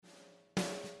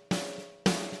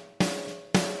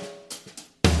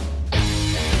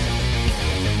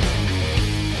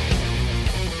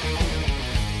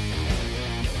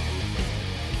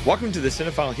Welcome to the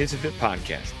Cinephile Hits and Fit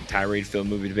podcast, a tirade film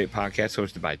movie debate podcast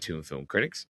hosted by two film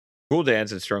critics, cool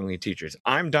dads, and struggling teachers.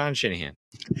 I'm Don Shanahan.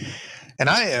 And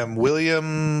I am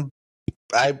William.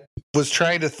 I was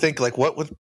trying to think, like, what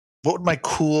would my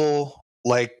cool,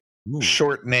 like,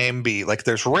 short name be? Like,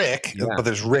 there's Rick, but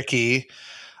there's Ricky.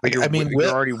 But I mean, you're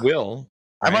already Will.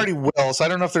 Right? I'm already Will, so I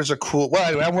don't know if there's a cool.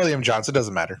 Well, I'm William Johnson. It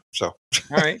doesn't matter. So,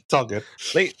 all right, it's all good.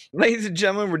 Ladies and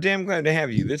gentlemen, we're damn glad to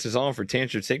have you. This is all for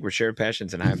Tantrum's sake. We're shared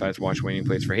passions and high fives. Watch waiting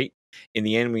place for hate. In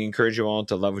the end, we encourage you all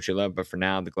to love what you love. But for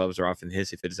now, the gloves are off and the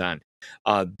hissy fit is on.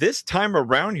 This time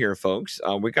around here, folks,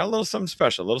 we got a little something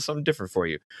special, a little something different for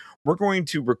you. We're going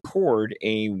to record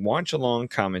a watch along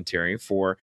commentary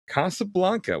for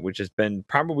Casablanca, which has been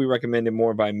probably recommended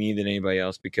more by me than anybody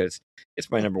else because it's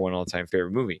my number one all-time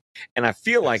favorite movie. And I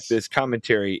feel like this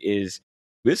commentary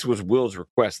this was Will's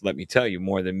request, let me tell you,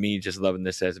 more than me just loving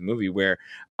this as a movie, where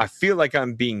I feel like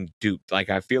I'm being duped. Like,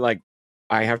 I feel like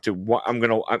I have to, I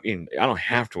don't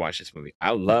have to watch this movie.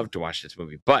 I love to watch this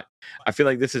movie, but I feel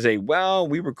like this is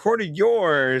we recorded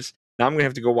yours. Now I'm going to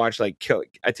have to go watch like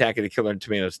Attack of the Killer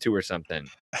Tomatoes 2 or something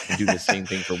and do the same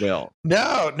thing for Will.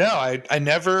 No, I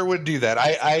never would do that.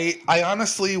 I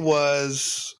honestly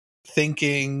was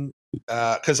thinking,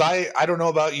 because I don't know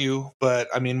about you, but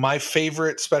I mean, my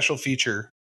favorite special feature,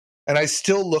 and I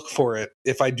still look for it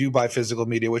if I do buy physical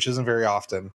media, which isn't very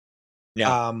often.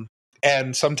 Yeah.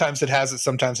 And sometimes it has it,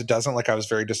 sometimes it doesn't. Like, I was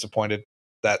very disappointed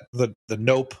that the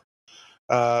Nope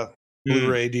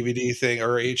Blu-ray DVD thing,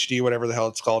 or HD, whatever the hell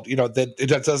it's called, that it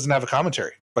doesn't have a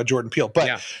commentary by Jordan Peele.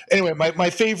 But anyway,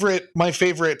 my favorite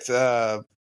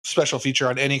special feature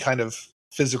on any kind of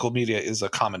physical media is a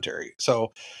commentary.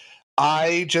 So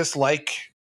I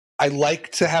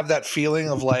like to have that feeling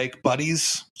of like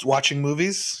buddies watching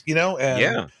movies,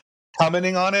 and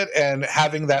commenting on it and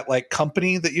having that like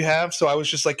company that you have. So I was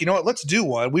just like, you know what, let's do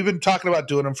one. We've been talking about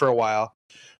doing them for a while,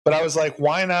 but I was like,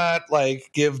 why not like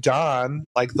give Don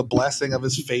like the blessing of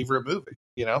his favorite movie,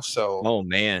 So, oh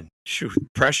man, shoot,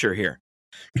 pressure here.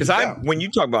 Because when you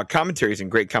talk about commentaries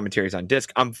and great commentaries on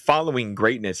disc, I'm following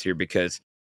greatness here because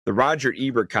the Roger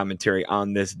Ebert commentary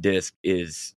on this disc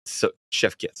is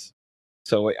chef kiss.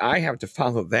 So I have to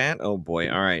follow that. Oh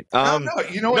boy! All right. No,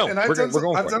 you know what? And I've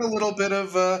done a little bit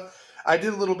of. I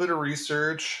did a little bit of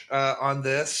research on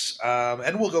this,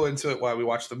 and we'll go into it while we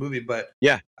watch the movie. But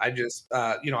yeah, I just,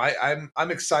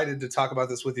 I'm excited to talk about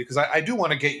this with you because I do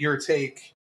want to get your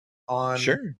take on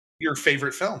your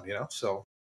favorite film. So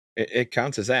it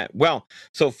counts as that. Well,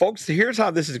 so folks, here's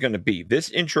how this is going to be. This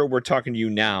intro we're talking to you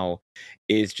now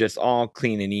is just all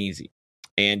clean and easy.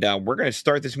 And we're going to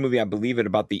start this movie, I believe, at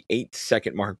about the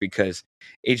 8-second mark because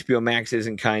HBO Max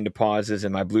isn't kind to pauses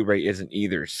and my Blu-ray isn't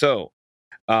either. So,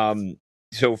 I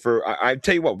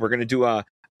tell you what, we're going to do I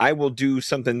will do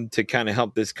something to kind of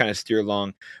help this kind of steer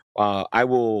along.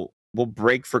 We'll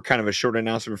break for kind of a short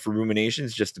announcement for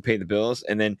Ruminations just to pay the bills.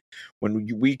 And then when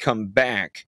we come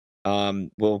back,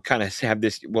 we'll kind of have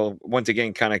this, once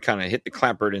again, kind of hit the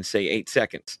clapboard and say 8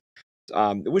 seconds.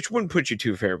 Which wouldn't put you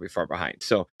too very far behind.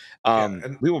 So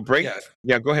we will break.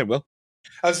 Yeah, go ahead, Will.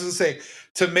 I was going to say,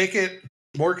 to make it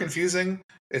more confusing,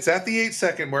 it's at the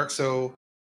 8-second mark. So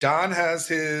Don has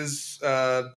his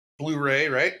Blu-ray,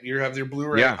 right? You have your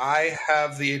Blu-ray. Yeah. I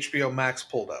have the HBO Max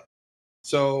pulled up.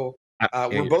 So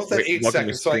we're both at 8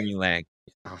 seconds. So lag.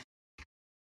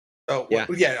 Oh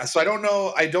yeah. So I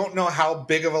don't know how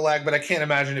big of a lag, but I can't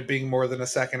imagine it being more than a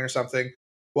second or something.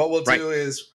 What we'll do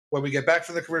is, when we get back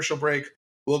from the commercial break,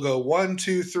 we'll go 1,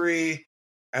 2, 3,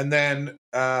 and then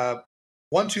 1,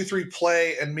 2, 3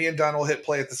 play, and me and Don will hit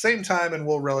play at the same time, and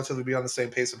we'll relatively be on the same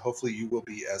pace, and hopefully you will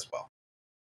be as well.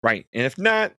 Right, and if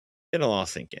not, it'll all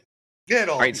sink in. Yeah,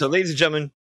 all right, so ladies and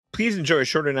gentlemen, please enjoy a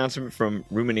short announcement from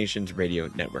Ruminations Radio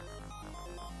Network.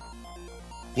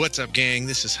 What's up, gang?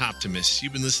 This is Hoptimus.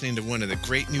 You've been listening to one of the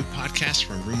great new podcasts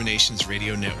from Ruminations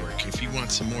Radio Network. If you want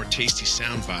some more tasty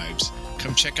sound vibes,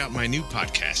 come check out my new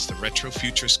podcast, The Retro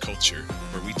Futurist Culture,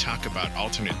 where we talk about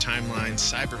alternate timelines,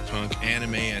 cyberpunk,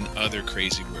 anime, and other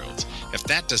crazy worlds. If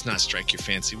that does not strike your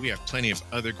fancy, we have plenty of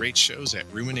other great shows at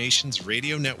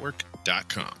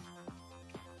ruminationsradionetwork.com.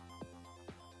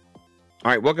 All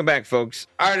right, welcome back, folks.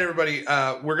 All right, everybody.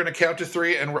 We're going to count to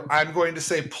 3, and I'm going to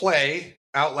say play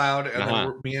out loud, and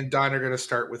then me and Don are going to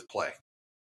start with play.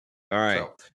 All right.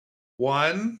 So,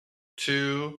 1,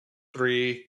 2,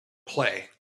 3, play.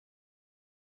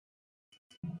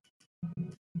 All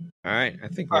right. I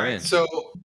think we're in. So,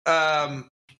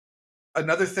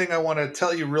 another thing I want to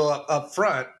tell you real up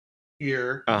front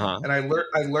here, and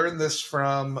I learned this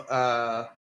from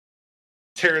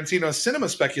Tarantino's Cinema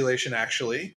Speculation,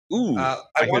 actually. Ooh, I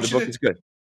hear the book is good.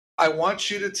 I want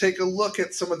you to take a look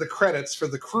at some of the credits for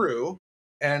the crew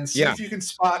and see if you can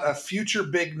spot a future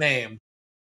big name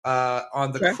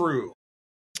on the crew.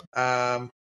 I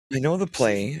know the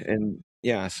play, and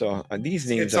so these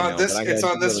names it's on I know. This, it's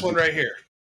on this one right here.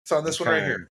 It's on this one right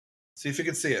here. See if you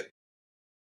can see it.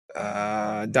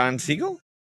 Don Siegel?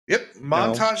 Yep,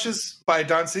 montages by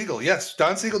Don Siegel. Yes,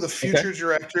 Don Siegel, the future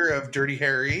director of Dirty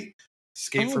Harry,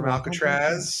 Escape from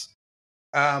Alcatraz.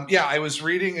 I was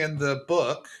reading in the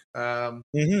book,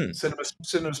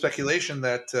 Cinema Speculation,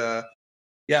 that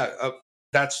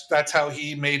that's how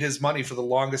he made his money for the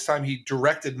longest time. He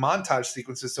directed montage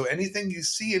sequences, so anything you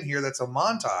see in here that's a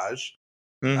montage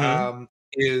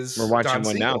is we're watching Don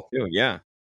one Siegel. now too.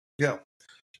 Yeah.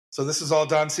 So this is all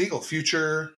Don Siegel,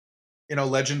 future,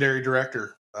 legendary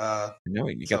director. No,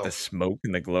 you got the smoke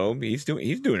and the globe. He's doing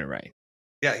it right.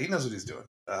 Yeah, he knows what he's doing.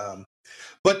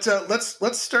 But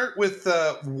let's start with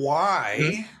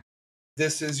why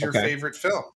this is your favorite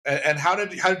film, and how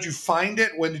did you find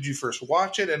it? When did you first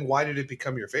watch it, and why did it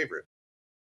become your favorite?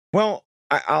 Well,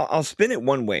 I'll spin it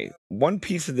one way. One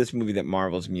piece of this movie that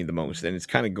marvels me the most, and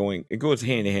it goes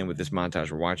hand in hand with this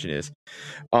montage we're watching, is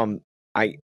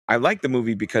I like the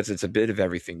movie because it's a bit of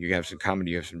everything. You have some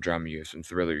comedy, you have some drama, you have some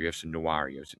thriller, you have some noir,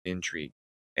 you have some intrigue,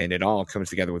 and it all comes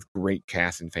together with great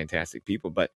cast and fantastic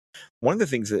people. But one of the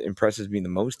things that impresses me the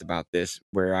most about this,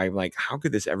 where I'm like, how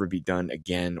could this ever be done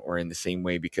again or in the same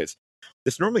way? Because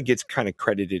this normally gets kind of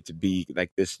credited to be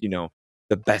like this,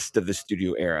 the best of the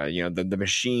studio era. The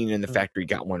machine and the factory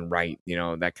got one right,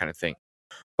 that kind of thing.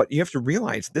 But you have to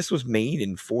realize this was made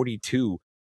in 1942.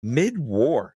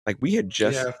 Mid-war, like we had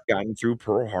just gotten through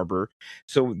Pearl Harbor,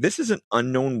 so this is an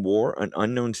unknown war, an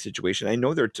unknown situation. I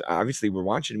know obviously we're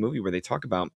watching a movie where they talk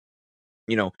about,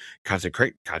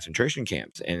 concentration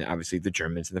camps, and obviously the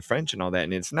Germans and the French and all that.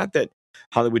 And it's not that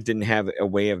Hollywood didn't have a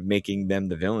way of making them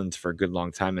the villains for a good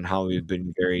long time, and Hollywood had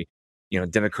been very,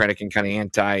 democratic and kind of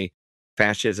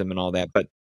anti-fascism and all that. But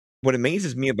what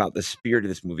amazes me about the spirit of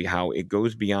this movie, how it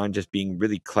goes beyond just being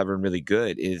really clever and really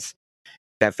good, is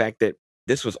that fact that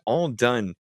this was all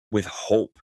done with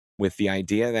hope, with the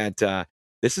idea that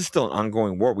this is still an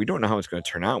ongoing war. We don't know how it's going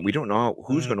to turn out. We don't know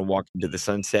who's going to walk into the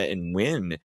sunset and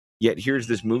win. Yet here's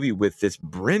this movie with this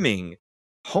brimming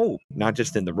hope, not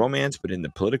just in the romance, but in the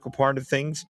political part of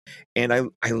things. And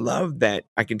I love that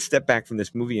I can step back from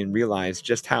this movie and realize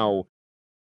just how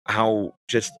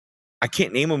just I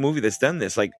can't name a movie that's done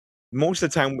this. Like most of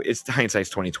the time, it's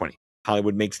hindsight's 2020.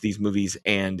 Hollywood makes these movies,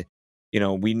 and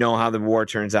we know how the war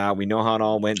turns out. We know how it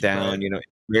all went down. It's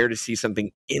rare to see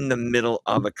something in the middle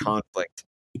of a conflict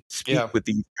speak with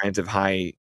these kinds of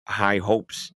high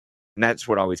hopes, and that's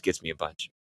what always gets me a bunch.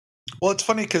 Well, it's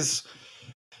funny because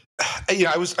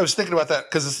I was thinking about that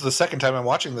because this is the second time I'm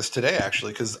watching this today,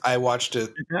 actually, because I watched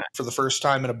it for the first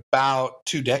time in about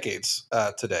 2 decades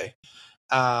today.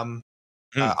 I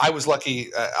was lucky.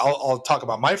 I'll talk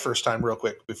about my first time real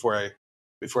quick before I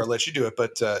let you do it.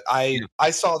 But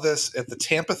I saw this at the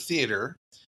Tampa Theater.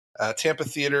 Tampa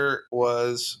Theater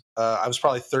was I was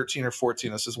probably 13 or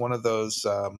 14. This is one of those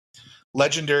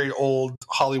legendary old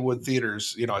Hollywood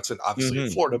theaters. It's obviously in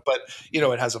Florida, but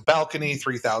it has a balcony,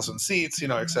 3,000 seats,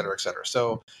 et cetera, et cetera.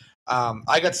 So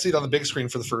I got to see it on the big screen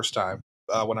for the first time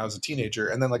when I was a teenager,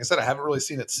 and then, like I said, I haven't really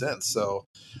seen it since. So,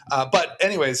 but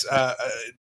anyways,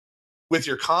 with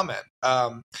your comment,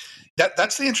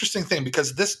 that's the interesting thing,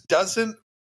 because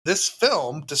this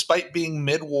film, despite being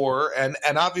mid-war and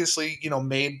obviously,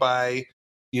 made by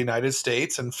the United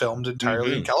States and filmed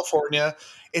entirely in California,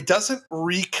 it doesn't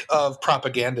reek of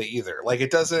propaganda either. Like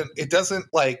it doesn't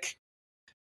like,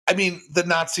 I mean, the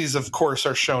Nazis, of course,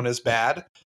 are shown as bad.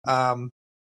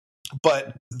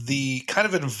 But the kind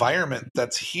of environment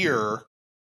that's here,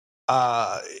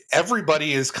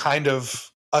 everybody is kind of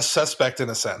a suspect in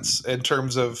a sense in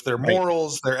terms of their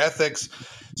morals, their ethics.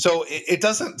 So it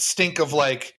doesn't stink of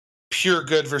like pure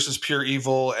good versus pure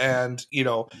evil. And,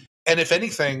 and if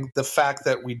anything, the fact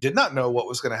that we did not know what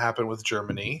was going to happen with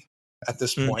Germany at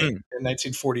this point in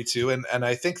 1942, and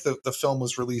I think the film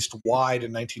was released wide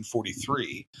in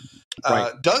 1943,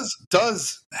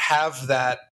 does have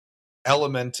that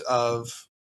element of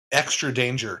extra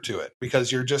danger to it,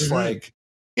 because you're just like,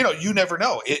 you never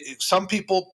know. Some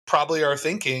people probably are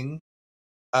thinking,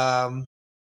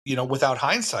 without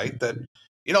hindsight, that,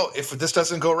 if this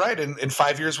doesn't go right in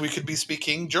 5 years, we could be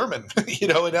speaking German,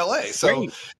 in LA. So,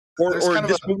 or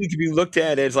this movie could be looked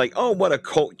at as like, oh, what a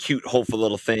cute, hopeful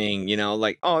little thing,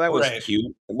 like, oh, that was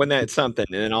cute. Wasn't that something?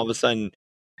 And then all of a sudden,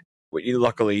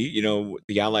 luckily,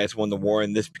 the Allies won the war,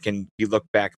 and this can be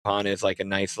looked back upon as like a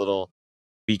nice little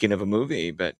beacon of a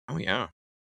movie. But yeah.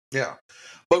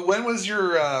 But when was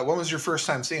your first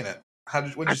time seeing it?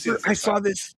 When did you see it the first time?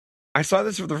 I saw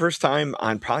this for the first time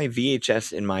on probably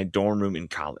VHS in my dorm room in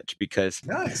college because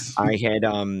nice. I had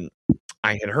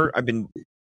heard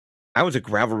I was a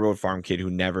gravel road farm kid who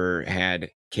never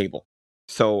had cable.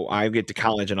 So I get to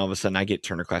college and all of a sudden I get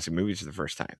Turner Classic Movies for the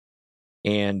first time.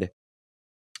 And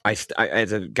I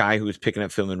as a guy who was picking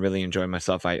up film and really enjoying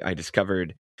myself, I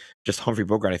discovered just Humphrey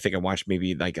Bogart. I think I watched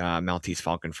maybe like Maltese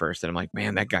Falcon first, and I'm like,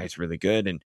 man, that guy's really good.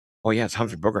 And oh yeah, it's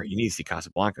Humphrey Bogart. You need to see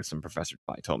Casablanca. Some professor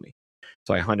probably told me.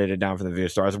 So I hunted it down from the video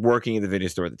store. I was working at the video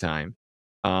store at the time,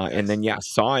 and then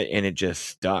saw it, and it just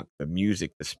stuck. The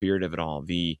music, the spirit of it all,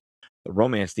 the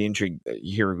romance, the intrigue.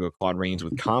 Here we go, Claude Rains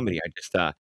with comedy. I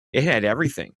just it had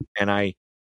everything, and I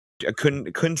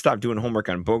couldn't stop doing homework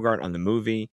on Bogart, on the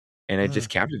movie, and it just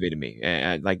captivated me.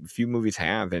 Like few movies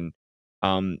have, and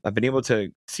I've been able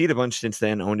to see it a bunch since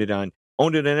then. Owned it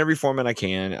in every format I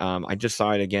can. I just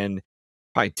saw it again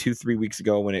probably 2-3 weeks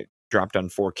ago when it dropped on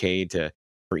 4K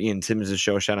for Ian Simmons'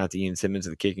 show. Shout out to Ian Simmons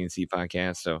of the Kicking and Seat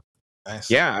podcast. So nice.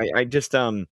 Yeah, I just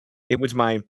it was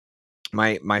my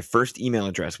first email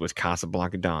address was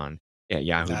CasablancaDon at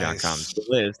yahoo.com. Nice.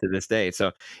 Still is to this day.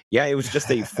 So yeah, it was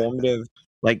just a formative,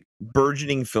 like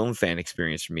burgeoning film fan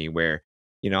experience for me where,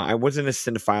 I wasn't a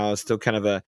cinephile. I was still kind of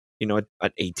an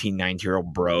 18,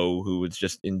 19-year-old bro who was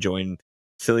just enjoying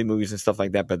silly movies and stuff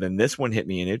like that. But then this one hit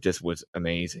me and it just was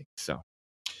amazing. So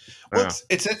well,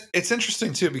 it's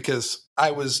interesting too because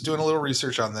I was doing a little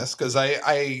research on this because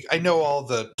I know all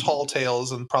the tall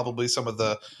tales and probably some of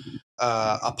the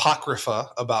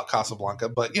apocrypha about Casablanca,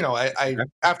 but I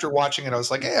after watching it I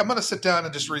was like, hey, I'm going to sit down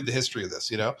and just read the history of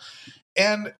this,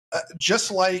 and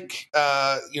just like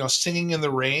Singing in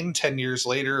the Rain 10 years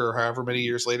later or however many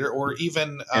years later, or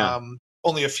even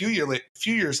only a few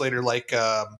years later, like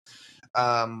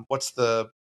what's the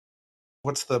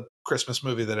Christmas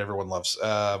movie that everyone loves?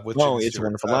 With Jimmy It's Stewart? a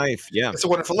Wonderful Life. Yeah, It's a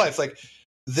Wonderful Life. Like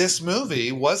this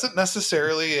movie wasn't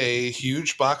necessarily a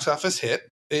huge box office hit.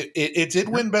 It did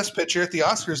win Best Picture at the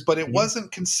Oscars, but it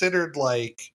wasn't considered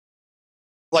like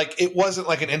it wasn't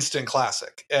like an instant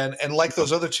classic. And like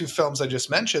those other two films I just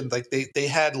mentioned, like they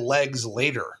had legs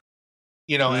later,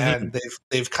 and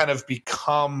they've kind of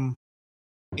become,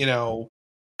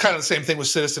 kind of the same thing with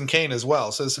Citizen Kane as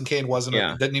well. Citizen Kane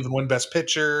didn't even win Best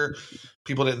Picture.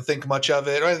 People didn't think much of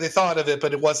it, or they thought of it,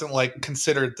 but it wasn't like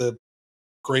considered the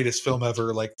greatest film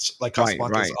ever, like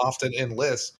Casablanca is often in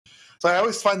lists. So I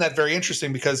always find that very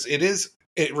interesting because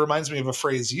it reminds me of a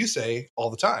phrase you say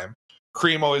all the time: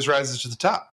 cream always rises to the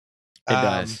top. It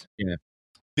does. Yeah.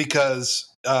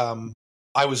 Because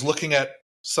I was looking at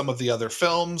some of the other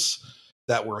films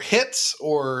that were hits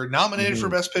or nominated for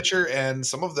Best Picture, and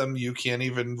some of them you can't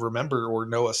even remember or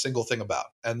know a single thing about.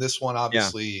 And this one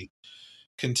obviously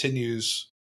continues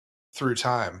through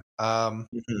time.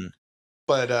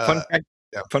 But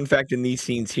fun fact in these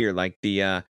scenes here, like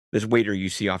the this waiter you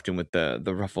see often with the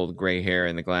ruffled gray hair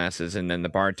and the glasses, and then the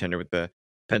bartender with the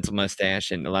pencil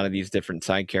mustache, and a lot of these different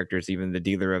side characters, even the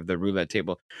dealer of the roulette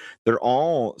table, they're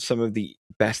all some of the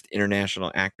best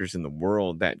international actors in the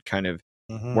world that kind of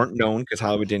weren't known because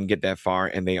Hollywood didn't get that far,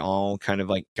 and they all kind of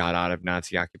like got out of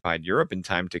Nazi occupied Europe in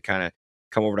time to kind of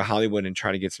come over to Hollywood and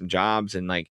try to get some jobs. And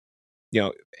like,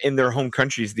 in their home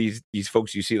countries, these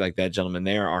folks you see like that gentleman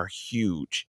there are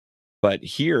huge, but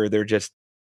here they're just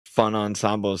fun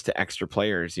ensembles to extra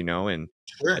players, and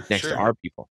next to our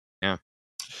people. Yeah.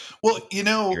 Well,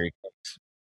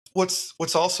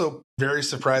 what's also very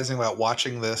surprising about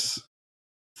watching this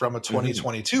from a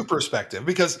 2022 perspective,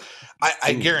 because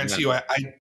I guarantee you,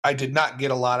 I did not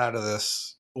get a lot out of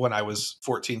this when I was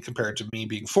 14 compared to me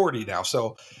being 40 now.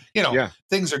 So,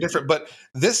 things are different, but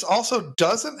this also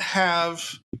doesn't have,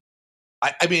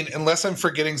 I mean, unless I'm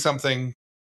forgetting something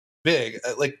big,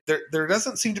 like there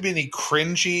doesn't seem to be any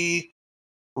cringy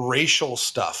racial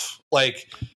stuff. Like,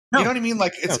 you know what I mean?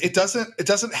 Like it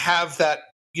doesn't have that,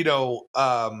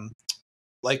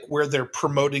 like where they're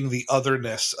promoting the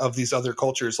otherness of these other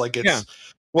cultures. Like it's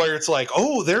where it's like,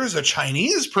 oh, there's a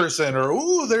Chinese person, or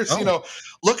oh, there's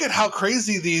look at how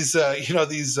crazy these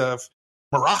these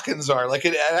Moroccans are. Like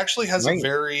it actually has a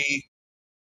very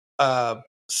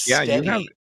steady.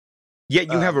 You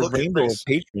have a rainbow of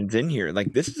patrons in here.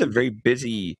 Like this is a very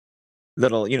busy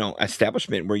little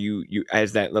establishment where you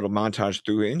as that little montage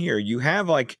through in here, you have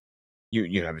like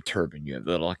you have a turban, you have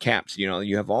little caps,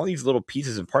 you have all these little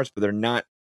pieces and parts, but they're not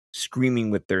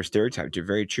screaming with their stereotypes. They're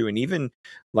very true. And even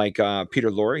like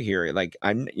Peter Lorre here, like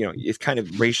it's kind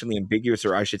of racially ambiguous,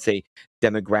 or I should say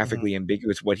demographically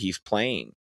ambiguous what he's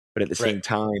playing, but at the same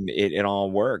time it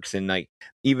all works. And like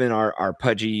even our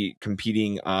pudgy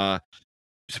competing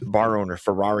bar owner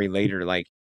Ferrari later, like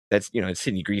that's, it's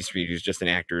Sidney Greenstreet, who's just an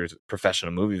actor's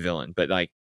professional movie villain, but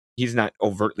like he's not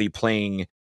overtly playing,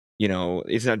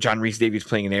 it's not John Rhys Davies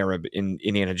playing an Arab in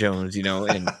Indiana Jones,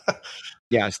 and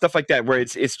yeah, stuff like that, where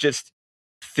it's just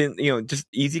thin, just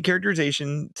easy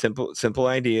characterization, simple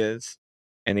ideas,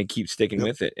 and they keep sticking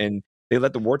with it, and they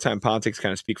let the wartime politics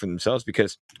kind of speak for themselves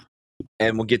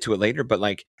and we'll get to it later, but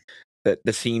like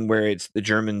the scene where it's the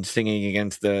Germans singing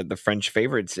against the French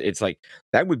favorites, it's like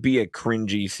that would be a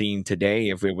cringy scene today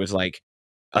if it was like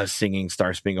us singing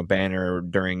Star Spangled Banner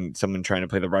during someone trying to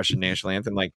play the Russian national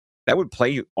anthem. Like that would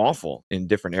play awful in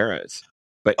different eras.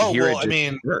 But here it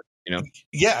just worked,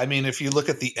 Yeah, I mean, if you look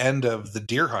at the end of The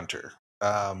Deer Hunter,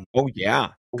 oh yeah,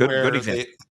 good example.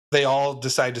 They all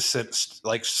decide to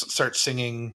start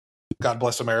singing God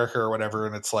Bless America or whatever,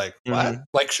 and it's like, what?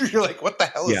 Like, you're like, what the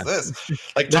hell is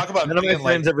this? Like, talk about none of my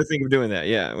friends ever think of doing that.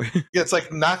 Yeah, yeah, it's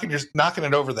like knocking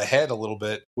it over the head a little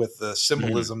bit with the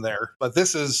symbolism there. But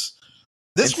this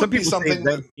would be something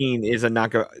that scene is a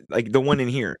knockout. Like the one in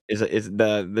here is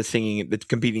the singing, the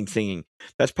competing singing.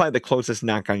 That's probably the closest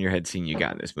knock on your head scene you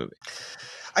got in this movie.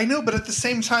 I know, but at the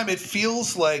same time, it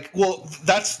feels like, well,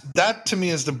 that to me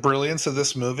is the brilliance of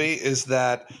this movie, is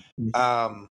that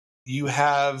you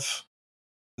have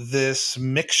this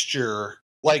mixture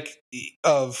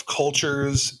of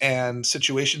cultures and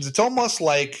situations. It's almost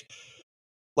like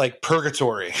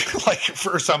purgatory, like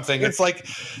for something. It's like,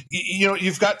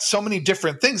 you've got so many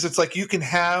different things. It's like you can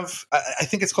have, I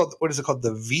think it's called, what is it called?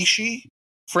 The Vichy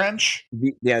French?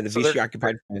 Yeah, the Vichy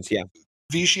occupied France, yeah.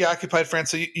 Vichy occupied France.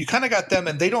 So you kind of got them,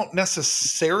 and they don't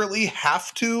necessarily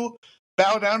have to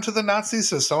bow down to the Nazis.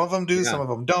 So some of them do, some of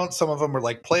them don't. Some of them are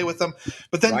like play with them.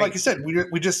 But then, like you said,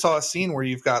 we just saw a scene where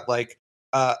you've got like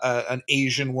an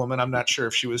Asian woman. I'm not sure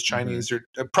if she was Chinese or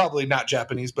probably not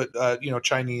Japanese, but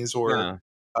Chinese or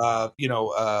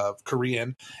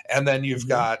Korean. And then you've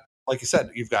got, like you said,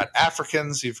 you've got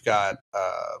Africans. You've got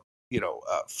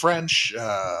French,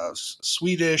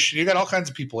 Swedish. You got all kinds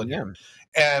of people in here.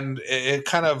 And it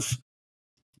kind of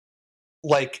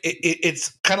like it's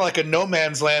kind of like a no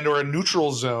man's land or a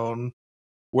neutral zone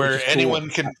where anyone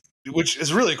can, which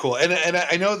is really cool. And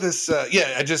I know this.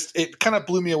 It kind of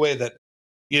blew me away that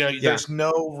there's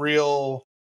no real,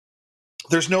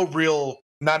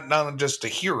 not just a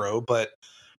hero, but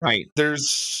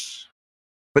there's.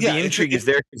 But the intrigue is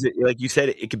there because, like you said,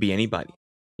 it could be anybody.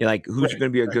 You're like, who's going to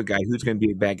be a good guy? Who's going to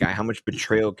be a bad guy? How much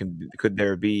betrayal could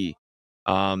there be?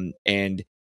 And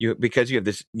because you have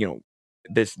this,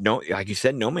 like you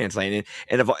said, no man's land,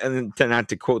 and not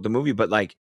to quote the movie, but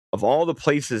like of all the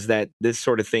places that this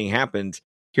sort of thing happens,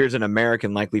 here's an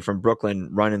American, likely from Brooklyn,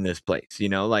 running this place.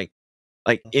 Like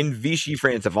in Vichy,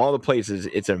 France, of all the places,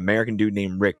 it's an American dude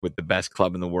named Rick with the best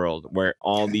club in the world, where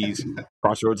all these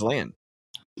crossroads land.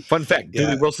 Fun fact: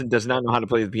 Dooley Wilson does not know how to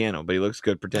play the piano, but he looks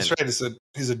good pretending. That's right.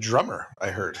 He's a drummer, I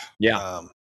heard. Yeah,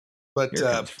 but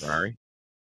Ferrari.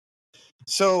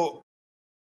 So,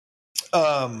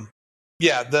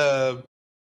 the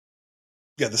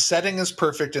setting is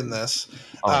perfect in this.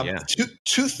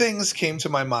 Two things came to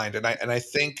my mind, and I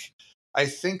think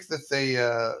that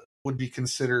they would be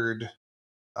considered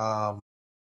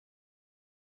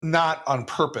not on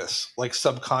purpose, like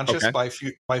subconscious by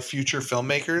future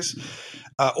filmmakers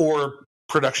or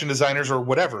production designers or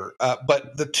whatever.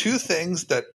 But the two things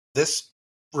that this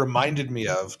reminded me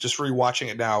of, just rewatching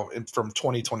it now from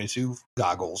 2022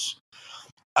 goggles.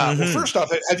 Well, first off,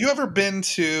 have you ever been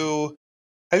to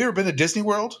Disney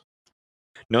World?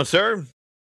 No, sir.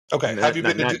 Okay. Have you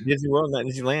been to Disney World? Not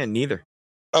Disneyland, neither.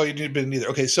 Oh, you've been neither.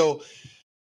 Okay, so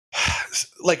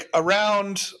like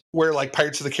around where like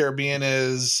Pirates of the Caribbean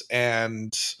is,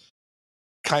 and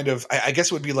kind of, I guess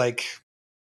it would be like,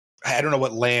 I don't know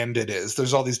what land it is.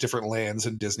 There's all these different lands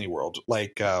in Disney World,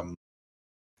 like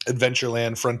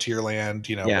Adventureland, Frontierland,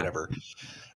 whatever.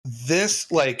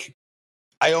 This, like,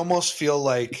 I almost feel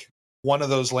like one of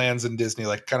those lands in Disney,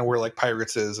 like kind of where like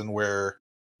Pirates is and where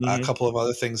a couple of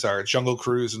other things are, Jungle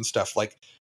Cruise and stuff. Like,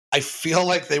 I feel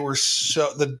like they were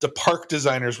the park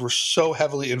designers were so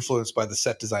heavily influenced by the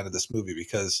set design of this movie,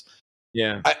 because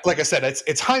like I said,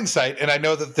 it's hindsight, and I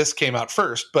know that this came out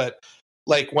first, but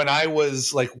like when I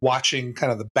was like watching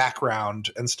kind of the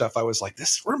background and stuff, I was like,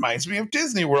 this reminds me of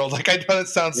Disney World. Like, I know that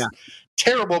sounds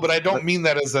terrible, but I don't mean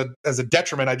that as a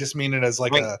detriment. I just mean it as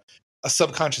like a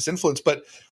subconscious influence. But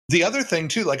the other thing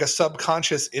too, like a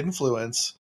subconscious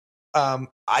influence,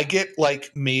 I get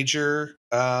like major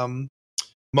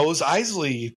Mos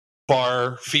Eisley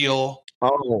bar feel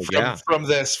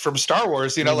from Star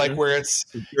Wars, like where it's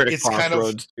kind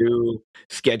of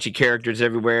sketchy characters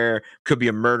everywhere. Could be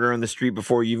a murder on the street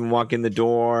before you even walk in the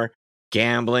door.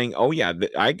 gambling. Oh yeah,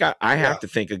 I have to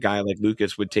think a guy like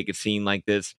Lucas would take a scene like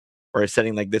this or a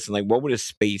setting like this and like, what would a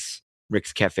space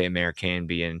Rick's Cafe American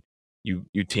be in?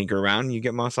 You tinker around and you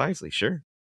get Mos Eisley, sure.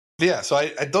 Yeah, so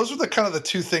I those were the kind of the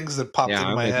two things that popped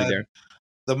into my head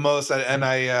the most, and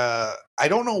I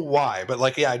don't know why, but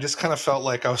like I just kind of felt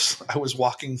like I was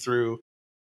walking through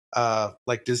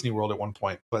like Disney World at one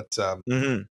point, but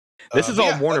this is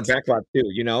all Warner backlot too,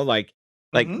 you know, like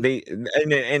they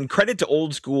and credit to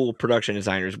old school production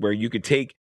designers where you could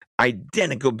take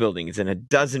identical buildings in a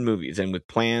dozen movies and with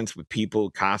plans, with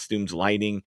people, costumes,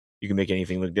 lighting, you can make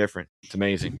anything look different. It's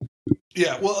amazing.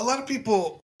 Yeah, well, a lot of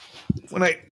people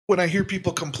when I hear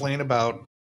people complain about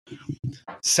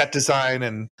set design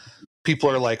and people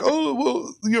are like, oh,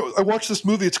 well, you know, I watched this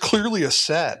movie, it's clearly a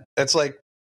set. It's like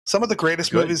some of the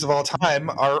greatest movies of all time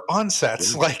are on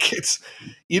sets. Like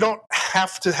you don't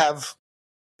have to have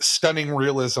stunning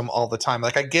realism all the time.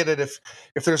 Like I get it if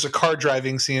there's a car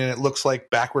driving scene and it looks like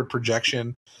backward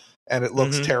projection and it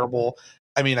looks terrible.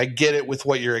 I mean, I get it with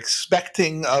what you're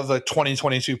expecting of a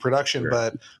 2022 production,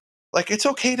 but like it's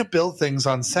okay to build things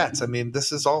on sets. I mean,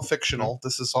 this is all fictional.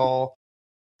 This is all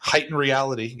heightened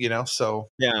reality, you know? So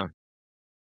yeah,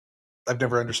 I've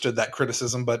never understood that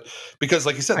criticism, but because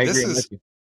like you said,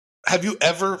 have you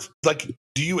ever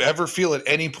do you ever feel at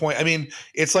any point? I mean,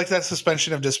 it's like that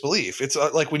suspension of disbelief. It's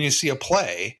like when you see a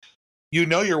play, you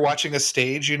know, you're watching a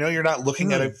stage, you know, you're not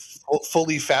looking at a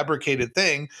fully fabricated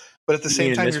thing, but at the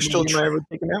same time, you're still trying.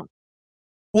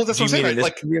 Well, that's what I'm saying.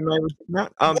 Like,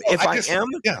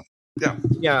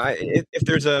 if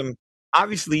there's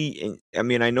obviously, I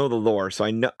mean, I know the lore, so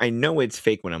I know it's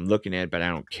fake when I'm looking at it, but I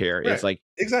don't care. Right. It's like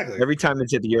exactly every time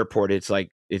it's at the airport, it's like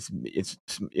it's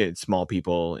small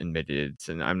people and midgets,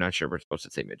 and I'm not sure we're supposed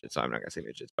to say midgets, so I'm not gonna say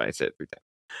midgets, but I said it 3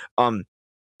 times.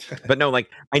 But no, like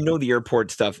I know the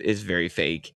airport stuff is very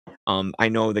fake. I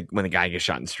know that when the guy gets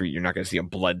shot in the street, you're not gonna see a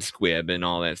blood squib and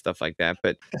all that stuff like that.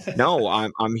 But no,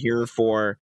 I'm here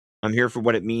for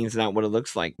what it means, not what it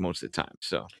looks like most of the time.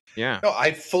 So yeah, no,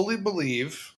 I fully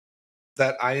believe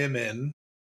that I am in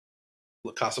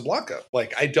Casablanca.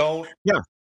 Like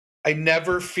I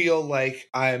never feel like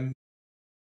I'm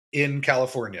in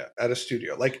California at a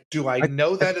studio. Like, do I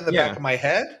know that in the back of my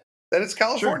head that it's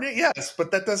California? Sure. Yes,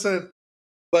 but that doesn't.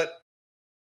 But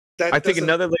that I think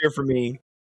another layer for me.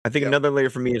 Another layer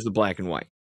for me is the black and white.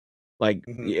 Like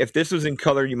if this was in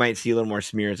color, you might see a little more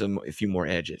smears and a few more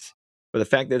edges. But the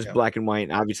fact that it's black and white,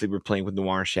 and obviously we're playing with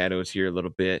noir shadows here a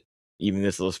little bit. Even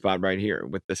this little spot right here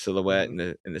with the silhouette and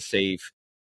the safe,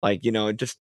 like, you know,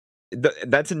 just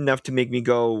that's enough to make me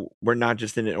go, we're not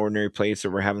just in an ordinary place,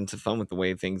 or we're having some fun with the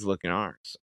way things look in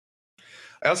ours.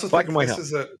 I also think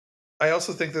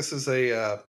this is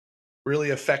a really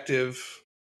effective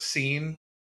scene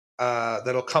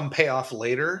that'll come pay off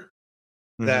later.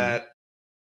 That,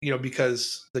 you know,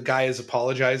 because the guy is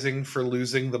apologizing for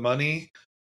losing the money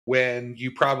when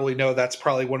you probably know that's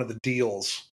probably one of the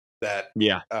deals that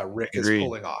Rick is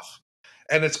pulling off.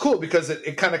 And it's cool because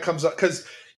it kind of comes up because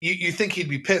you think he'd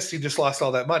be pissed he just lost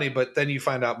all that money, but then you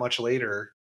find out much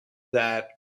later that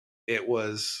it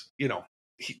was, you know,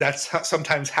 that's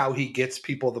sometimes how he gets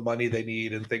people the money they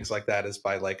need and things like that is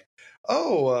by like,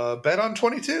 bet on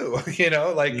 22, you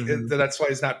know, like that's why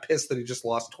he's not pissed that he just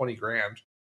lost 20 grand,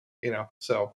 you know.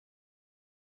 So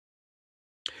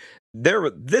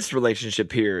this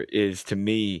relationship here is, to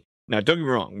me, now don't get me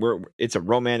wrong, it's a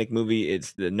romantic movie,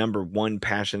 it's the number 1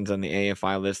 passions on the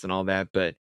AFI list and all that,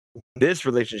 but this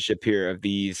relationship here of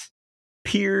these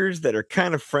peers that are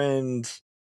kind of friends,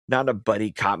 not a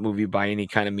buddy cop movie by any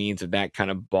kind of means of that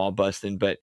kind of ball busting,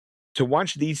 but to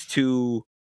watch these two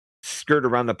skirt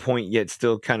around the point yet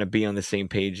still kind of be on the same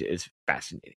page is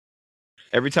fascinating.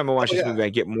 Every time I watch this movie, I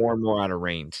get more and more out of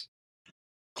Rains.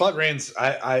 Claude Rains,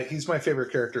 he's my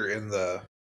favorite character in the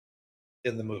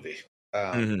movie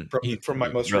from my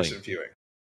most recent viewing.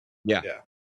 Yeah.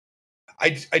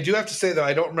 I do have to say though,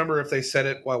 I don't remember if they said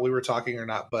it while we were talking or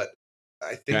not, but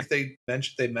I think they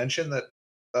mentioned that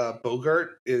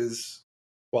Bogart is,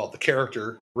 well, the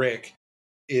character Rick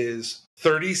is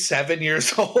 37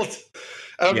 years old.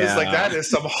 I'm just like, that is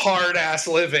some hard ass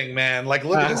living, man. Like,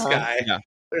 look at this guy. Yeah.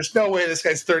 There's no way this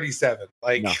guy's 37.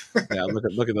 Like, no. Yeah,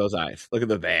 look at those eyes. Look at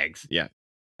the bags. Yeah,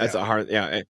 that's a hard.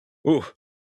 Yeah. Ooh.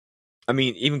 I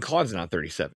mean, even Claude's not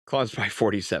 37. Claude's probably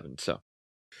 47. So.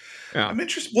 Yeah. I'm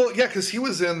interested. Well, yeah, because he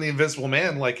was in The Invisible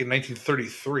Man like in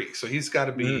 1933, so he's got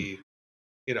to be,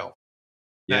 you know,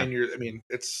 9 years. I mean,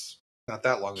 it's not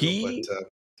that long ago, but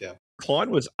yeah. Claude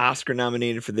was Oscar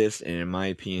nominated for this, and in my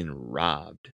opinion,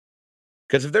 robbed.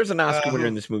 Because if there's an Oscar winner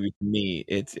in this movie, for me,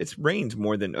 it's Rains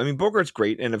more than, I mean, Bogart's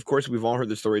great, and of course we've all heard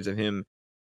the stories of him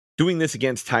doing this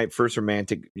against type first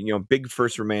romantic, big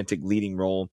first romantic leading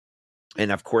role.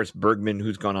 And of course, Bergman,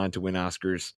 who's gone on to win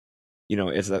Oscars,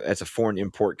 as a foreign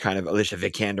import kind of Alicia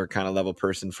Vikander kind of level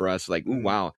person for us, like, ooh,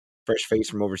 wow, fresh face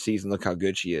from overseas, and look how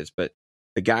good she is. But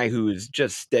the guy who is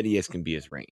just steady as can be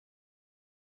is Rain.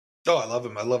 Oh, I love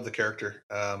him. I love the character.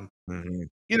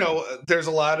 There's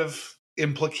a lot of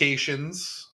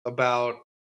implications about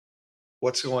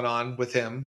what's going on with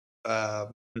him. A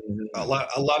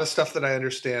lot of stuff that I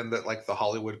understand that like the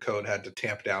Hollywood Code had to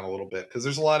tamp down a little bit, because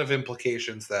there's a lot of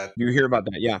implications that you hear about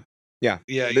that. Yeah.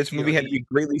 This movie had to be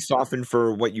greatly softened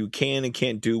for what you can and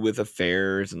can't do with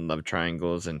affairs and love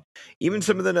triangles, and even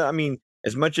some of the. I mean,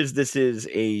 as much as this is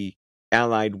a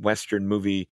Allied Western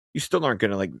movie, you still aren't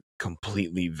going to like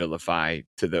completely vilify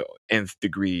to the nth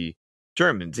degree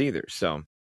Germans either. So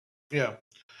yeah,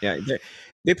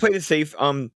 they played it safe.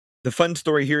 The fun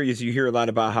story here is you hear a lot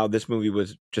about how this movie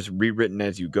was just rewritten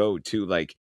as you go too.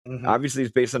 Like, obviously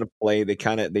it's based on a play. They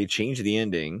changed the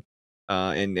ending,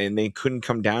 and they couldn't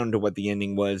come down to what the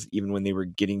ending was even when they were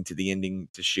getting to the ending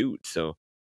to shoot. So,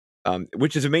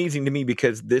 which is amazing to me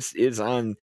because this is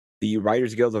on the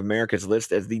Writers Guild of America's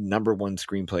list as the #1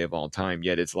 screenplay of all time.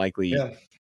 Yet it's likely an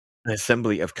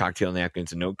assembly of cocktail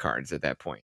napkins and note cards at that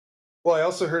point. Well, I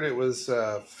also heard it was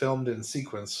filmed in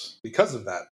sequence because of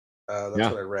that. That's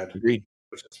what I read. Agreed.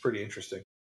 Which is pretty interesting.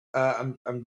 I'm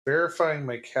verifying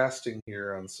my casting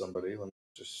here on somebody. Let me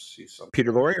just see something.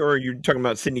 Peter Lorre, or are you talking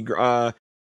about Sidney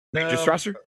Major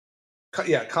Strasser?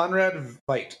 Yeah, Conrad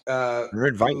Veidt.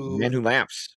 Conrad Veidt, Man Who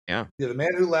Laughs. Yeah, The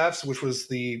Man Who Laughs, which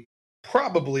was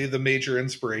probably the major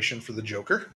inspiration for the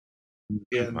Joker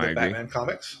in the Batman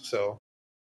comics. So,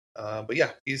 but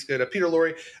yeah, he's good. Peter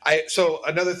Lorre. So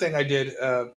another thing I did.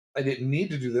 I didn't need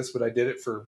to do this, but I did it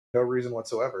for no reason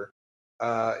whatsoever.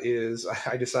 Is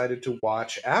I decided to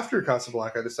watch after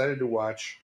Casablanca. I decided to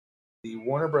watch the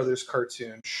Warner Brothers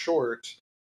cartoon short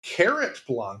Carrot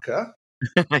Blanca.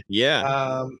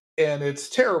 Yeah. And it's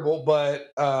terrible,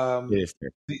 but it is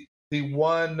terrible. The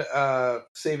one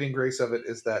saving grace of it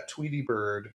is that Tweety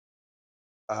Bird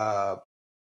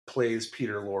plays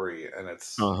Peter Lorre, and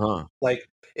it's like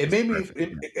it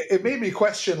made me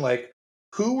question, like,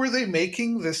 who were they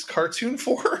making this cartoon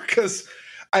for? Because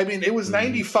I mean, it was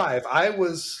 95. I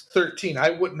was 13. I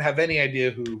wouldn't have any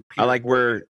idea who Peter I like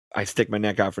where I stick my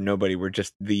neck out for nobody. We're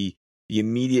just the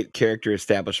immediate character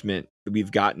establishment that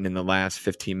we've gotten in the last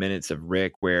 15 minutes of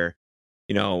Rick, where,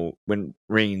 when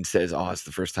Rain says, "Oh, it's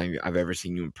the first time I've ever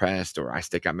seen you impressed," or "I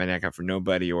stick out my neck out for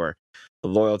nobody," or the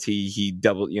loyalty he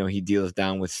deals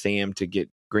down with Sam to get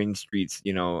Greenstreet's,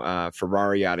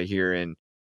 Ferrari out of here, and,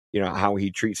 how he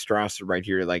treats Strasser right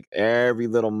here. Like, every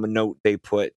little note they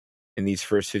put in these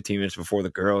first 15 minutes before the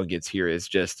girl gets here is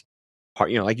just hard,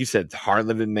 like you said, hard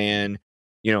living man,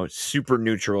 super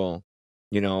neutral,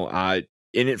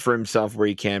 in it for himself where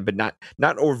he can, but not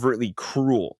overtly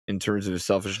cruel in terms of his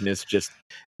selfishness, just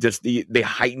the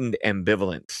heightened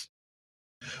ambivalence.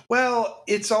 Well,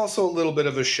 it's also a little bit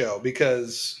of a show,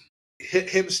 because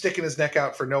him sticking his neck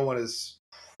out for no one is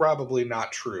probably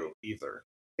not true either.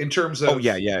 In terms of we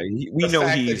know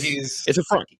it's a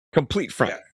front, complete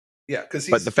front. Yeah, because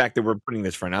but the fact that we're putting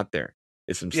this front out there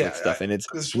is some slick stuff, and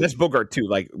that's Bogart too.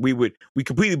 Like, we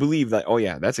completely believe that. Oh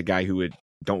yeah, that's a guy who would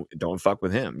don't fuck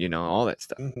with him. All that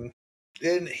stuff.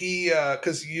 And he,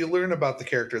 because you learn about the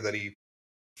character that he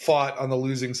fought on the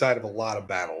losing side of a lot of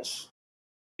battles.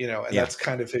 And that's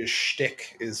kind of his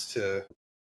shtick, is to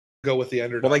go with the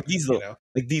underdog. Well, like these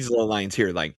little lines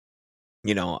here, like,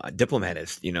 a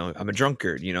diplomatist, I'm a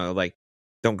drunkard, like,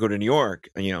 don't go to New York,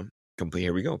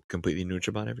 here we go, completely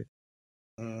neutral about everything.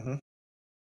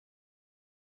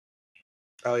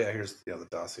 Oh yeah, here's the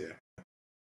dossier.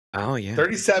 Oh yeah,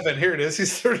 37. Here it is.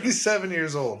 He's 37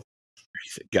 years old.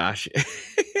 Gosh.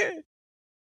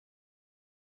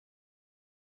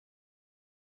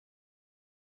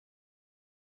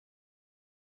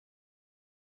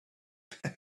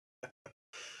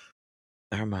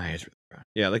 My eyes really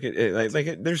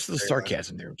yeah, there's the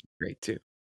sarcasm there, which is great too.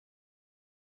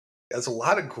 There's a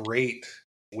lot of great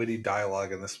witty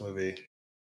dialogue in this movie.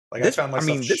 Like, I found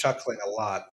myself chuckling a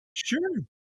lot. Sure.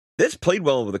 This played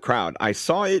well with the crowd. I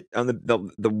saw it on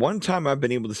the one time I've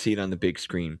been able to see it on the big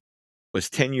screen was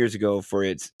 10 years ago for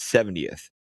its 70th,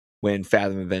 when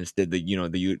Fathom Events did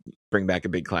the bring back a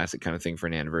big classic kind of thing for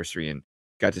an anniversary, and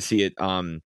got to see it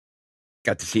and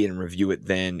review it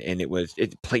then, and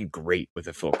it played great with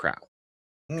a full crowd,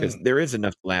 because there is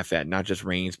enough to laugh at, not just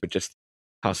Rains, but just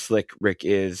how slick Rick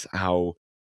is, how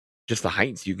just the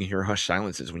heights you can hear hushed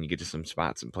silences when you get to some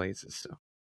spots and places. So,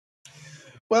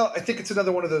 well, I think it's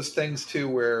another one of those things too,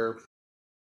 where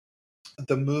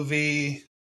the movie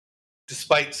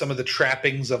despite some of the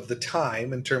trappings of the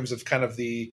time in terms of kind of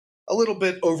a little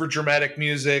bit over dramatic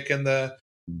music and the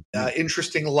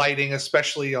interesting lighting,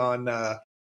 especially on the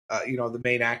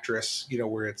main actress,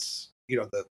 where it's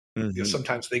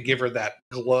sometimes they give her that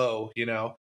glow,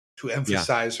 to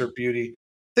emphasize her beauty,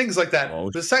 things like that.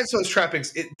 Besides those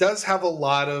trappings, it does have a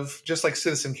lot of, just like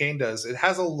Citizen Kane does, it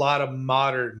has a lot of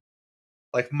modern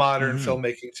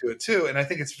filmmaking to it too, and I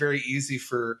think it's very easy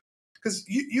because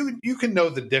you can know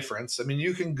the difference. I mean,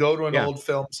 you can go to an old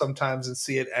film sometimes and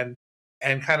see it and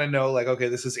kind of know, like, okay,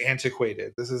 this is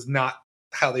antiquated. This is not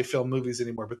how they film movies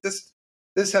anymore. But this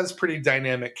has pretty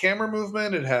dynamic camera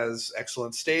movement. It has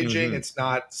excellent staging. It's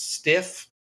not stiff.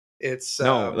 It's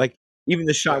like even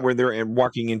the shot where they're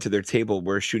walking into their table,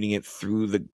 we're shooting it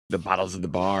through the bottles of the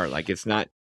bar. Like, it's not.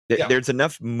 There's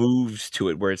enough moves to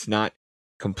it where it's not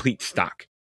complete stock.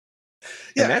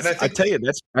 Yeah, and I tell you,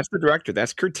 that's the director.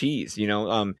 That's Curtiz.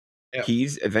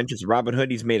 He's Adventures of Robin Hood.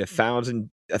 He's made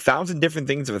 1,000 different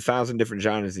things of 1,000 different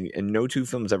genres, and no two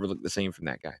films ever look the same from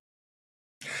that guy.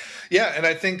 Yeah, and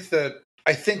I think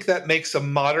that makes a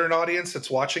modern audience that's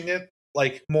watching it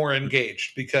like more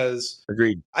engaged, because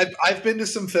agreed. I've been to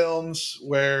some films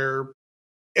where,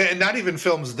 and not even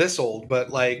films this old, but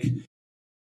like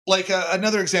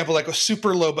another example, like a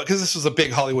super low, because this was a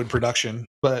big Hollywood production,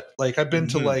 but like I've been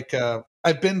to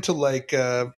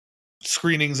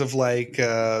screenings of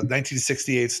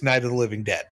 1968's Night of the Living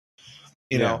Dead,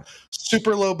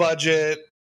 super low budget,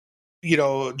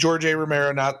 George A.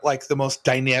 Romero, not like the most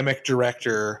dynamic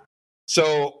director.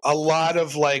 So a lot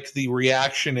of like the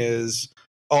reaction is,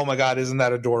 oh my God, isn't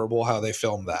that adorable how they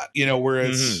filmed that?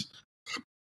 Whereas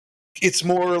it's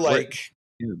more like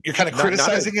you're kind of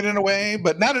criticizing it in a way,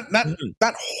 but not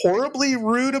horribly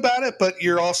rude about it. But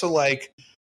you're also like,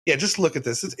 yeah, just look at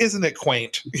this. Isn't it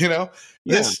quaint?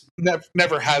 This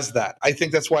never has that. I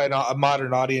think that's why a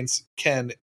modern audience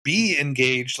can be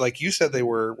engaged, like you said they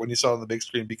were when you saw it on the big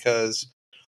screen, because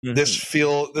this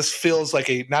feels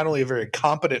like not only a very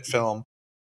competent film,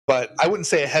 but I wouldn't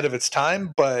say ahead of its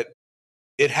time, but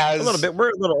it has a little bit. We're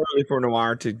a little early for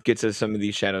noir to get to some of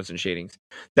these shadows and shadings.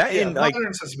 That in modern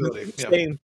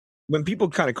accessibility. When people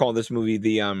kind of call this movie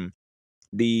the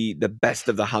best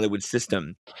of the Hollywood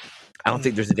system, I don't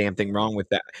think there's a damn thing wrong with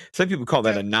that. Some people call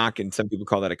that a knock, and some people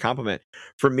call that a compliment.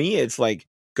 For me, it's like,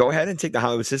 go ahead and take the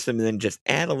Hollywood system and then just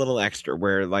add a little extra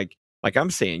where, like I'm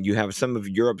saying, you have some of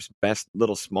Europe's best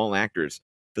little small actors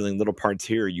filling little parts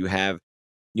here. You have,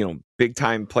 big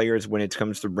time players when it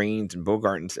comes to Rains and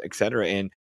Bogart and et cetera.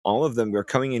 And all of them are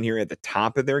coming in here at the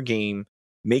top of their game,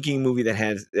 making a movie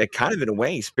that kind of, in a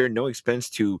way, spared no expense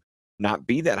to not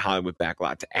be that Hollywood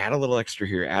backlot, to add a little extra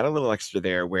here, add a little extra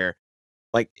there, where,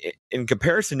 like, in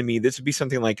comparison to me, this would be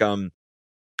something like,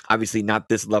 obviously not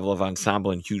this level of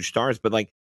ensemble and huge stars, but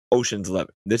like Ocean's 11.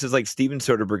 This is like Steven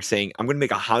Soderbergh saying, I'm going to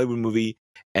make a Hollywood movie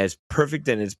as perfect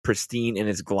and as pristine and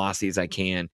as glossy as I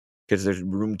can, because there's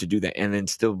room to do that, and then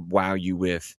still wow you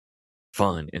with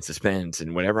fun and suspense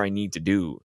and whatever I need to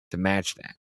do to match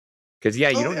that. Because you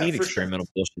don't need experimental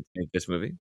bullshit to make this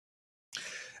movie.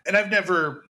 And I've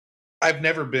never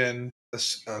been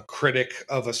a critic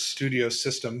of a studio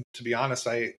system, to be honest.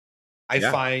 I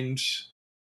find,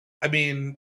 I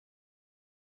mean,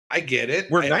 I get it.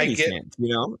 We're 90s fans,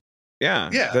 Yeah.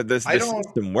 The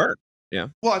system works. Yeah.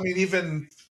 Well, I mean,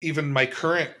 even my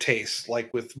current taste,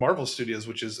 like with Marvel Studios,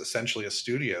 which is essentially a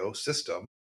studio system,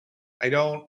 I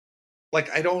don't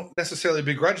necessarily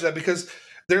begrudge that, because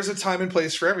there's a time and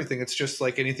place for everything. It's just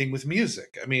like anything with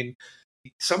music. I mean,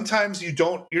 sometimes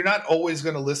you're not always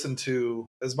going to listen to,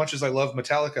 as much as I love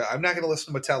Metallica, I'm not going to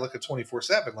listen to Metallica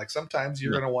 24/7. Like, sometimes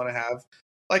you're going to want to have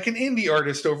like an indie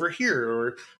artist over here,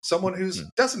 or someone who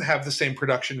doesn't have the same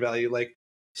production value. Like,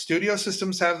 studio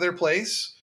systems have their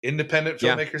place. Independent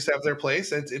filmmakers have their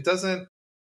place. It doesn't,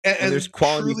 and there's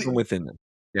quality from within them.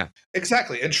 Yeah,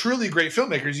 exactly. And truly great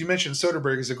filmmakers. You mentioned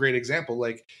Soderbergh is a great example.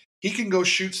 Like, he can go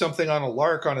shoot something on a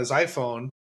lark on his iPhone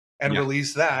and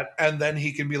release that, and then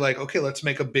he can be like, okay, let's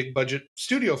make a big budget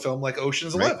studio film like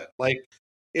Ocean's 11. Like,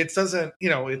 it doesn't,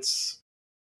 it's,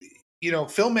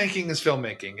 filmmaking is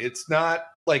filmmaking. It's not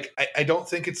like, I don't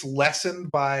think it's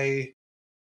lessened by,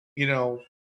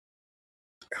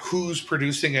 who's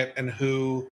producing it and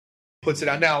who puts it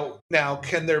out. Now,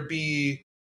 can there be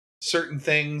certain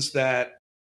things that,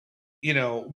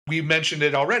 we mentioned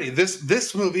it already.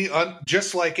 This movie,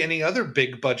 just like any other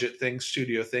big budget thing,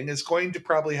 studio thing, is going to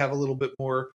probably have a little bit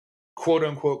more quote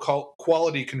unquote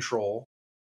quality control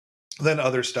than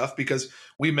other stuff, because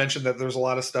we mentioned that there's a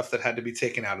lot of stuff that had to be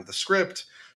taken out of the script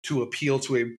to appeal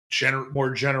to a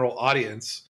more general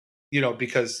audience,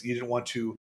 because you didn't want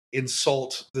to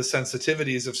insult the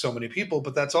sensitivities of so many people,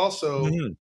 but that's also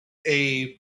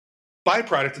a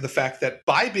byproduct of the fact that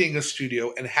by being a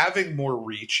studio and having more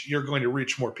reach, you're going to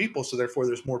reach more people. So therefore,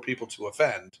 there's more people to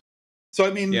offend. So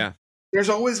I mean, there's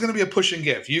always going to be a push and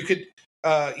give. You could,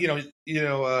 a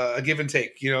give and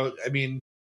take. I mean,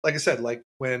 like I said, like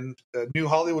when New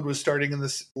Hollywood was starting in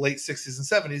the late 60s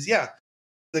and 70s,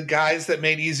 the guys that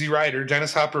made Easy Rider,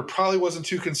 Dennis Hopper probably wasn't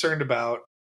too concerned about,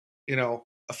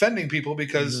 offending people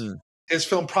because his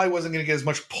film probably wasn't going to get as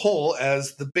much pull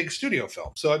as the big studio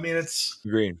film. So I mean, it's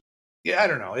agreed. Yeah, I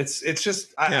don't know. It's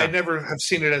just I never have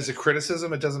seen it as a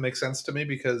criticism. It doesn't make sense to me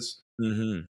because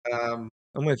I'm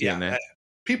with you, man.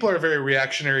 People are very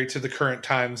reactionary to the current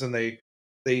times, and they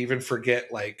even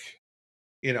forget, like,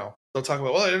 they'll talk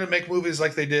about, well, they didn't make movies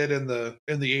like they did in the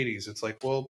 80s. It's like,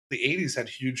 well, the 80s had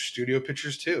huge studio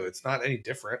pictures too. It's not any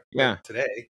different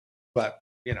today. But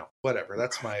whatever.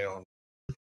 That's my own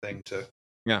thing to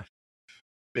bitch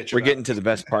We're about. getting to the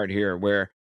best part here,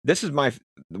 where this is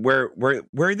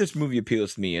where this movie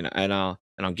appeals to me, and I'll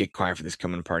get quiet for this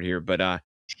coming part here, but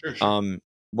sure.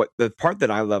 What the part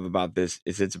that I love about this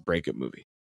is it's a breakup movie.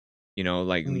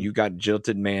 You got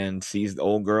jilted man sees the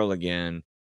old girl again,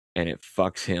 and it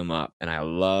fucks him up, and I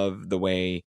love the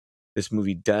way this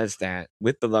movie does that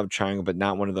with the love triangle, but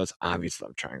not one of those obvious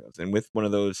love triangles, and with one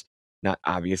of those not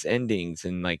obvious endings,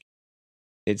 and like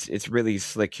it's really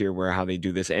slick here where how they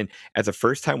do this, and as a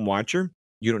first time watcher,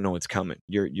 you don't know what's coming.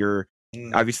 You're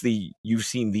obviously you've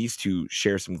seen these two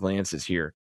share some glances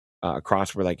here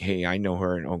across where like, hey, I know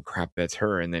her, and oh crap, that's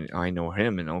her, and then I know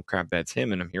him, and oh crap, that's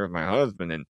him, and I'm here with my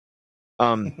husband, and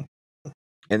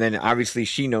and then obviously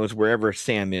she knows wherever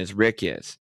Sam is, Rick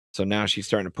is. So now she's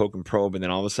starting to poke and probe, and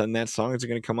then all of a sudden that song is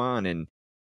going to come on. And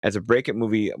as a breakup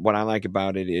movie, what I like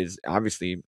about it is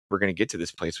obviously we're going to get to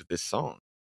this place with this song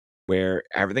where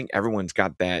everyone's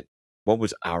got that. What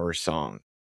was our song?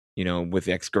 With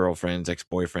ex-girlfriends,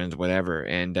 ex-boyfriends, whatever.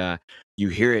 And you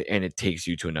hear it and it takes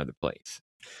you to another place.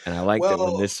 And I like that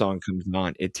when this song comes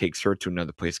on, it takes her to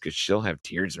another place because she'll have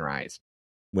tears in her eyes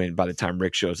when by the time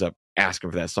Rick shows up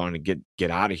asking for that song to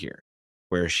get out of here.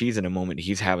 Where she's in a moment,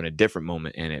 he's having a different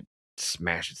moment, and it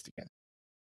smashes together.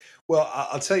 Well,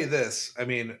 I'll tell you this. I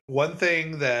mean, one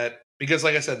thing that, because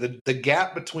like I said, the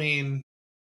gap between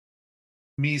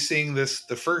me seeing this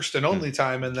the first and only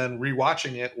time and then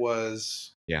rewatching it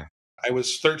was, I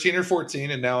was 13 or 14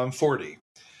 and now I'm 40.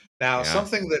 Now,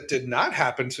 something that did not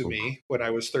happen to me when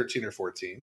I was 13 or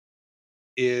 14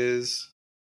 is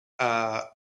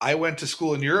I went to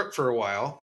school in Europe for a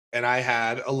while and I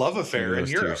had a love affair in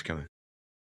Europe. Coming.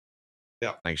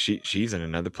 Yeah. Like she's in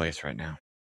another place right now.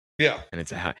 Yeah.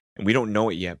 And and we don't know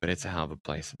it yet, but it's a hell of a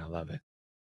place and I love it.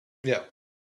 Yeah.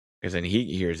 Because then he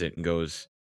hears it and goes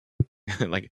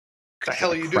like, the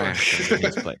hell are you doing?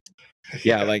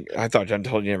 Yeah, like I thought John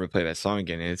told you never play that song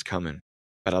again, and it's coming.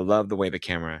 But I love the way the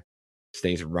camera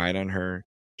stays right on her.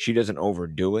 She doesn't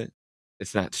overdo it.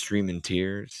 It's not streaming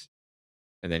tears.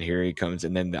 And then here he comes,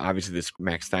 and then obviously this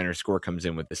Max Steiner score comes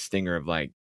in with the stinger of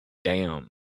like, damn,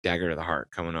 dagger to the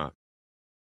heart coming up.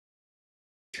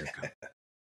 Here it comes.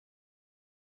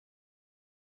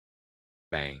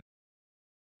 Bang.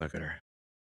 Look at her.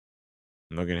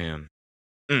 Look at him.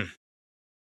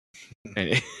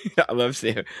 And I love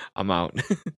seeing I'm out.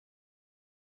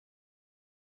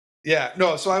 Yeah,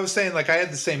 no, so I was saying, like, I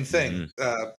had the same thing.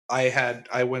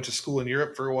 I went to school in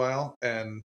Europe for a while,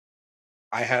 and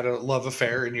I had a love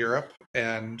affair in Europe,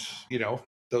 and,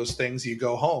 those things, you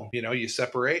go home, you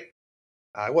separate.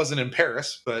 I wasn't in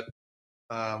Paris, but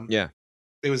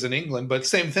it was in England, but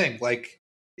same thing. Like,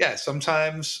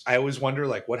 sometimes I always wonder,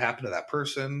 like, what happened to that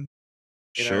person?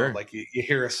 You know, like you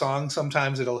hear a song,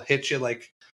 sometimes it'll hit you like,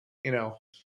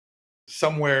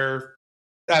 somewhere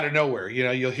out of nowhere,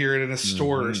 you'll hear it in a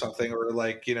store or something, or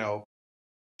like,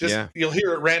 just you'll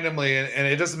hear it randomly, and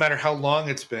it doesn't matter how long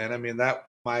it's been. I mean,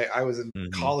 I was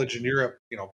in college in Europe,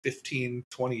 15,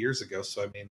 20 years ago. So, I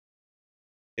mean,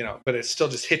 but it still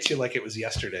just hits you like it was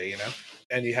yesterday,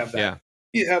 and you have that,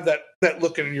 that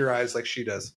look in your eyes like she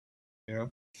does,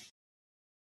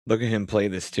 Look at him play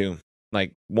this too.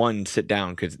 Like, one, sit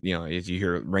down, because, as you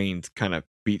hear Rain's kind of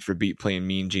beat for beat playing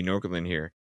Mean Gene Okerlund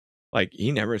here. Like,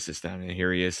 he never sits down, and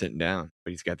here he is sitting down,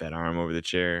 but he's got that arm over the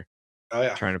chair. Oh,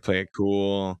 yeah. Trying to play it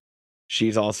cool.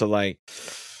 She's also like,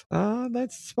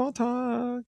 that's small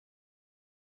talk.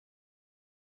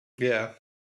 Yeah.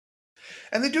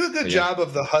 And they do a good job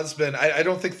of the husband. I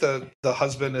don't think the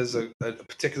husband is a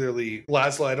particularly,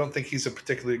 Laszlo, I don't think he's a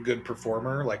particularly good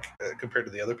performer, like, compared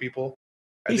to the other people.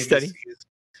 He's steady.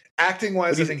 Acting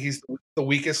wise, I think he's the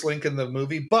weakest link in the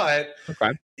movie, but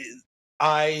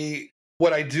I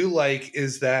what I do like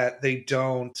is that they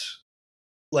don't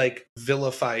like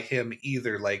vilify him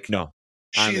either. Like, no,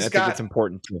 I think got, it's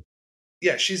important too.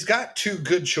 Yeah, she's got two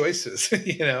good choices.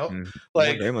 You know,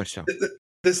 Yeah, very much so.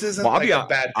 This isn't like a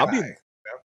bad guy.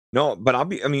 No, but I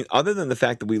mean, other than the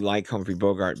fact that we like Humphrey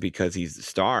Bogart because he's the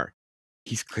star,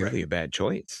 he's clearly a bad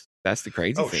choice. That's the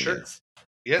crazy thing. Sure. Is,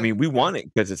 yeah. I mean, we want it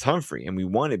because it's Humphrey, and we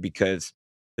want it because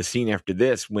the scene after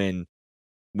this, when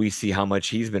we see how much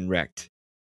he's been wrecked,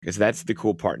 because that's the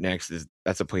cool part next, is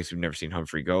that's a place we've never seen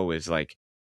Humphrey go, is like,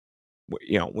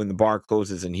 you know, when the bar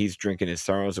closes and he's drinking his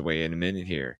sorrows away in a minute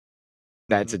here,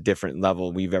 that's a different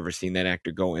level we've ever seen that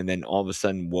actor go. And then all of a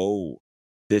sudden, whoa,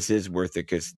 this is worth it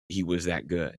because he was that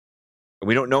good. And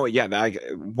we don't know it yet.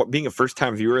 Being a first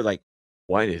time viewer, like,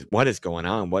 what is going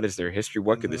on? What is their history?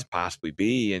 What could this possibly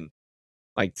be? And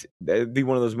like, that'd be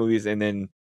one of those movies. And then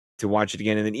to watch it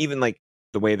again, and then even like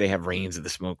the way they have Reigns of the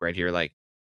Smoke right here, like,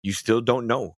 you still don't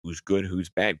know who's good, who's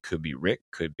bad. Could be Rick,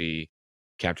 could be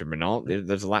Captain Bernal.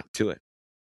 There's a lot to it.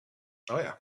 Oh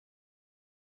yeah.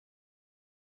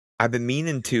 I've been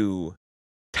meaning to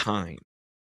time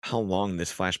how long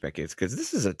this flashback is, because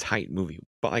this is a tight movie,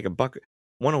 but like a buck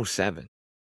 107,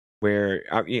 where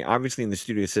obviously in the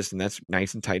studio system that's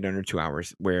nice and tight, under 2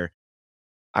 hours, where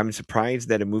I'm surprised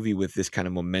that a movie with this kind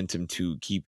of momentum to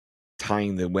keep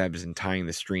tying the webs and tying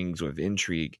the strings with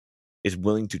intrigue is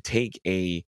willing to take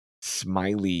a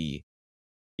smiley,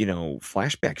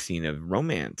 flashback scene of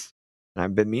romance. And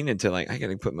I've been meaning to, like, I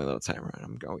gotta put my little timer on.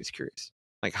 I'm always curious.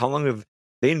 Like, how long have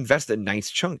they invested a nice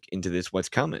chunk into this, what's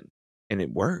coming? And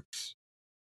it works.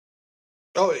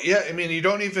 Oh, yeah. I mean, you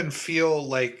don't even feel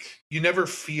like, you never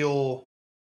feel,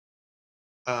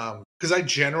 because I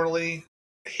generally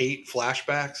hate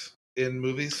flashbacks in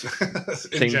movies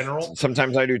in general.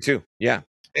 Sometimes I do too. Yeah.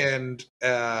 And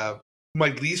my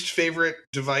least favorite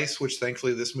device, which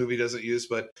thankfully this movie doesn't use,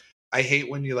 but I hate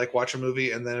when you like watch a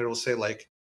movie and then it'll say like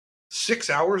 6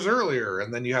 hours earlier,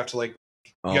 and then you have to like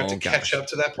catch up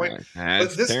to that point.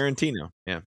 That's Tarantino.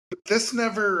 Yeah. But this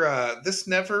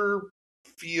never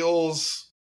feels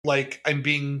like I'm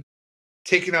being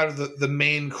taken out of the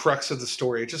main crux of the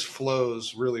story. It just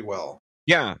flows really well.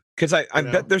 Yeah, because I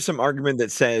bet there's some argument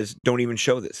that says don't even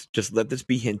show this. Just let this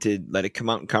be hinted. Let it come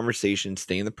out in conversation.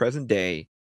 Stay in the present day.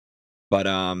 But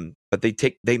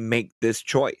they make this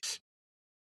choice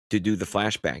to do the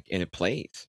flashback, and it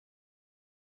plays.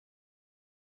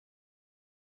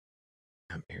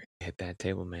 I'm here. Hit that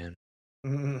table, man.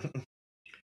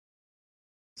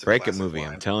 Break it movie.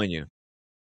 Line. I'm telling you.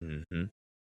 Mm-hmm.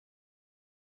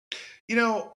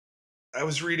 I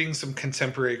was reading some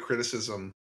contemporary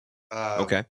criticism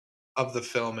of the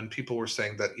film, and people were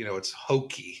saying that it's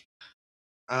hokey.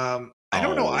 I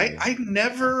don't know. I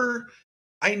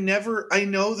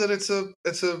know that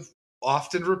it's a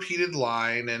often repeated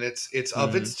line, and it's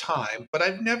of its time, but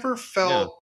I've never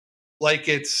felt like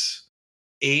it's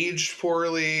aged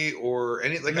poorly or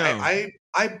anything. Like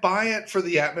I buy it for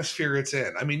the atmosphere it's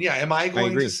in. I mean, am I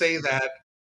going to say that?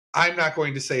 I'm not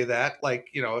going to say that. Like,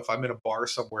 if I'm in a bar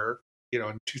somewhere,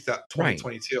 in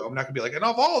 2022, I'm not gonna be like, and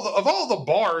of all the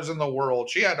bars in the world,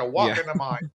 she had to walk into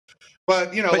mine.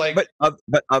 But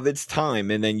but of its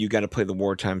time, and then you got to play the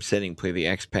wartime setting, play the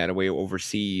expat away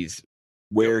overseas,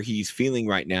 where he's feeling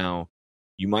right now.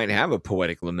 You might have a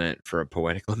poetic lament for a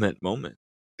poetic lament moment.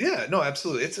 Yeah, no,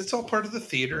 absolutely. It's all part of the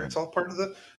theater. Yeah. It's all part of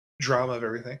the drama of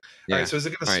everything. Yeah. All right, so is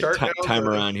it going to start now?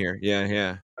 Timer on here.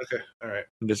 Yeah. Okay, all right.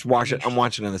 Just watch it. I'm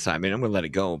watching on the side. I mean, I'm going to let it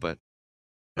go, but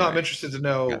no, I'm interested to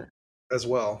know as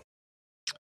well.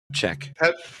 Check.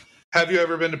 Have you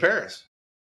ever been to Paris?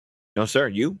 No, sir.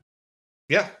 You?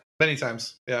 Yeah, many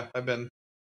times. Yeah, I've been.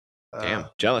 Damn,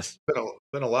 jealous.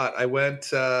 Been a lot. I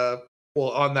went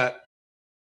on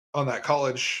that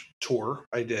college tour.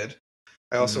 I did.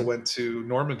 I also went to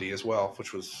Normandy as well,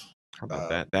 which was. How about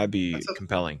that? That'd be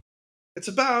compelling. It's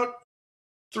about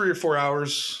 3 or 4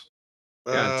 hours.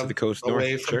 To the coast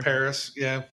away from Paris.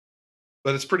 Yeah,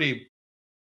 but it's pretty.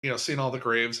 Seeing all the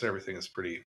graves and everything is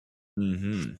pretty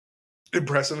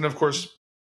impressive. And of course,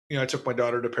 I took my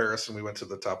daughter to Paris and we went to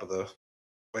the top of the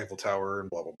Eiffel Tower and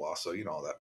blah blah blah. So all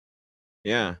that.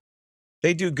 Yeah,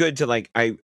 they do good to like.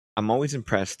 I'm always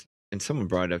impressed, and someone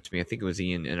brought it up to me. I think it was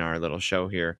Ian in our little show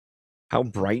here. How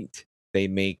bright they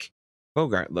make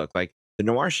Bogart look. Like the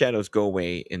noir shadows go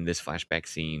away in this flashback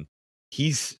scene.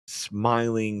 He's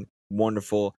smiling,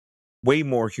 wonderful, way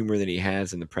more humor than he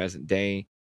has in the present day.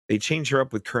 They change her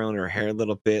up with curling her hair a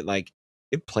little bit. Like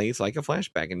it plays like a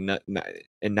flashback, and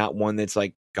not one that's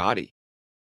like gaudy.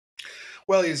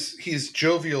 Well, he's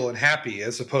jovial and happy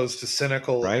as opposed to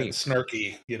cynical and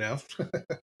snarky,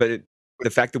 But the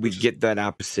fact that we get that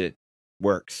opposite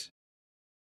works.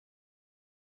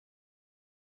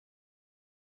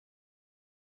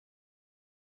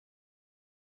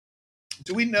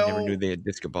 Do we I never knew know? they had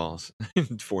disco balls in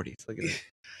the 40s. Look at that.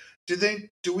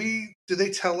 Do they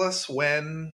tell us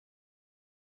when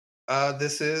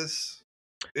this is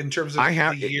in terms of I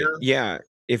have, the year? yeah.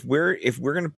 If we're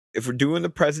doing the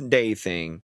present day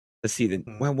thing, let's see. Then,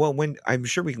 Mhm. well, when I'm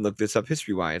sure we can look this up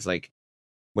history wise. Like,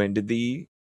 when did the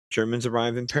Germans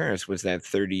arrive in Paris? Was that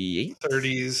 38?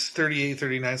 30s, 38,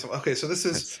 39. Okay, so this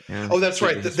is. Yeah, Oh, that's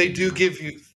right. your They history do now. give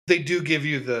you. They do give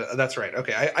you the. That's right.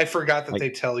 Okay, I forgot that Like, they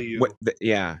tell you. what?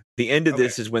 Yeah, the end of Okay.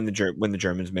 this is when the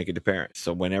Germans make it to Paris.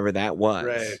 So whenever that was,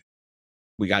 Right.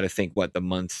 we got to think what the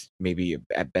months, maybe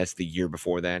at best the year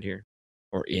before that here,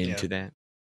 or into that.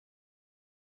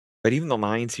 But even the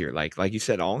lines here, like you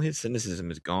said, all his cynicism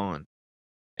is gone,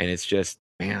 and it's just,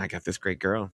 man, I got this great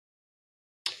girl.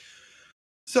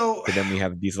 So, But then we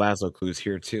have these Laszlo clues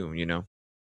here too, you know.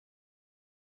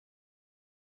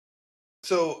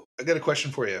 So I got a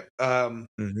question for you.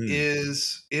 Mm-hmm.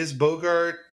 Is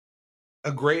Bogart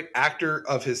a great actor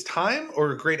of his time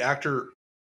or a great actor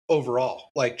overall?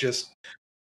 Like just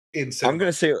in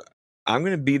cinema? I'm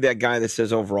gonna be that guy that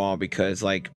says overall, because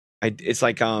like it's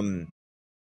like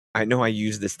I know I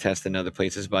use this test in other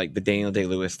places, but like the Daniel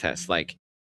Day-Lewis test, like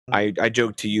I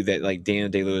joke to you that like Daniel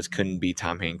Day-Lewis couldn't be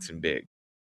Tom Hanks in Big.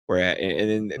 Where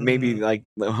and then maybe like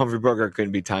Humphrey Bogart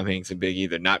couldn't be Tom Hanks in Big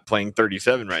either, not playing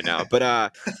 37 right now.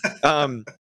 But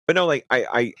but no, like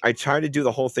I try to do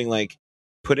the whole thing, like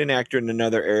put an actor in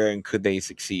another era and could they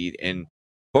succeed? And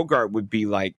Bogart would be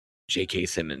like J.K.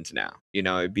 Simmons now. You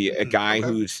know, it'd be a guy Okay.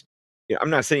 who's, you know, I'm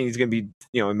not saying he's gonna be,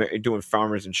 you know, doing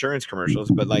Farmers Insurance commercials,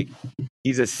 but like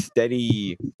he's a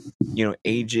steady, you know,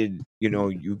 aged, you know,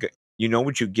 you know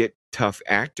what you get, tough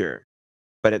actor.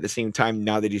 But at the same time,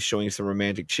 now that he's showing some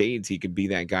romantic shades, he could be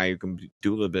that guy who can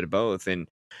do a little bit of both. And,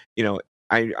 you know,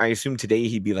 I assume today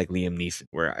he'd be like Liam Neeson,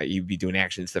 where he'd be doing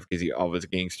action stuff because he all of his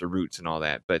gangster roots and all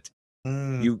that. But I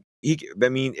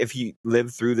mean, if he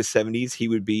lived through the 70s, he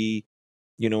would be,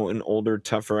 you know, an older,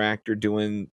 tougher actor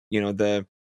doing, you know, the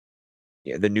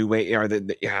new way, or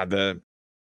the you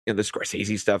know, the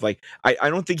Scorsese stuff. Like,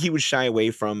 I don't think he would shy away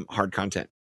from hard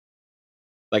content.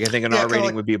 Like, I think an R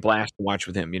rating would be a blast to watch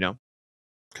with him, you know?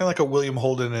 Kind of like a William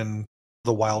Holden in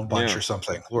The Wild Bunch or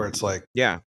something, where it's like,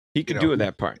 yeah, he could do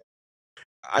that part.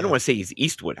 I don't want to say he's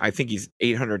Eastwood. I think he's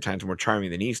 800 times more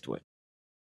charming than Eastwood.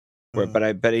 But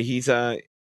I bet he's but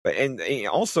and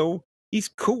also he's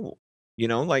cool. You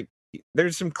know, like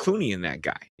there's some Clooney in that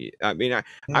guy. I mean,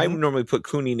 I normally put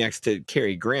Clooney next to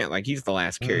Cary Grant, like he's the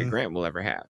last Cary Grant we'll ever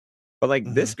have. But like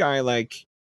this guy, like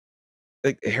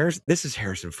this is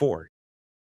Harrison Ford.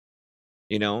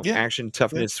 You know, action,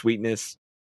 toughness, sweetness.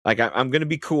 Like I'm gonna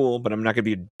be cool, but I'm not gonna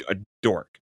be a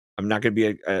dork. I'm not gonna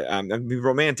be I'm gonna be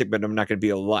romantic, but I'm not gonna be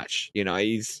a lush. You know,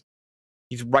 he's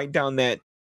right down that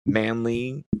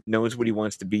manly, knows what he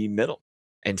wants to be middle,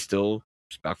 and still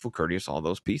respectful, courteous, all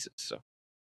those pieces. So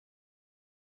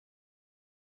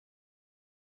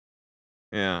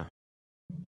yeah,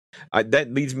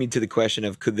 that leads me to the question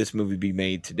of, could this movie be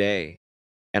made today?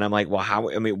 And I'm like, well,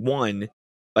 how? I mean, one,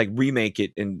 like remake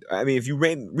it, and I mean, if you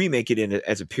remake it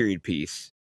as a period piece,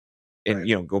 and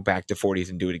you know, go back to 40s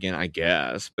and do it again, I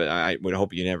guess. But I would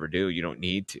hope you never do. You don't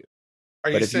need to.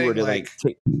 Are but you if you were to like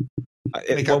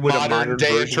make a modern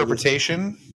day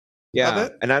interpretation? Yeah, of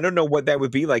it? And I don't know what that would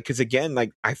be like, because again,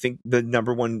 like I think the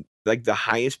number one, like the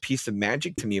highest piece of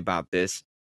magic to me about this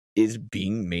is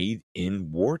being made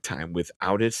in wartime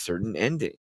without a certain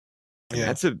ending.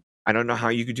 And I don't know how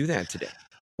you could do that today.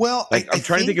 Well, like I'm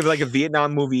trying to think of like a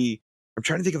Vietnam movie. I'm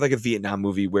trying to think of like a Vietnam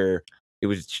movie where it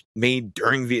was made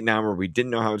during Vietnam, where we didn't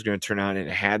know how it was going to turn out, and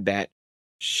it had that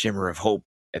shimmer of hope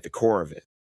at the core of it.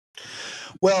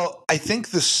 Well, I think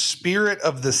the spirit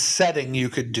of the setting you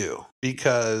could do,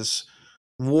 because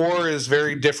war is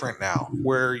very different now,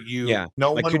 where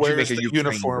no one wears the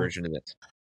uniform version of it.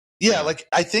 Yeah, like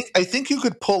I think you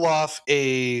could pull off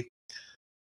a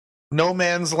no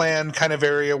man's land kind of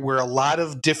area where a lot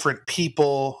of different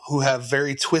people who have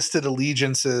very twisted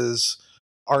allegiances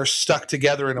are stuck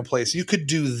together in a place. You could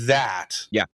do that.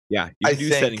 Yeah. You could do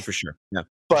setting for sure. Yeah,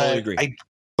 totally agree.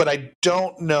 But I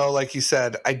don't know, like you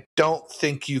said, I don't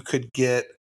think you could get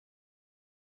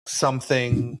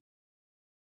something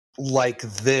like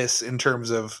this in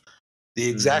terms of the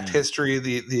exact history,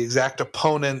 the exact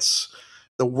opponents,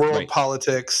 the world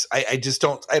politics. I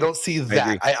don't see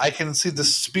that. I can see the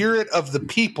spirit of the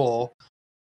people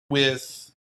with,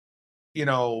 you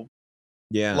know,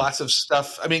 lots of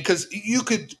stuff. I mean, because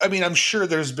I'm sure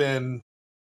there's been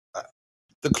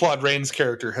the Claude Rains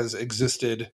character has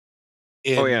existed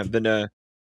in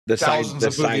the thousands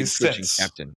of movies since.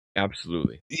 Captain.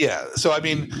 Absolutely. Yeah. So I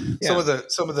mean, some of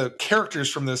the characters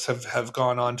from this have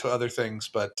gone on to other things,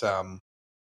 but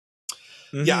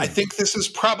Yeah, I think this is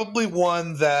probably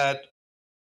one that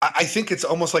I think it's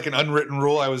almost like an unwritten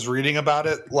rule. I was reading about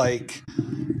it. Like,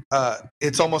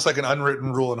 it's almost like an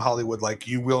unwritten rule in Hollywood. Like,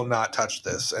 you will not touch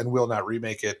this and will not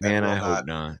remake it. Man, and will I hope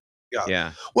not.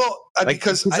 Yeah. Well, like,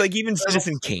 because like even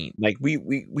Citizen Kane, like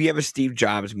we have a Steve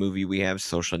Jobs movie, we have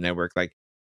Social Network. Like,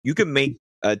 you can make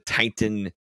a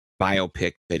Titan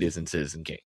biopic that isn't Citizen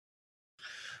Kane.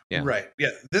 Yeah. Right. Yeah.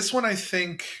 This one, I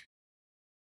think.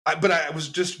 But I was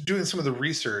just doing some of the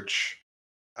research.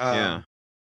 Yeah.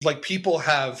 Like, people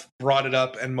have brought it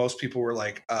up, and most people were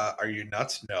like, "Are you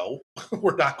nuts? No,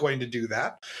 we're not going to do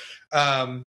that."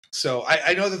 So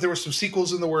I know that there were some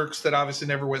sequels in the works that obviously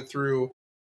never went through.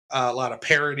 A lot of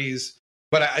parodies,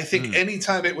 but I think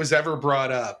anytime it was ever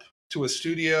brought up to a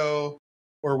studio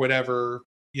or whatever,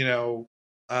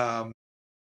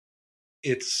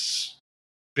 it's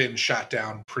been shot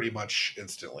down pretty much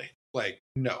instantly. Like,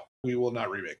 no, we will not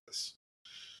remake this.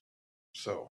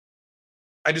 So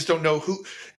I just don't know who.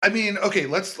 I mean, okay,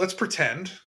 let's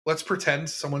pretend. Let's pretend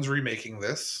someone's remaking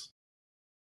this.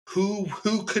 Who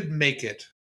could make it?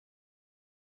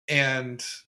 And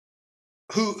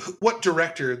what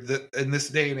director that in this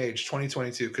day and age,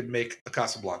 2022, could make a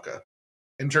Casablanca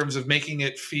in terms of making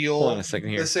it feel the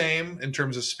same in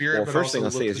terms of spirit? Well, but first thing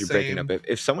also I'll say is you're breaking up.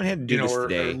 If someone had to do this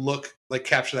today, or look like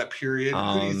capture that period,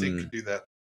 who do you think could do that?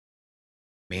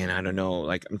 Man, I don't know.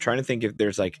 Like, I'm trying to think if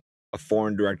there's like a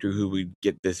foreign director who would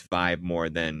get this vibe more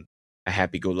than a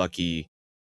happy-go-lucky,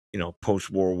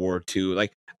 post-World War II.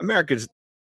 Like, America's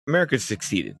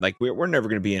succeeded. Like, we're never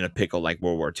going to be in a pickle like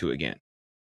World War II again.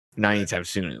 Not anytime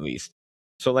soon, at least.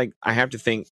 So, like, I have to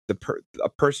think a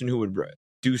person who would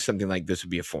do something like this would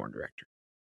be a foreign director.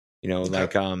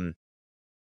 Like,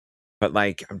 but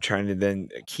like, I'm trying to then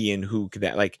key in who could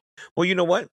that, like, well, you know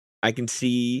what? I can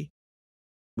see,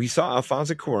 we saw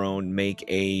Alfonso Cuarón make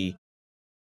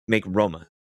Roma.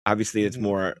 Obviously, it's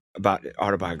more about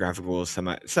autobiographical,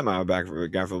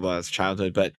 semi-autobiographical about his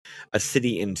childhood, but a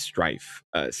city in strife,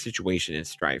 a situation in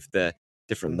strife, the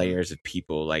different layers of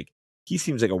people. Like, he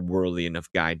seems like a worldly enough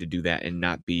guy to do that and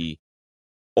not be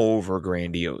over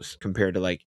grandiose compared to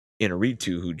like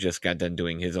Inarritu, who just got done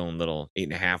doing his own little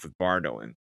 8.5 with Bardo.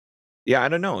 And yeah, I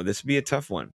don't know. This would be a tough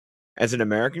one. As an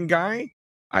American guy,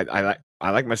 I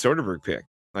like my Soderbergh pick.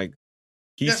 Like,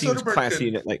 he seems Soderbergh classy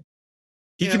in it. Like,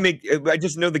 he can make. I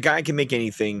just know the guy can make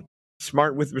anything.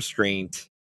 Smart with restraint,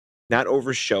 not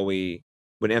over showy.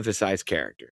 Would emphasize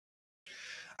character.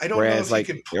 I don't know if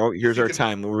like, here's our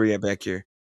time. We'll be back here.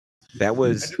 That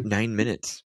was 9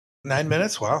 minutes. 9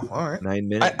 minutes? Wow. All right. 9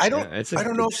 minutes. I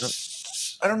don't know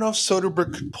if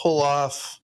Soderbergh could pull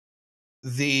off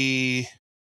because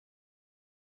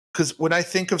when I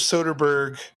think of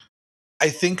Soderbergh, I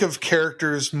think of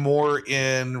characters more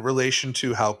in relation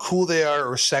to how cool they are,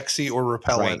 or sexy, or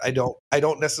repellent. Right. I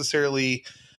don't necessarily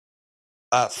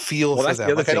feel for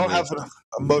them. Like, I don't have an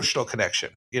emotional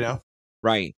connection.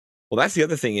 Right. Well, that's the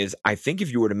other thing is, I think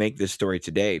if you were to make this story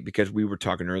today, because we were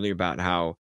talking earlier about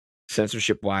how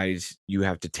censorship-wise you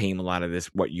have to tame a lot of this,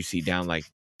 what you see down. Like,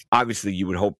 obviously, you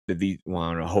would hope that I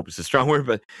don't know, hope is a strong word,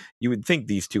 but you would think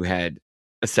these two had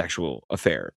a sexual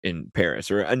affair in Paris,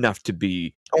 or enough to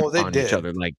be on each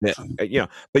other like that,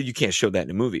 but you can't show that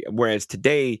in a movie. Whereas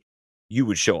today, you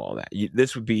would show all that.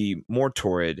 This would be more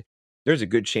torrid. There's a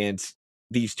good chance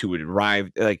these two would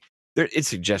arrive. Like, it's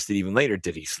suggested even later,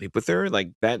 did he sleep with her?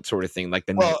 Like, that sort of thing. Like,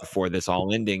 the night before this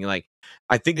all ending. Like,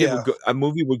 I think a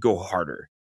movie would go harder.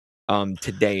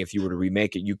 Today, if you were to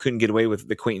remake it, you couldn't get away with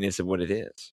the quaintness of what it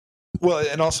is. Well,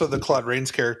 and also the Claude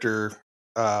Rains character,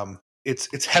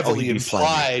 it's heavily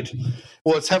implied.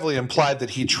 Well, it's heavily implied that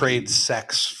he trades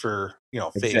sex for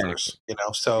favors.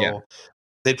 So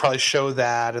they'd probably show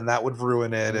that, and that would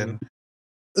ruin it. And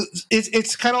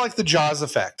it's kind of like the Jaws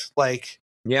effect. Like,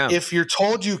 if you're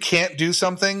told you can't do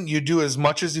something, you do as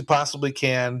much as you possibly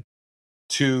can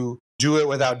to do it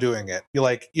without doing it. You're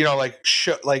like,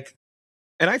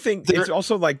 And I think it's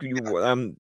also like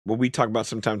what we talk about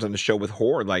sometimes on the show with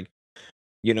horror, like,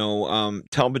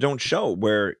 tell but don't show,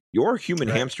 where your human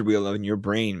hamster wheel in your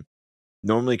brain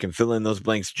normally can fill in those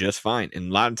blanks just fine, and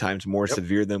a lot of times more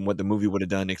severe than what the movie would have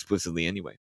done explicitly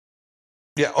anyway.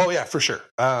 Yeah. Oh yeah, for sure.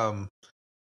 And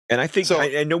I think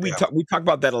I know we talk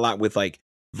about that a lot with like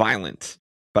violence,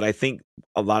 but I think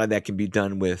a lot of that can be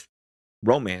done with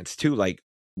romance too. Like,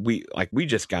 we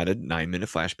just got a 9-minute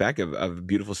flashback of a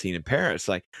beautiful scene in Paris.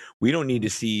 Like, we don't need to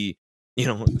see,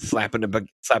 slapping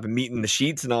meat in the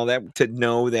sheets and all that to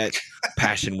know that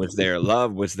passion was there,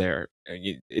 love was there.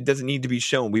 It doesn't need to be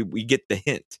shown. We get the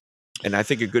hint, and I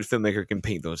think a good filmmaker can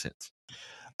paint those hints.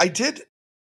 I did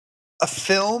a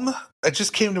film. It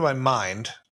just came to my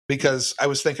mind because I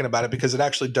was thinking about it, because it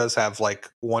actually does have like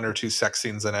 1 or 2 sex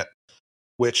scenes in it,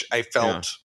 which I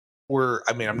felt were,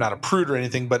 I mean, I'm not a prude or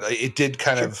anything, but it did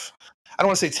kind of, I don't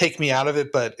want to say take me out of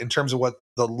it, but in terms of what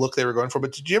the look they were going for.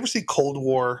 But did you ever see Cold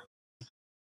War?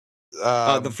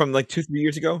 From like 2-3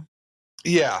 years ago?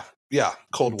 Yeah,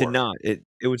 Cold War. Did not. It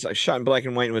was shot in black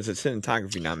and white and was a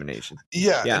cinematography nomination.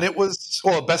 Yeah, and it was,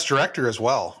 well, best director as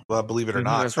well, believe it or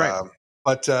not. That's right.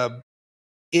 But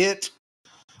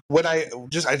when I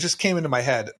just came into my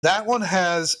head, that one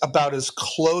has about as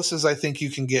close as I think you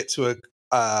can get to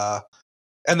a,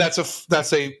 and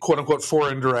that's a quote unquote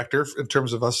foreign director in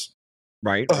terms of us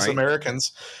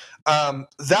Americans.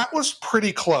 That was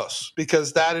pretty close,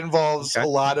 because that involves a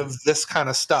lot of this kind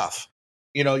of stuff.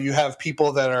 You know, you have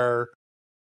people that are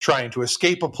trying to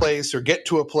escape a place or get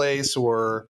to a place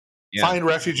or find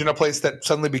refuge in a place that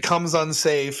suddenly becomes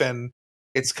unsafe, and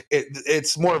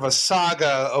it's more of a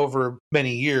saga over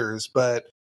many years. But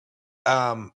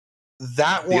the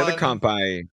other comp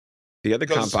I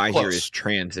hear is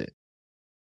Transit.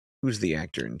 Who's the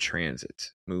actor in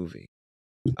Transit movie?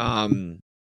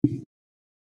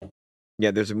 Yeah,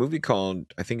 there's a movie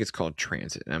called, I think it's called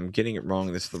Transit, and I'm getting it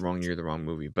wrong. This is the wrong year, the wrong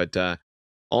movie. But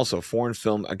also foreign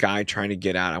film, a guy trying to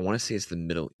get out. I want to say it's the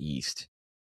Middle East.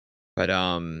 But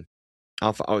I'll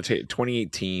tell you,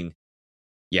 2018.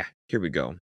 Yeah, here we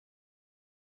go.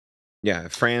 Yeah,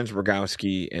 Franz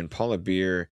Rogowski and Paula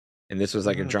Beer, and this was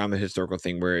like a drama historical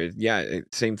thing where,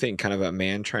 same thing, kind of a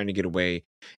man trying to get away.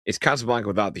 It's Casablanca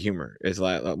without the humor, is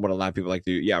like what a lot of people like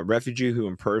to do. Yeah, refugee who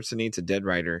impersonates a dead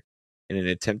writer in an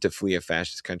attempt to flee a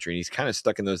fascist country, and he's kind of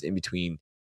stuck in those in-between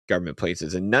government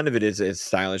places, and none of it is as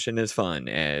stylish and as fun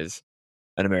as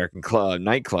an American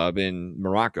nightclub in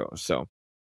Morocco. So,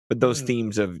 but those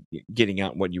themes of getting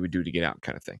out, what you would do to get out,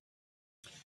 kind of thing.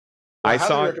 Well, I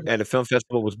saw it at a film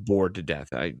festival, was bored to death.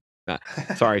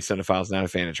 Sorry, Cinephiles, not a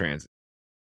fan of Transit.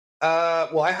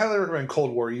 Well, I highly recommend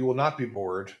Cold War. You will not be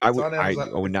bored. I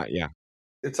would not. Yeah,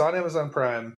 it's on Amazon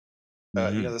Prime.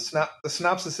 You know, the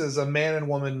synopsis is: a man and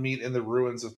woman meet in the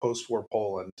ruins of post-war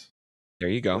Poland. There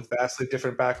you go. With vastly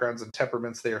different backgrounds and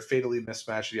temperaments, they are fatally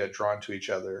mismatched yet drawn to each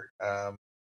other.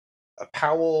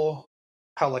 Powell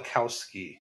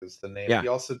Pawlikowski is the name. Yeah. He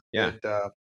also did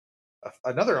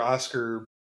another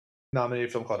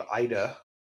Oscar-nominated film called Ida,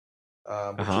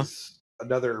 which is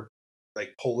another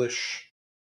like Polish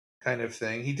kind of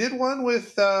thing. He did one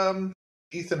with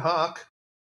Ethan Hawke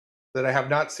that I have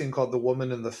not seen called The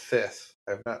Woman in the Fifth.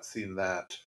 I have not seen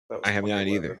that. I have not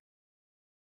either.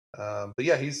 But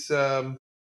yeah, he's like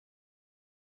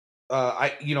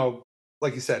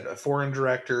you said, a foreign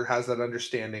director, has that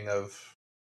understanding of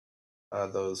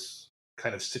those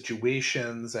kind of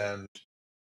situations, and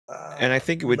I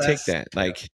think it would take that,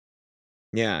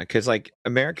 because like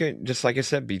America, just like I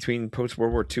said, between post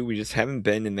World War II, we just haven't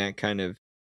been in that kind of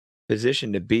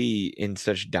position to be in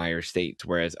such dire states,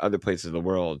 whereas other places of the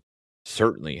world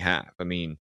certainly have. I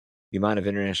mean, the amount of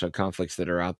international conflicts that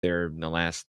are out there in the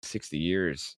last 60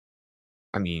 years.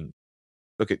 I mean,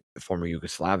 look at the former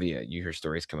Yugoslavia. You hear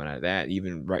stories coming out of that.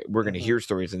 Even we're going to hear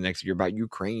stories in the next year about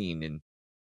Ukraine, and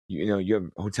you have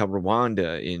Hotel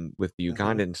Rwanda with the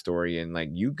Ugandan story, and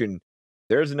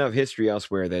there's enough history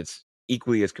elsewhere that's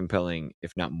equally as compelling,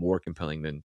 if not more compelling,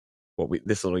 than what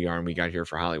this little yarn we got here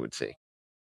for Hollywood's sake.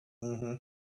 Oh,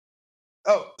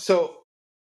 so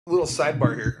a little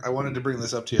sidebar here. I wanted to bring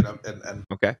this up to you, and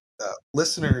okay,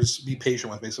 listeners, be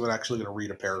patient with me. So I'm actually going to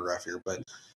read a paragraph here, but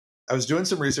I was doing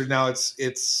some research. Now it's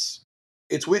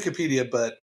Wikipedia,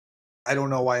 but I don't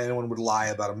know why anyone would lie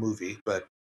about a movie. But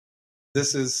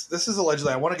this is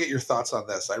allegedly. I want to get your thoughts on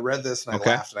this. I read this and I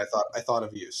laughed, and I thought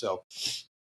of you. So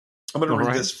I'm going to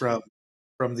read this from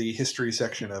the history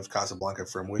section of Casablanca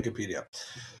from Wikipedia.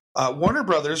 Warner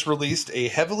Brothers released a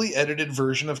heavily edited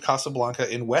version of Casablanca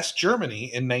in West Germany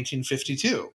in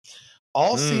 1952.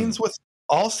 All scenes with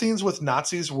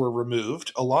Nazis were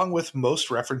removed, along with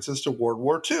most references to World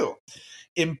War II.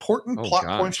 Important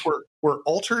plot points were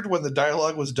altered when the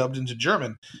dialogue was dubbed into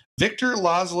German. Victor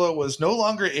Laszlo was no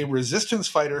longer a resistance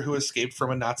fighter who escaped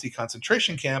from a Nazi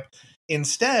concentration camp.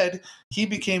 Instead, he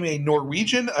became a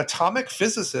Norwegian atomic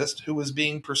physicist who was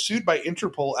being pursued by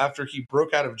Interpol after he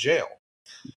broke out of jail.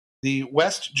 The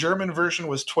West German version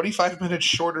was 25 minutes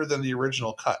shorter than the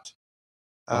original cut.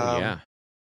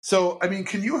 So, I mean,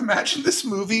 can you imagine this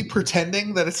movie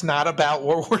pretending that it's not about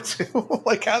World War II?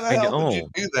 Like, how the hell would you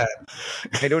do that?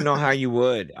 I don't know how you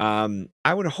would.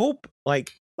 I would hope,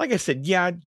 like I said,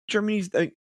 Germany's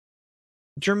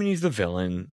the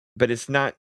villain, but it's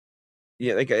not.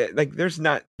 Yeah, like there's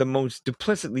not the most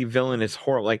duplicitly villainous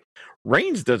horror. Like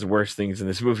Rains does worse things in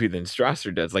this movie than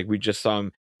Strasser does. Like we just saw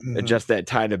him adjust that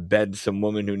tie to bed some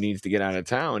woman who needs to get out of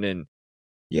town. And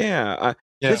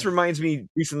this reminds me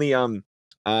recently, Ian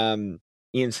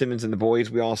Simmons and the boys,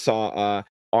 we all saw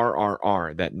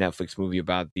RRR, that Netflix movie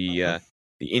about the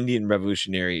Indian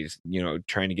revolutionaries,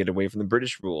 trying to get away from the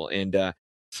British rule. And there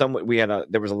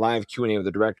was a live Q&A with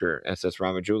the director, S.S.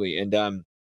 Ramajouli,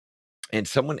 and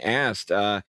someone asked,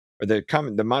 or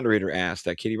the moderator asked,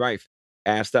 Katie Rife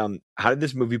asked, how did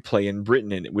this movie play in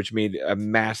Britain? And which made a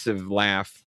massive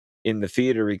laugh in the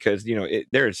theater, because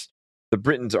the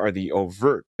Britons are the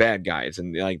overt bad guys,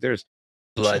 and like there's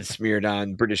blood smeared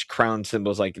on British crown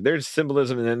symbols. Like there's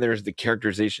symbolism, and then there's the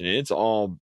characterization, and it's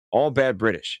all bad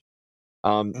British.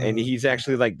 And he's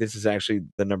actually like, this is actually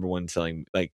the number one selling,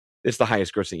 like it's the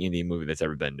highest grossing Indian movie that's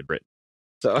ever been to Britain.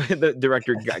 So the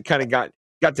director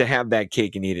got to have that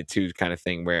cake and eat it too, kind of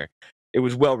thing, where it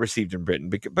was well received in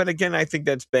Britain. But again, I think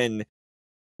that's been,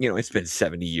 it's been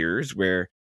 70 years where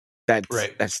that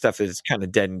stuff is kind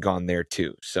of dead and gone there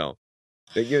too. So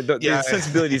the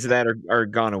sensibilities of that are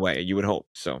gone away, you would hope.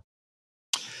 So,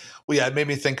 well, yeah, it made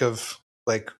me think of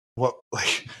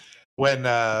when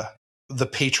The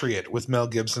Patriot with Mel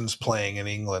Gibson's playing in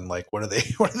England. Like, what are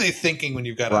they thinking when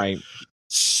you've got a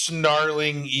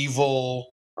snarling evil?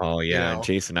 Oh yeah,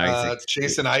 Jason Isaacs.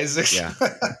 Jason Isaacs, yeah,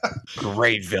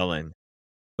 great villain.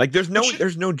 Like there's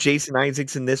no Jason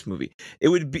Isaacs in this movie. It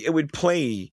would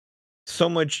play so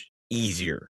much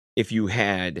easier if you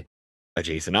had a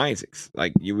Jason Isaacs.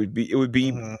 Like it would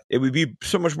be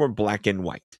so much more black and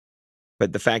white.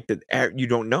 But the fact that you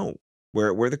don't know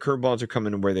where the curveballs are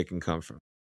coming and where they can come from,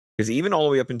 because even all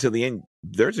the way up until the end,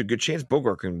 there's a good chance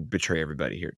Bogart can betray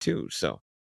everybody here too. So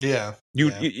you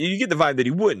get the vibe that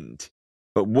he wouldn't,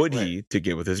 but would he to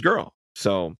get with his girl?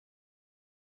 So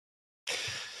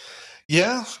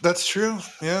yeah, that's true.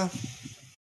 Yeah.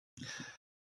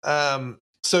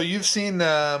 So you've seen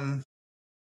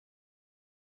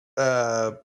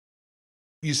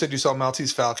you said you saw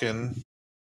Maltese Falcon.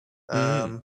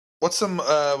 What's some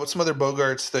other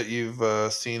Bogarts that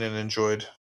you've seen and enjoyed?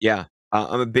 Yeah,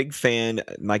 I'm a big fan.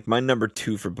 Like my number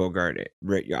 2 for Bogart,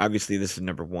 obviously this is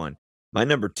number 1. My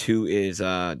number 2 is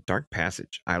Dark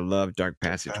Passage. I love Dark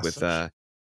Passage with him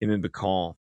and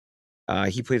Bacall.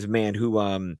 He plays a man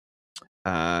who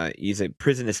he's a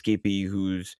prison escapee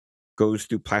who goes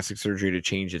through plastic surgery to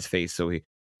change his face. So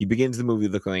he begins the movie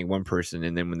looking like one person,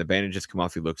 and then when the bandages come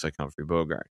off, he looks like Humphrey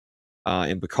Bogart.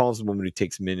 And Bacall's the woman who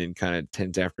takes him in and kind of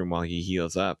tends after him while he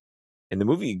heals up. And the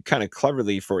movie, kind of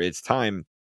cleverly for its time,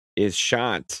 is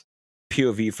shot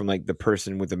POV from like the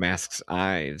person with the mask's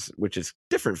eyes, which is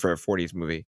different for a 40s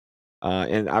movie.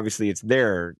 And obviously it's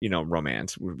their,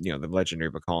 romance, the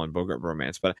legendary Bacall and Bogart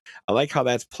romance. But I like how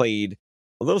that's played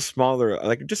a little smaller,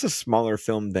 like just a smaller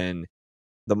film than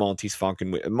the Maltese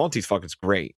Falcon. Maltese Falcon's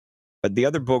great, but the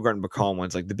other Bogart and Bacall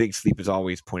ones, like The Big Sleep, is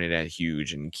always pointed at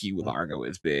huge, and Key Largo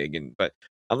is big. But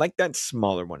I like that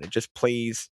smaller one. It just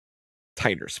plays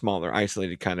tighter, smaller,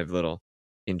 isolated kind of little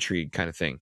intrigue kind of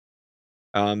thing.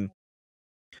 I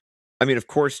mean, of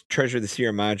course, Treasure of the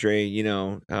Sierra Madre,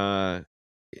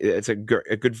 it's a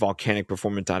good volcanic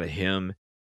performance out of him.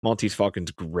 Maltese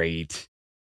Falcon's great.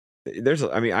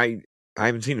 I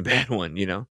haven't seen a bad one,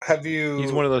 Have you?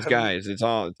 He's one of those guys. It's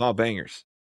all bangers.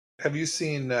 Have you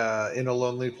seen In a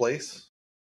Lonely Place?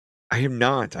 I have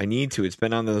not. I need to. It's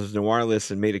been on those noir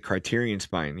lists and made a Criterion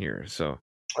spine here, so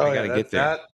I gotta get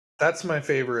there. That's my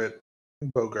favorite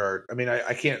Bogart. I mean,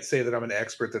 I can't say that I'm an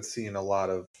expert that's seen a lot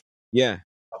of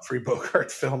Humphrey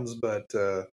Bogart films, but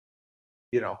and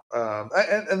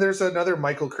there's another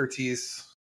Michael Curtiz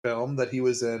film that he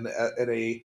was in at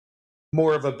a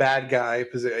more of a bad guy,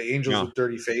 Angels with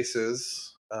Dirty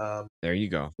Faces. There you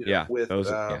go.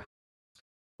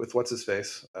 With what's his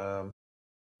face?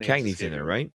 Cagney's in there,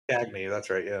 right? Cagney, that's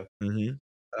right. Yeah.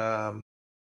 Mm-hmm.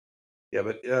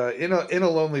 But in a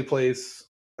Lonely Place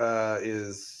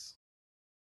is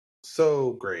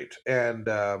so great, and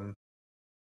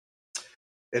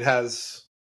it has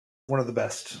one of the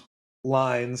best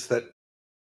lines that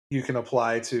you can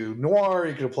apply to noir.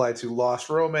 You can apply to Lost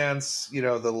Romance.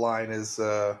 The line is,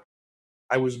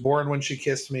 "I was born when she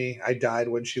kissed me. I died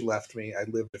when she left me. I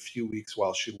lived a few weeks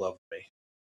while she loved me."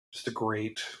 Just a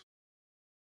great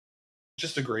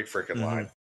freaking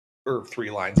line, or 3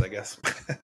 lines, I guess.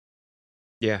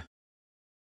 Yeah,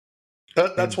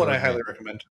 that's one I highly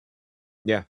recommend.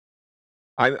 Yeah,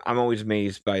 I'm always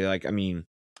amazed by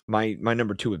my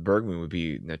number 2 with Bergman would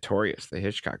be Notorious, the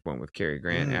Hitchcock one with Cary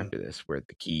Grant. After this, where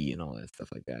the key and all that stuff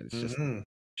like that. It's just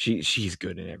she's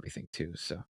good in everything too.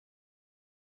 So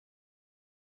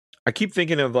I keep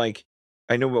thinking of I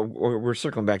know we're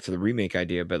circling back to the remake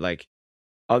idea, but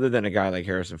other than a guy like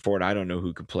Harrison Ford, I don't know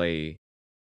who could play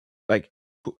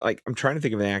I'm trying to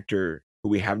think of an actor who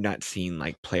we have not seen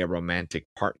like play a romantic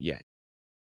part yet.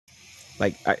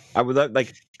 Like I would love,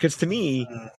 like, because to me,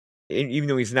 even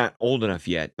though he's not old enough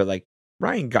yet, but like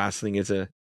Ryan Gosling is a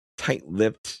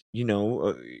tight-lipped,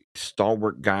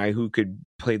 stalwart guy who could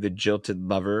play the jilted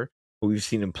lover. We've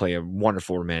seen him play a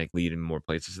wonderful romantic lead in more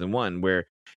places than one, where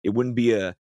it wouldn't be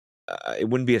a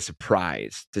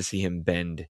surprise to see him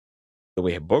bend the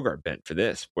way Bogart bent for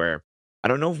this. Where I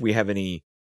don't know if we have any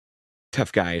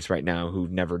tough guys right now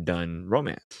who've never done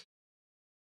romance.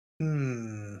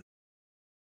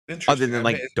 Other than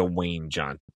like Dwayne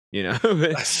Johnson,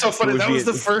 That's so funny. That was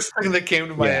the first thing that came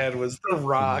to my head was The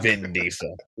Rock. Vin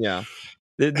Diesel. Yeah.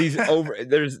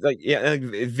 There's like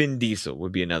Vin Diesel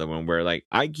would be another one where like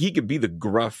he could be the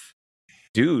gruff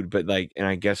dude, but like, and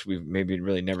I guess we've maybe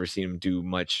really never seen him do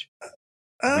much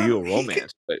real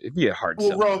romance, but it'd be a hard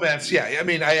sell. Romance, yeah. I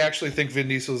mean, I actually think Vin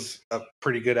Diesel's a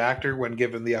pretty good actor when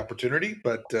given the opportunity,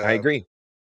 but I agree.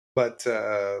 But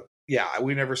yeah,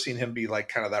 we've never seen him be like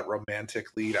kind of that romantic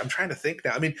lead. I'm trying to think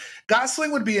now. I mean,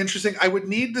 Gosling would be interesting. I would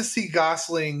need to see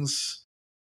Gosling's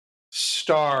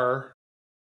star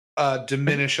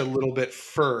diminish a little bit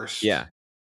first. Yeah.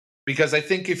 Because I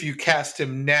think if you cast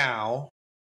him now,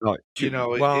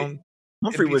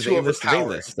 Humphrey was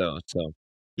A-list though, so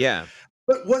yeah.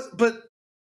 But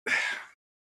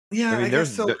yeah, I mean, there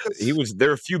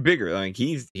are a few bigger. Like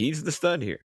he's the stud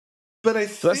here. But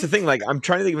that's the thing. Like, I'm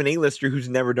trying to think of an A-lister who's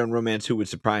never done romance who would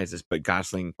surprise us, but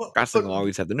Gosling will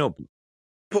always have the Notebook.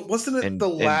 But wasn't it the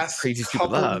last Crazy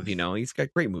Stupid Love? He's got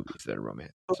great movies that are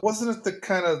romance. But wasn't it the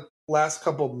kind of last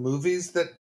couple movies that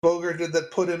Bogart did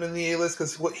that put him in the A-list?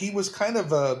 Because he was kind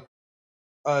of a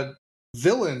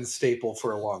villain staple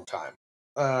for a long time.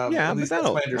 Yeah, but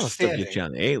that'll still get you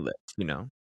on the A-list,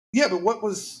 Yeah, but what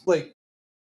was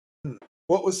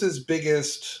his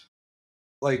biggest?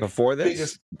 Like before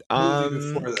this,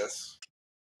 movie before this,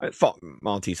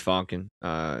 Maltese Falcon.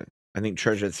 I think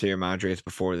Treasure at Sierra Madre is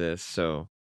before this, so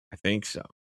I think so.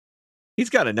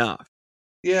 He's got enough.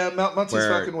 Yeah, Maltese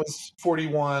Falcon was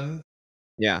 41.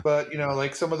 Yeah, but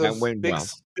like some of those Big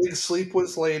Sleep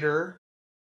was later.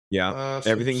 Yeah,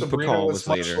 everything Sabrina was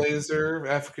much later.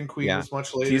 African Queen was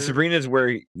much later. See, Sabrina's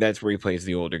that's where he plays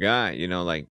the older guy.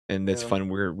 And that's fun.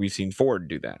 We've seen Ford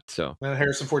do that. So and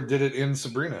Harrison Ford did it in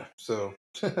Sabrina. So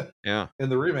yeah, in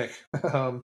the remake,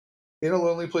 In a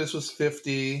Lonely Place was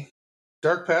 50.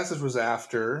 Dark Passage was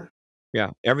after. Yeah,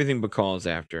 Everything But Call is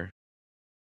after.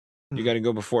 You got to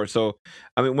go before. So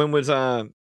I mean, when was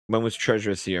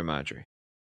Treasure of Sierra Madre?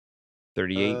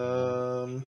 38.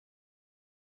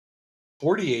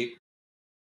 48.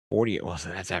 48. Well, so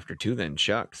that's after 2 then.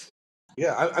 Shucks.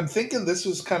 Yeah, I'm thinking this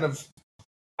was kind of.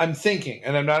 I'm thinking,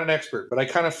 and I'm not an expert, but I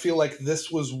kind of feel like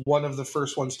this was one of the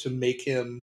first ones to make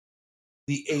him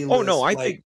the A-list. Oh no, I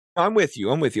think I'm with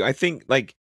you. I think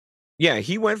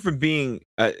he went from being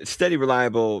a steady,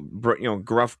 reliable,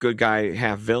 gruff good guy,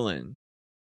 half villain,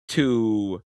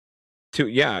 to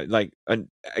like a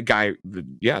guy,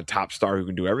 top star who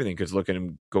can do everything. Because look at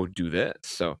him go do this.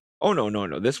 So,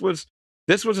 no, this was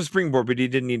a springboard, but he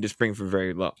didn't need to spring from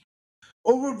very low.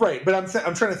 Oh, right, but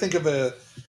I'm trying to think of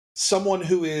someone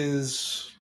who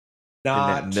is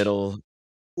not in that middle,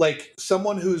 like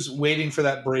someone who's waiting for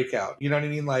that breakout. You know what I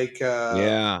mean? Like,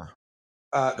 because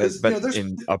there's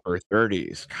in upper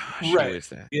 30s. Gosh, right? Who is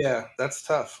that? Yeah, that's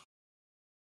tough.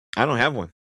 I don't have one.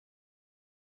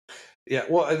 Yeah,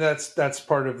 well, and that's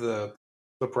part of the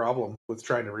problem with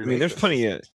trying to remake. I mean, there's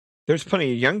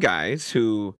plenty of young guys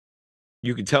who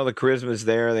you can tell the charisma is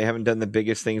there. They haven't done the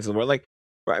biggest things in the world. Like,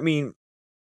 I mean,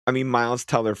 Miles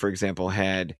Teller, for example,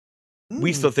 had.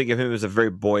 We still think of him as a very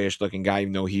boyish looking guy,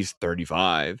 even though he's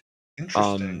 35.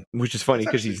 Interesting. Which is funny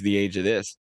because he's the age of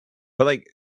this. But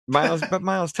like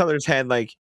Miles Teller's had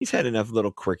he's had enough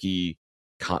little quirky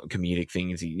comedic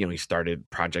things. He started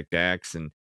Project X,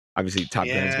 and obviously Top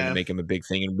Gun is going to make him a big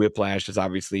thing. And Whiplash is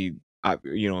obviously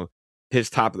his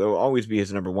top. There will always be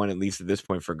his number one, at least at this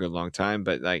point, for a good long time.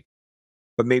 But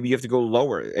maybe you have to go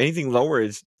lower. Anything lower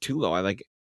is too low.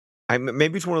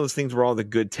 Maybe it's one of those things where all the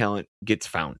good talent gets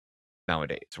found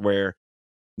nowadays, where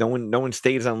no one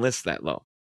stays on lists that low.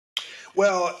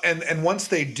 Well, and once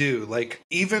they do, like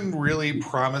even really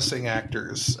promising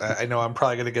actors, I know I'm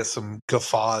probably going to get some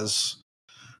guffaws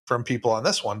from people on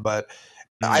this one, but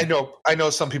I know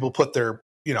some people put their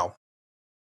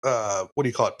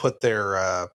put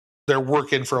their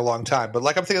work in for a long time. But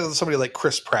like I'm thinking of somebody like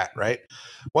Chris Pratt, right?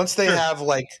 Once they have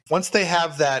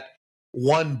that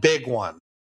one big one,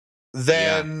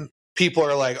 then people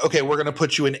are like, okay, we're going to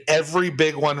put you in every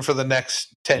big one for the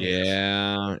next 10 years.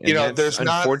 Yeah. There's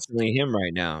unfortunately him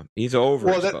right now. He's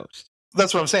overexposed.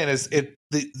 that's what I'm saying. Is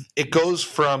it goes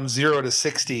from 0 to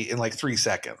 60 in like 3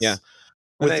 seconds. Yeah.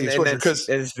 With the exposure, because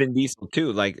it's Vin Diesel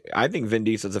too. Like, I think Vin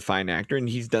Diesel's a fine actor, and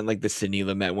he's done like the Sidney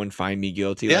Lumet one, Find Me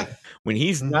Guilty. Yeah. Like, when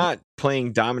he's not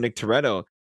playing Dominic Toretto,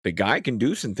 the guy can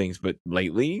do some things, but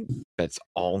lately, that's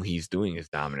all he's doing is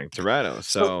Dominic Toretto.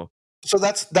 So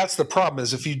that's the problem,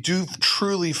 is if you do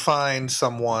truly find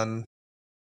someone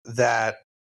that,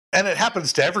 and it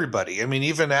happens to everybody. I mean,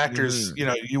 even actors, you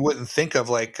know, you wouldn't think of,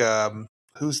 like,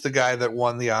 who's the guy that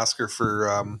won the Oscar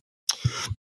for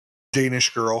Danish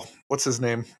Girl? What's his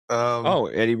name?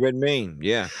 Eddie Redmayne.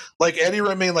 Yeah. Like Eddie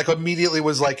Redmayne, like immediately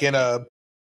was like in a,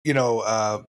 you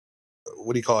know,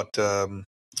 what do you call it?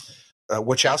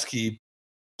 Wachowski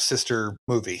sister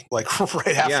movie, like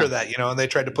right after that, you know, and they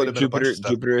tried to put him in a bunch of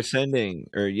stuff. Jupiter Ascending,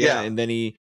 and then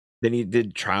he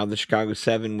did Trial of the Chicago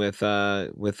 7 with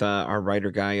our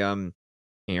writer guy Aaron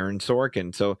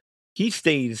Sorkin. So he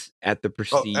stays at the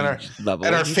prestige level.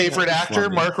 And our favorite actor,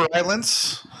 Mark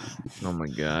Rylance. Oh my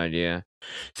God, yeah.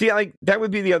 See, like, that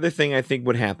would be the other thing I think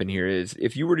would happen here is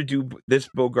if you were to do this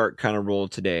Bogart kind of role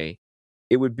today,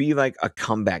 it would be like a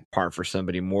comeback part for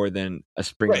somebody more than a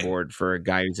springboard for a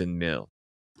guy who's in mill.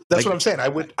 That's what I'm saying. I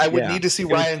would need to see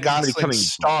Ryan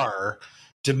Gosling's star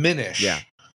diminish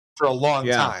for a long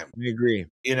time. I agree.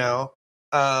 You know,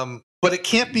 but it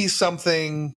can't be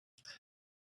something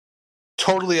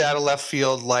totally out of left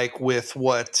field, like with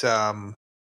what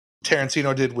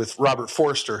Tarantino did with Robert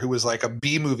Forster, who was like a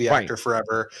B movie actor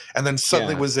forever, and then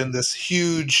suddenly was in this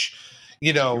huge,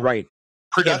 you know,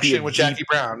 production with Jackie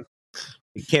Brown.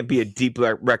 It can't be a deep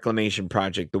reclamation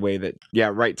project the way that,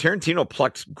 Tarantino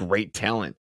plucks great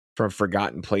talent from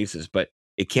forgotten places, but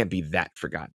it can't be that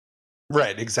forgotten.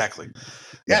 Right, exactly.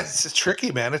 Yeah, it's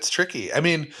tricky, man. It's tricky. I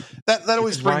mean, that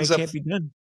always brings up. Can't be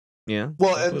done. Yeah.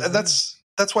 Well, and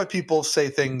that's why people say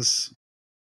things,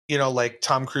 you know, like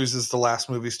Tom Cruise is the last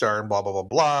movie star and blah blah blah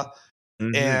blah.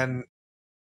 And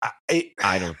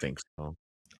I don't think so.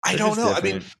 I don't know. I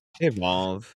mean, they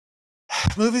evolve.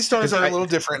 Movie stars are a little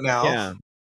different now. Yeah.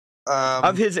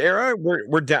 Of his era,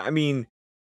 we're down. I mean,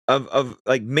 of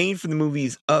like made for the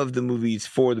movies, of the movies,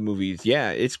 for the movies.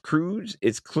 Yeah, it's Cruise,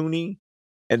 it's Clooney,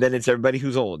 and then it's everybody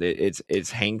who's old.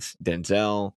 It's Hanks,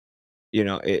 Denzel. You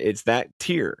know, it's that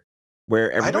tier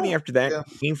where everybody after that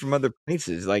came from other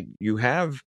places. Like you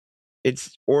have,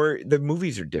 or the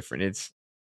movies are different.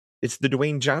 It's the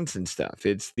Dwayne Johnson stuff.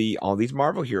 It's all these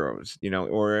Marvel heroes. You know,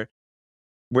 or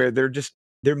where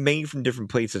they're made from different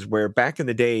places. Where back in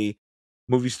the day,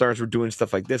 movie stars were doing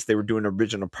stuff like this. They were doing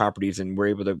original properties and were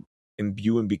able to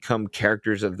imbue and become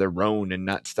characters of their own and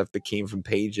not stuff that came from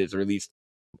pages, or at least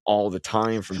all the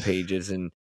time from pages.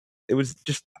 And it was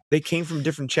just, they came from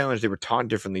different challenges. They were taught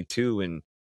differently too. And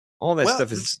all that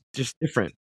stuff is just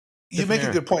different. You make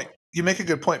a good point. You make a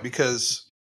good point, because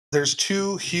there's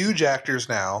two huge actors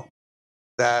now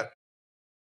that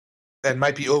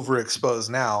might be overexposed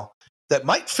now that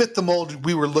might fit the mold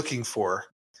we were looking for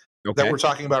that we're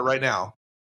talking about right now.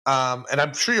 And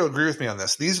I'm sure you'll agree with me on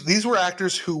this. These were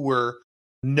actors who were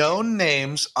known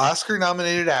names,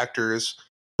 Oscar-nominated actors,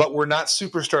 but were not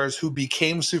superstars who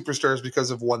became superstars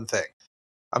because of one thing.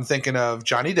 I'm thinking of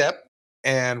Johnny Depp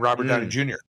and Robert Downey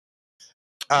Jr.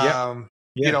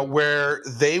 You know, where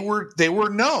they were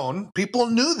known, people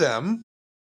knew them.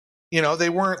 You know, they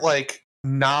weren't like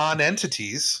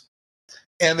non-entities.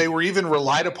 And they were even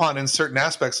relied upon in certain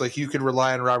aspects. Like you could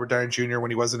rely on Robert Downey Jr.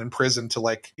 when he wasn't in prison to,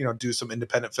 like, you know, do some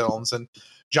independent films. And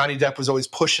Johnny Depp was always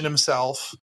pushing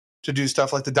himself to do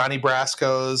stuff like the Donnie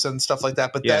Brascos and stuff like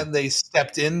that. But then they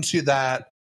stepped into that,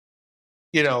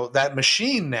 you know, that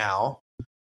machine now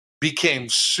became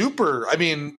super. I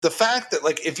mean, the fact that,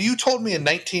 like, if you told me in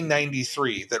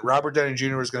 1993 that Robert Downey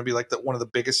Jr. was going to be like one of the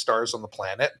biggest stars on the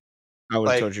planet, I would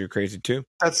have told you you're crazy too.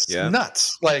 That's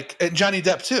nuts. Like, and Johnny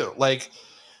Depp too. Like,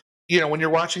 you know, when you're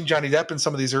watching Johnny Depp in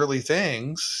some of these early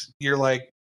things, you're like,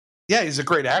 yeah, he's a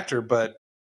great actor, but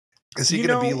is he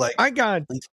going to be like? I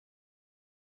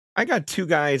got two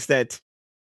guys that,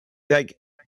 like,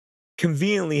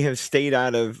 conveniently have stayed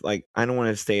out of, like, I don't want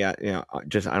to stay out, you know,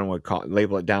 just, I don't want to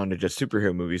label it down to just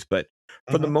superhero movies, but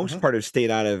for the most part have stayed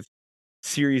out of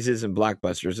series and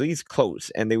blockbusters, at least close.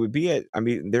 And they would be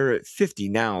they're at 50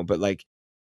 now, but like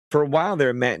for a while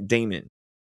there, Matt Damon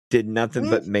did nothing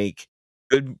but make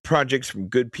good projects from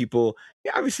good people.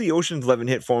 Yeah, obviously Ocean's 11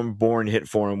 hit for him, Bourne hit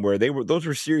for him, where those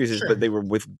were series, but they were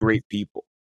with great people.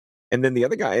 And then the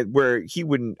other guy, where he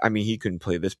couldn't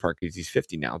play this part because he's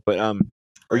 50 now, but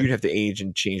or you'd have to age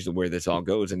and change where this all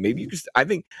goes. And maybe I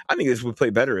think this would play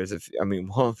better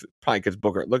probably because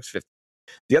Bogart looks 50.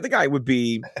 The other guy would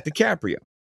be DiCaprio.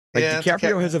 Like,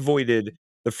 DiCaprio has avoided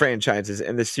the franchises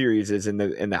and the series and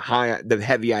the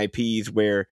heavy IPs,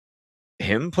 where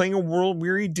him playing a world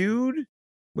weary dude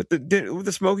with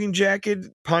the smoking jacket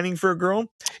pining for a girl,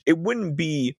 it wouldn't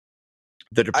be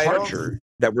the departure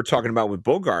that we're talking about with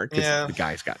Bogart, because the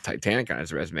guy's got Titanic on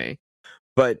his resume.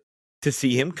 But to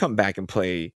see him come back and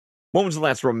play, when was the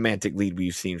last romantic lead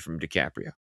we've seen from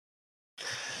DiCaprio?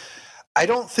 I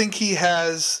don't think he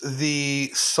has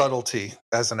the subtlety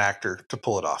as an actor to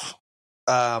pull it off.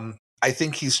 I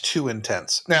think he's too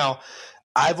intense. Now,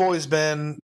 I've always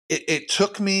been, it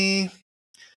took me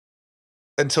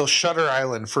until Shutter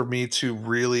Island for me to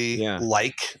really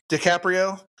like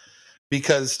DiCaprio,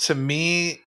 because to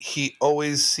me, he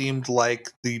always seemed like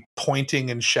the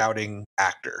pointing and shouting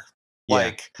actor. Yeah.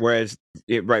 Like, whereas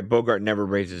Bogart never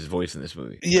raises his voice in this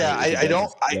movie. Yeah, I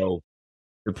don't.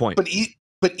 Good point.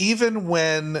 But even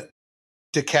when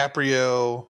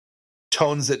DiCaprio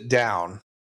tones it down,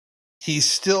 he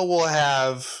still will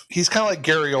have. He's kind of like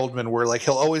Gary Oldman, where like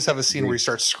he'll always have a scene where he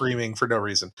starts screaming for no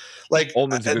reason. Like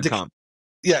Oldman's a good comp.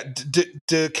 Yeah,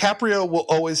 DiCaprio will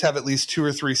always have at least 2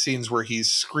 or 3 scenes where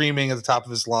he's screaming at the top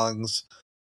of his lungs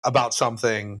about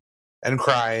something and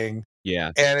crying.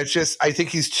 Yeah, and it's just, I think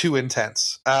he's too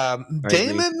intense.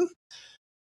 Damon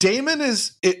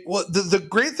is it. Well, the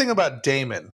great thing about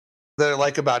Damon that I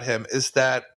like about him is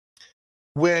that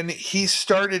when he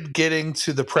started getting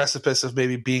to the precipice of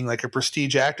maybe being like a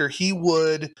prestige actor, he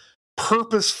would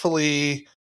purposefully,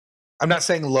 I'm not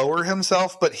saying lower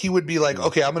himself, but he would be like,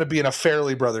 okay, I'm going to be in a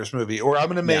Farrelly Brothers movie, or I'm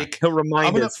going to make. He'll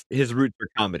remind us his roots for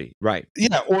comedy, right?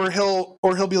 Yeah, or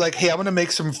he'll be like, hey, I'm going to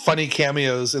make some funny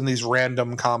cameos in these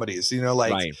random comedies,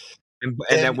 like, right. And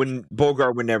that wouldn't,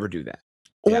 Bogart would never do that.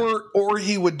 Or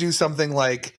he would do something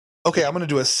like, okay, I'm going to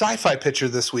do a sci-fi picture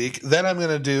this week, then I'm going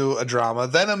to do a drama,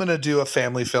 then I'm going to do a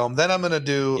family film, then I'm going to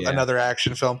do another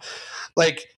action film.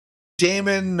 Like,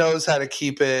 Damon knows how to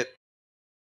keep it.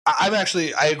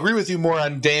 I agree with you more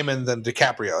on Damon than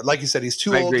DiCaprio. Like you said, he's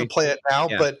too old to play it now,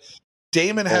 but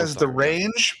Damon has the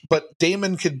range, but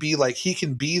Damon could be like, he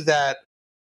can be that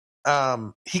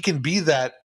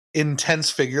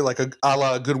intense figure, like a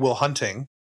la Good Will Hunting.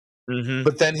 Mm-hmm.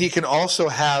 But then he can also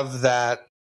have that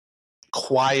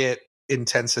quiet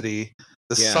intensity,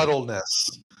 the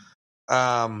subtleness.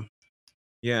 That,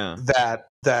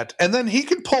 and then he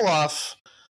can pull off,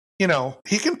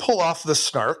 the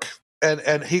snark,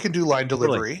 and he can do line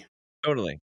delivery.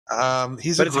 Totally.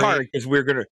 It's hard because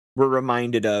we're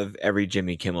reminded of every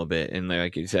Jimmy Kimmel bit, and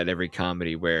like you said, every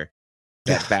comedy where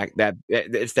it's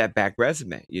that back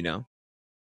resume,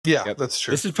 Yeah, that's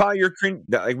true. This is probably your cringe.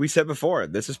 Like we said before,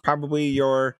 this is probably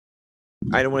your,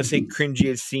 I don't want to say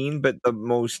cringiest scene, but the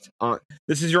most.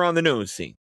 This is your on the nose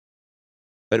scene.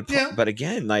 But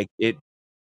again, like it,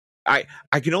 I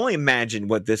can only imagine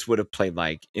what this would have played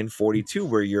like in 42,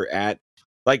 where you're at.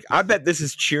 Like, I bet this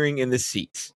is cheering in the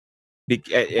seats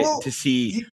to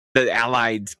see the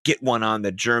Allies get one on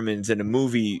the Germans in a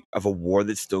movie of a war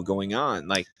that's still going on.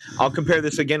 Like, I'll compare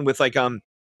this again with like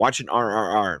watching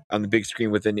RRR on the big screen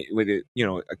with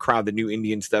a crowd that knew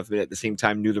Indian stuff, but at the same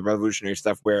time knew the revolutionary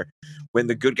stuff, where when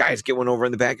the good guys get one over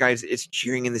on the bad guys, it's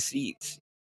cheering in the seats.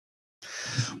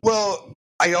 Well,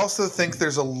 I also think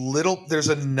there's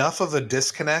enough of a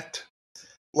disconnect.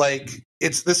 Like,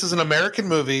 this is an American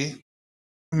movie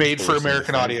made for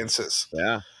American audiences.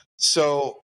 Yeah.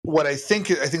 So what I think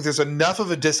there's enough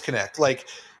of a disconnect. Like,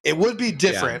 it would be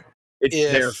different. It's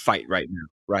their fight right now.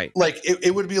 Right. Like,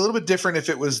 it would be a little bit different if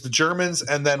it was the Germans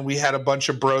and then we had a bunch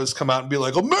of bros come out and be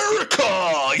like, America,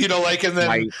 and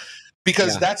then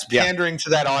because that's pandering to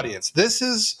that audience.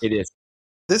 It is.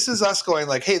 This is us going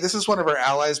like, hey, this is one of our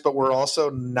allies, but we're also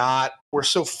not, we're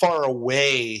so far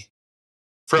away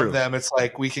from them. It's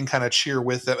like we can kind of cheer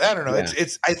with them. I don't know. Yeah.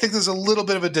 I think there's a little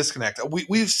bit of a disconnect.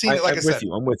 We've seen it, like I said.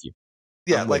 I'm with you.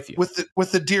 Yeah,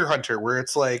 with the Deer Hunter, where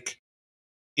it's like,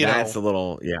 that's a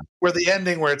little, where the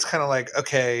ending, where it's kind of like,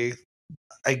 okay,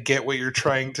 I get what you're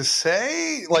trying to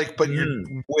say, like, but you're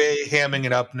way hamming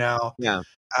it up now. Yeah.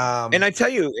 And I tell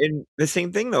you, and the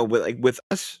same thing though, with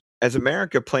us as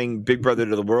America playing Big Brother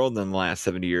to the world in the last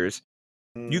 70 years,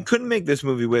 you couldn't make this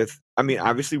movie with, I mean,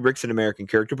 obviously Rick's an American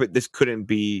character, but you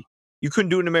couldn't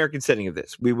do an American setting of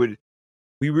this. We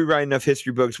rewrite enough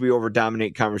history books, we over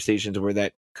dominate conversations where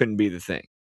that couldn't be the thing.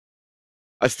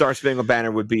 A Star Spangled Banner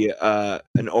would be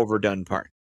an overdone part.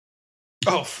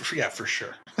 Oh, yeah, for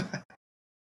sure.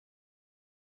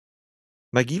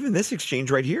 Like, even this exchange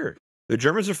right here, the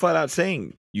Germans are flat out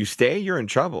saying, you stay, you're in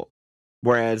trouble.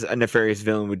 Whereas a nefarious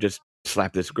villain would just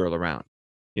slap this girl around.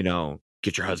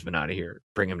 Get your husband out of here.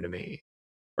 Bring him to me.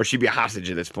 Or she'd be a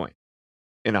hostage at this point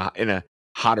in a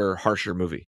hotter, harsher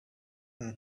movie.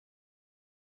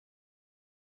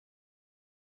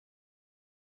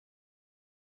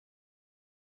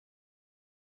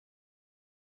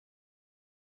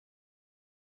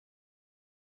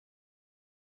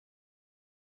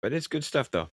 But it's good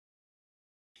stuff, though.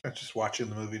 I'm just watching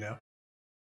the movie now.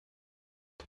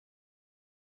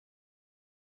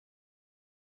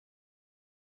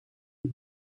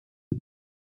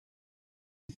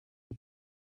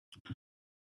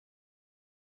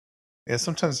 Yeah,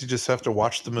 sometimes you just have to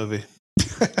watch the movie.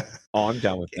 Oh, I'm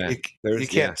down with that.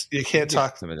 You can't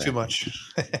talk too much.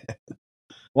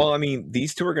 Well, I mean,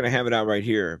 these two are going to have it out right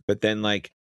here, but then like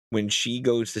when she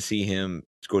goes to see him,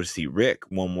 go to see Rick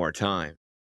one more time,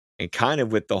 and kind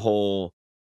of with the whole,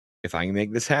 if I can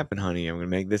make this happen, honey, I'm going to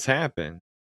make this happen.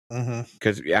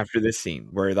 Because after this scene,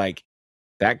 where like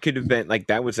that could have been like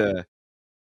that was I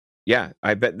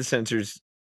bet the censors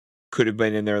could have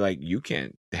been in there like, you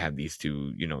can't have these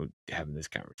two, having this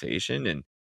conversation. And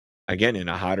again, in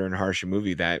a hotter and harsher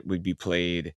movie, that would be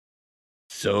played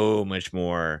so much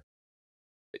more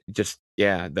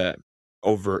the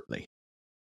overtly.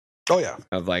 Oh yeah.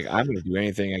 Of like, I'm going to do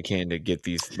anything I can to get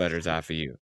these letters off of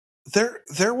you.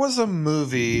 There was a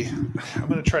movie. I'm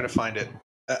going to try to find it.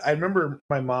 I remember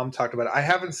my mom talked about it. I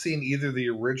haven't seen either the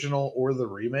original or the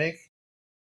remake,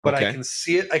 but I can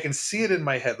see it. I can see it in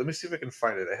my head. Let me see if I can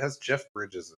find it. It has Jeff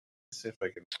Bridges. Let's see if I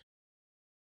can.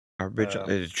 Original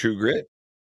is it True Grit?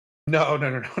 No.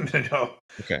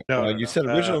 Okay. No, you said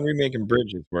original, remake, and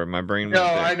Bridges, where my brain was. No,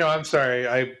 I know. I'm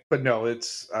sorry. But no,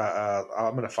 it's.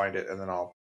 I'm going to find it and then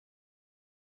I'll.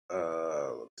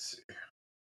 Let's see.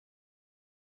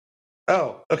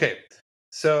 Oh, okay.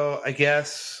 So I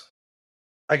guess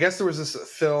there was this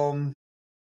film,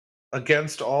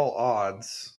 Against All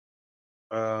Odds.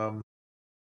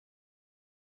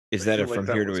 Is that a From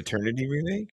Here to Eternity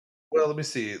remake? Well, let me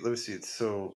see.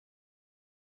 So,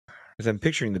 because I'm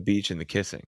picturing the beach and the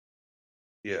kissing.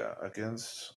 Yeah,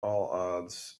 Against All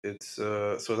Odds. It's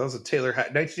so that was a Taylor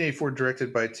 1984,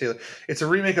 directed by Taylor. It's a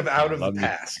remake of Out of the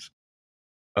Past.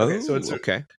 Okay, so it's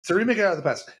a remake of Out of the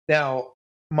Past. Now,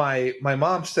 my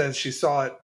mom says she saw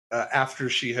it after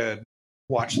she had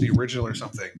watched the original or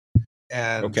something,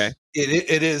 and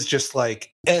it is just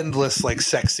like endless like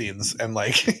sex scenes and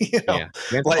like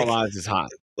Against All Odds is hot,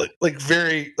 like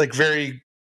very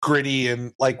gritty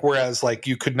and like whereas like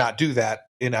you could not do that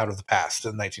in Out of the Past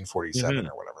in 1947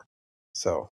 or whatever.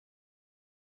 So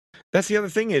that's the other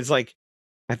thing is like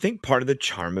I think part of the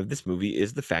charm of this movie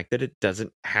is the fact that it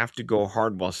doesn't have to go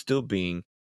hard while still being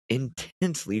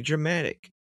intensely dramatic.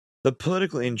 The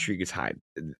political intrigue is high.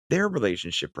 Their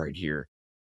relationship right here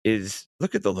is,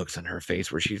 look at the looks on her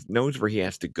face where she knows where he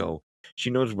has to go. She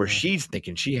knows where she's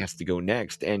thinking she has to go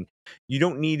next. And you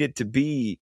don't need it to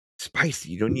be spicy.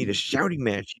 You don't need a shouting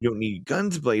match. You don't need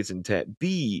guns blazing to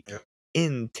be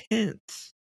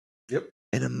intense. Yep.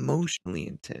 And emotionally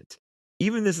intense.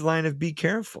 Even this line of "be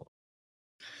careful."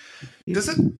 Does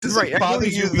it bother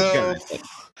you though?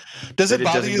 Does it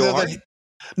bother you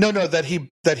though that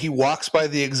he walks by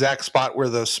the exact spot where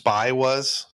the spy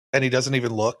was and he doesn't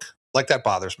even look? Like that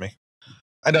bothers me.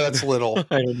 I know that's a little.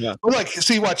 I don't know. Like,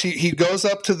 see, watch. He goes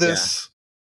up to this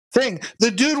thing. The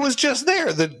dude was just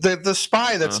there. The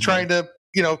spy that's trying to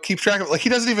keep track of it. Like he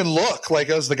doesn't even look. Like,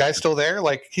 is the guy still there?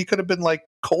 Like he could have been like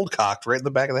cold cocked right in the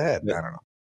back of the head. I don't know.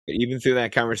 Even through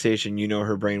that conversation,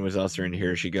 her brain was elsewhere, and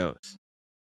here she goes.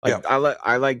 Like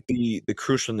I like the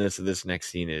crucialness of this next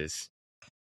scene is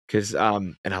because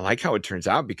and I like how it turns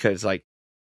out because like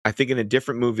I think in a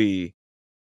different movie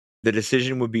the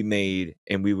decision would be made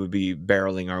and we would be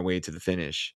barreling our way to the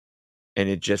finish, and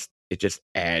it just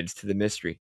adds to the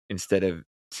mystery instead of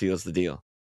seals the deal.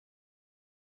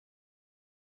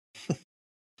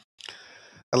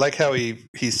 I like how he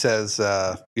says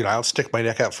I'll stick my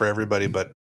neck out for everybody,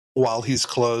 but while he's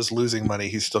closed losing money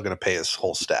he's still going to pay his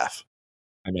whole staff.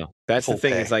 I know. That's the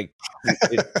thing. It's like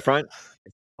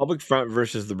public front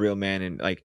versus the real man. And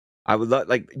like, I would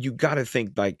like, you got to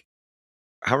think like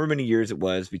however many years it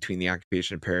was between the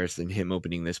occupation of Paris and him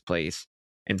opening this place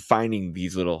and finding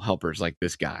these little helpers like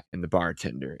this guy and the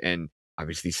bartender and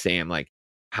obviously Sam, like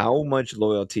how much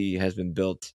loyalty has been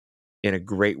built in a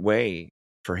great way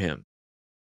for him.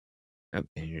 Oh,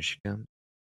 and here she comes.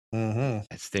 That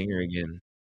stinger again.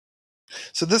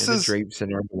 So this is drapes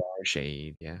in our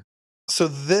shade. Yeah. So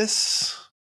this,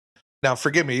 now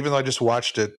forgive me, even though I just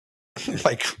watched it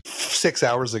like 6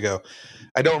 hours ago,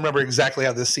 I don't remember exactly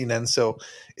how this scene ends. So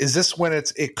is this when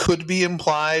it could be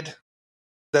implied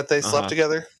that they slept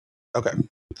together? Okay.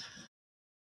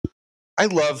 I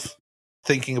love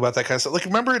thinking about that kind of stuff. Like,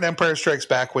 remember in Empire Strikes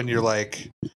Back when you're like,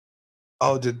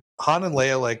 oh, did Han and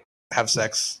Leia like have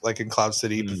sex like in Cloud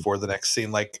City before the next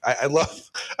scene? Like, I love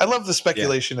the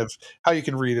speculation of how you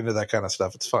can read into that kind of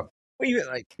stuff. It's fun. Well, even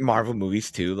like Marvel movies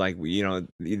too, like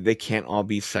they can't all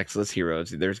be sexless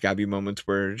heroes. There's got to be moments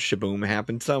where shaboom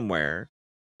happened somewhere.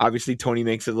 Obviously, Tony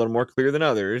makes it a little more clear than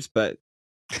others, but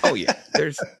oh yeah,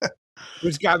 there's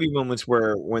got to be moments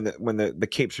where when the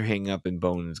capes are hanging up and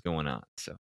Bone is going on.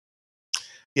 So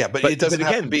yeah, but it doesn't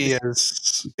have to be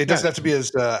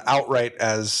as outright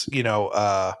as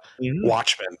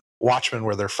Watchmen,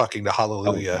 where they're fucking to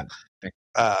Hallelujah.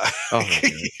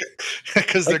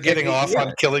 Because they're getting off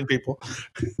on killing people.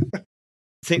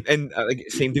 Same thing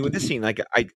with this scene. Like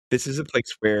this is a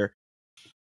place where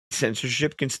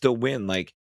censorship can still win.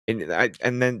 Like, and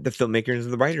then the filmmakers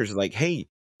and the writers are like, hey,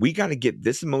 we got to get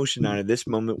this emotion out of this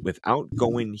moment without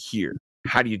going here.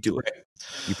 How do you do it? Right.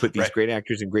 You put these great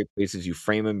actors in great places. You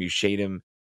frame them. You shade them.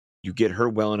 You get her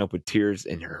welling up with tears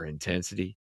and her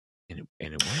intensity. And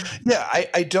it works. Yeah,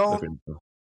 I don't.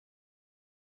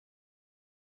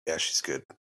 Yeah, she's good.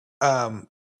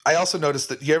 I also noticed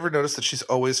that. You ever notice that she's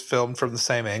always filmed from the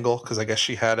same angle? Because I guess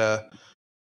she had a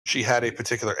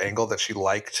particular angle that she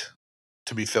liked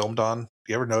to be filmed on.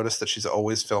 You ever notice that she's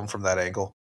always filmed from that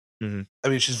angle? Mm-hmm. I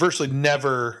mean, she's virtually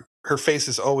never. Her face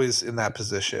is always in that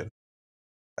position,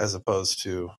 as opposed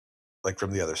to like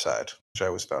from the other side, which I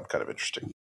always found kind of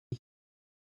interesting.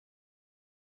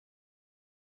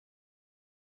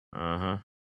 Uh-huh.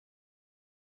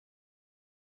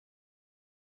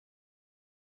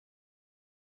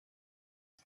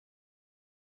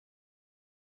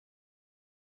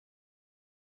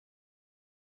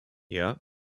 Yeah.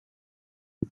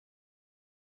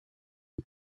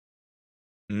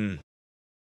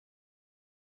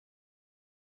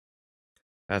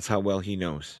 That's how well he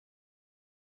knows.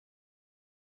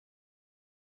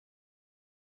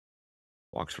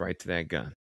 Walks right to that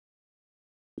gun.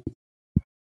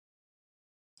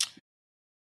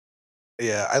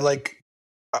 Yeah, I like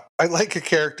a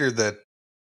character that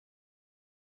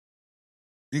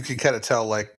you can kind of tell,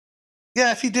 like,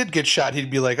 yeah, if he did get shot, he'd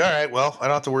be like, all right, well, I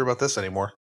don't have to worry about this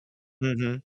anymore.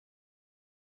 Mm-hmm.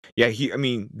 Yeah,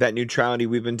 that neutrality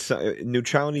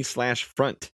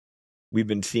neutrality/front we've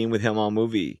been seeing with him all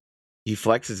movie. He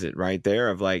flexes it right there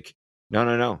of like,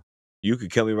 no, you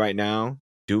could kill me right now.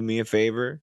 Do me a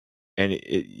favor, and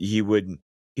he would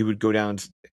go down.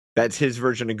 That's his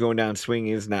version of going down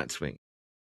swinging is not swing.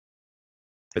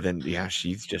 But then, yeah,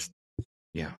 she's just,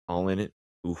 all in it.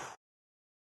 Oof.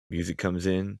 Music comes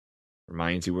in,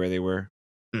 reminds you where they were.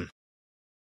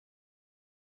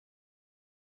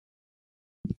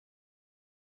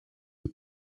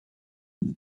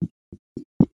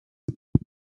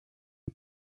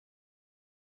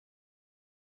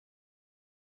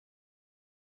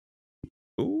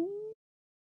 Ooh.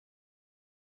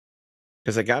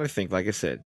 Because I got to think, like I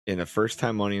said, in the first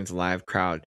time audience live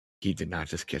crowd, he did not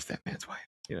just kiss that man's wife.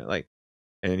 And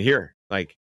then here,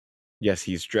 like, yes,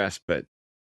 he's dressed, but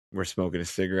we're smoking a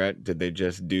cigarette. Did they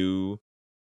just do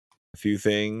a few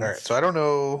things? All right, so I don't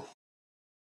know.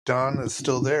 Don is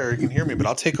still there. You can hear me, but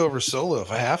I'll take over solo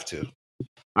if I have to.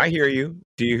 I hear you.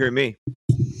 Do you hear me?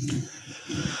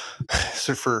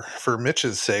 So for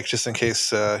Mitch's sake, just in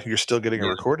case you're still getting a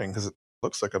recording, because it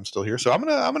looks like I'm still here. So I'm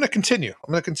gonna continue.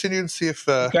 I'm gonna continue and see if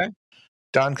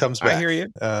Don comes back. I hear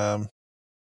you.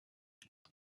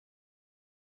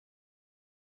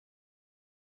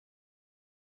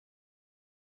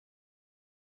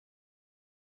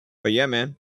 But yeah,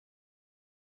 man.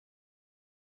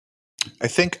 I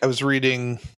think I was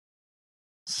reading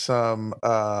some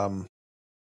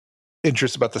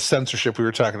interest about the censorship.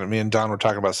 Me and Don were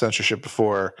talking about censorship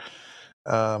before,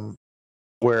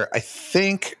 where I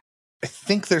think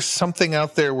there's something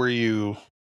out there where you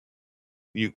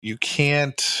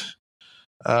can't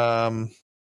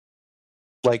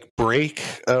like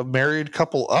break a married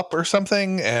couple up or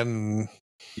something. And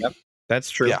yep,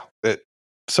 that's true. Yeah.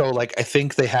 So like, I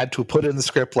think they had to put in the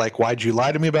script, like, why'd you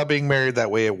lie to me about being married?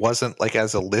 That way it wasn't like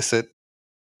as illicit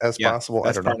as possible.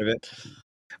 That's I don't part know. of it.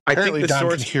 Apparently, Don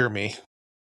can hear me.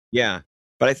 Yeah,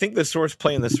 but I think the source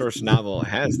play in the source novel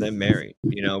has them married.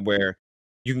 Where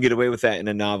you can get away with that in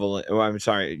a novel. Oh, I'm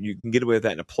sorry, you can get away with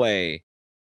that in a play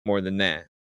more than that.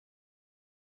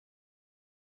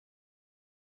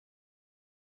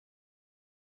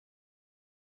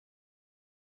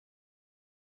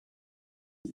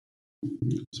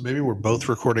 So maybe we're both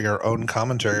recording our own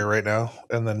commentary right now,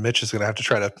 and then Mitch is going to have to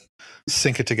try to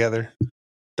sync it together.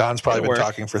 Don's probably been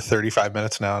talking for 35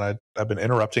 minutes now, and I've been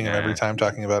interrupting him every time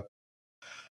talking about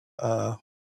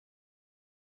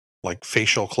like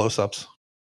facial close-ups.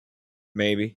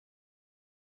 Maybe.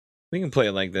 We can play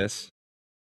it like this.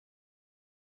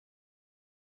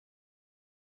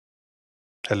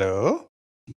 Hello?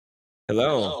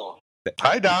 Hello.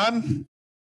 Hi, Don.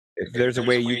 If there's a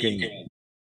way you can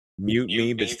mute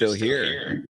me but still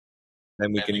hear,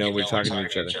 then we can know we're talking to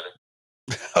each other.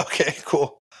 Okay,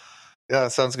 cool. Yeah,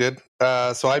 sounds good.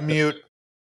 So I mute.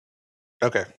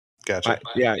 Okay, gotcha.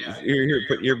 Yeah, here,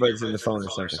 put earbuds in the phone or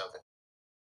something.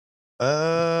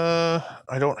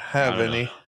 I don't have any.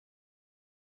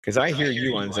 Because I hear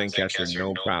you on Zencastr,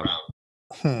 no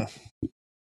problem.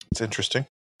 It's interesting.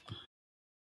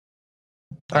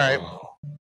 All right.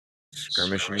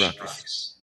 Skirmish and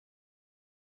ruckus.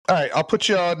 All right, I'll put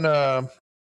you on.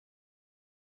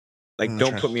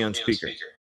 Don't put me on speaker.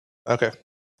 Okay.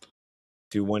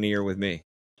 Do one ear with me.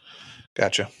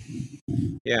 Gotcha.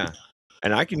 Yeah,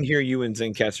 and I can hear you in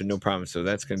Zencastr, no problem. So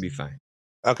that's gonna be fine.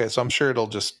 Okay, so I'm sure it'll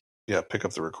just pick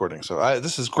up the recording. So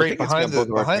this is great behind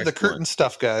the curtain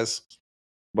stuff, guys.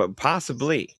 But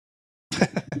possibly.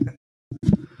 The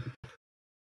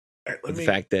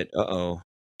fact that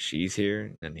she's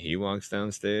here and he walks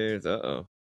downstairs.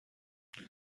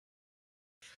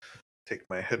 Take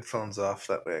my headphones off,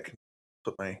 that way I can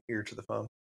put my ear to the phone.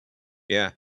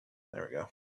 Yeah. There we go.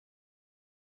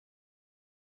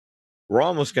 We're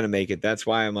almost gonna make it. That's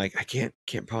why I'm like, I can't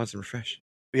pause and refresh.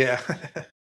 Yeah.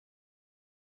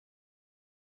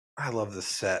 I love this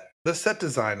set. The set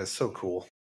design is so cool.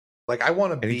 Like, I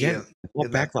want to be in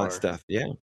backlot stuff. Yeah.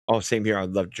 Oh, same here. I'd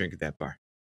love to drink at that bar.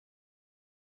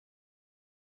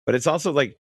 But it's also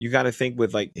like, you got to think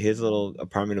with like his little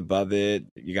apartment above it.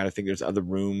 You got to think there's other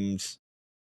rooms.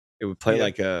 It would play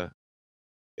like a,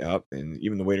 and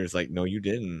even the waiter's like, no, you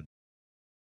didn't.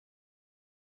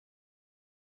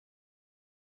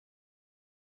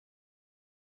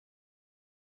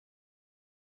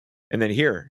 And then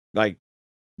here, like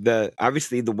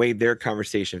obviously the way their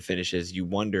conversation finishes, you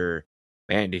wonder,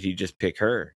 man, did he just pick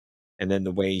her? And then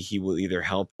the way he will either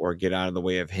help or get out of the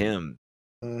way of him.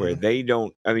 Where they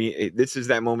don't, I mean, this is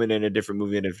that moment in a different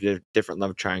movie, in a different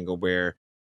love triangle, where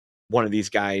one of these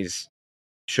guys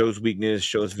shows weakness,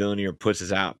 shows villainy, or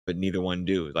pushes out, but neither one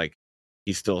do. Like,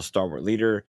 he's still a stalwart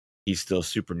leader. He's still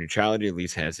super neutrality, at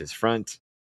least has his front.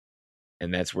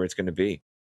 And that's where it's going to be.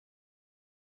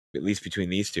 At least between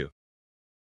these two.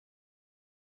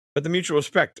 But the mutual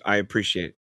respect, I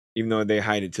appreciate, even though they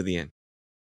hide it to the end.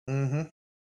 Mm-hmm.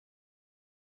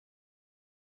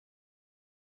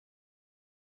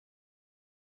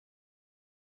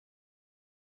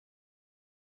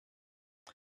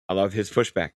 I love his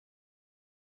pushback.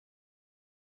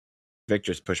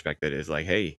 Victor's pushback, that is like,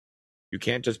 hey, you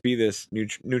can't just be this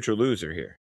neutral loser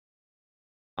here.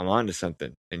 I'm on to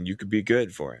something, and you could be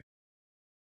good for it.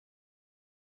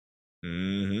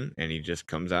 And he just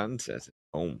comes out and says it.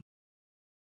 Boom.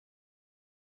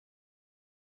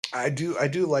 I do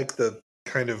like the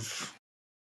kind of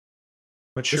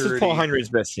maturity. This is Paul Heinrich's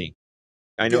best scene.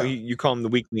 I know you call him the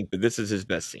weak link, but this is his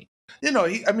best scene. You know,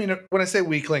 I mean, when I say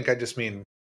weak link, I just mean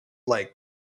like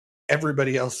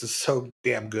everybody else is so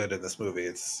damn good in this movie.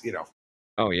 It's,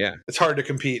 oh yeah, it's hard to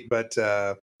compete. But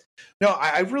no,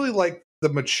 I really like the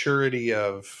maturity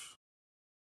of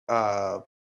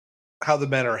how the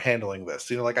men are handling this.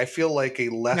 Like, I feel like a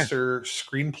lesser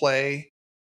screenplay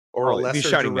or a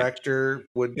lesser director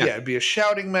would it'd be a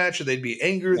shouting match, and they'd be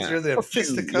angry. They'd have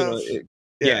fisticuffs.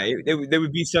 There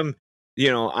would be some,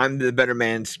 I'm the better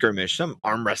man skirmish, some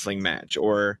arm wrestling match,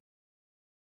 or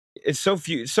it's so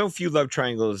few love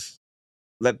triangles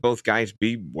let both guys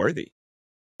be worthy.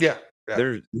 Yeah.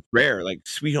 They're rare. Like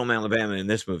Sweet Home Alabama in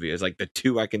this movie is like the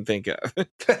two I can think of.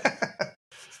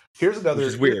 Here's another.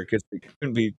 Which is weird because it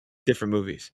couldn't be different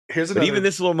movies. Here's another. But even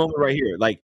this little moment right here,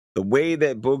 like the way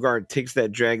that Bogart takes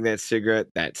that drag, that cigarette,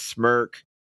 that smirk,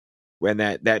 when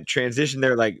that transition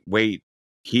there, like, wait,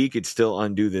 he could still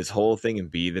undo this whole thing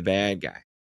and be the bad guy.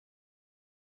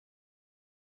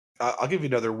 I'll give you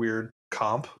another weird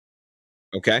comp.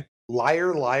 Okay.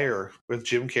 Liar, Liar with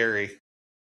Jim Carrey.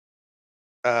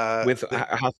 How so?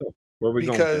 Where are we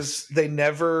going? Because they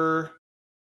never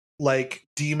like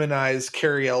demonize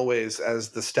Cary Elwes as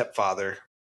the stepfather.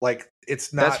 Like,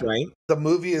 it's not. That's right. The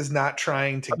movie is not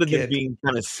trying to than being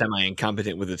kind of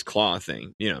semi-incompetent with his claw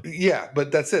thing, Yeah,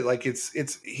 but that's it. Like,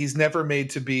 he's never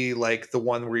made to be like the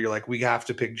one where you're like, we have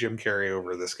to pick Jim Carrey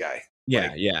over this guy.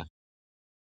 Yeah, yeah.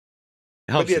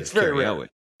 It helps. It's very rare.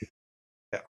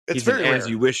 Yeah, it's very rare. As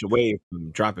you wish away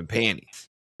from dropping panties.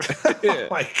 Oh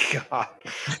my god.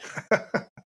 I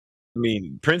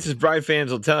mean, Princess Bride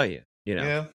fans will tell you.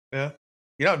 Yeah.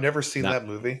 I've never seen that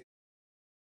movie.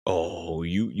 Oh,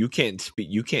 you can't speak.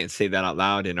 You can't say that out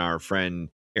loud in our friend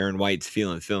Aaron White's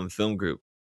Feeling Film group.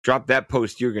 Drop that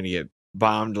post, you're gonna get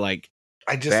bombed like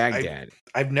Baghdad.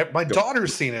 I've never. My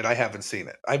daughter's seen it. I haven't seen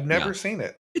it. I've never seen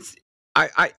it.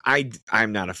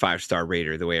 I'm not a 5-star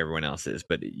rater the way everyone else is,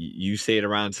 but you say it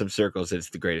around some circles, it's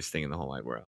the greatest thing in the whole wide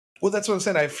world. Well, that's what I'm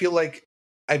saying. I feel like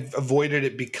I've avoided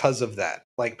it because of that.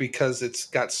 Like, because it's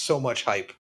got so much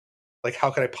hype. Like,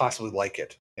 how could I possibly like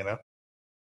it? You know?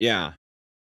 Yeah.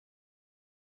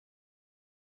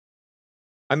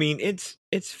 I mean, it's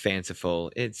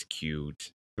fanciful, it's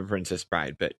cute, The Princess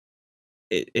Bride, but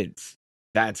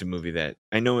that's a movie that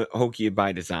I know hokey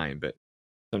by design, but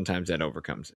sometimes that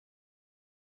overcomes it.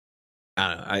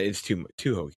 I don't know, it's too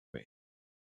hokey for me.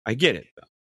 I get it though,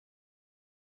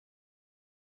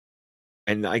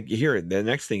 and I hear it. The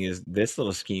next thing is this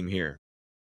little scheme here,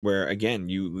 where again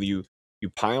you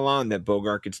pile on that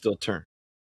Bogart could still turn,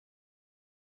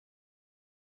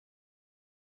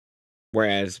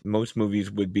 whereas most movies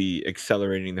would be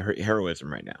accelerating the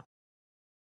heroism right now.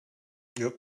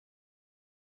 Yep.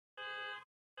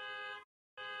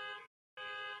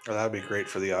 Oh, that would be great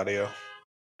for the audio.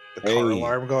 The car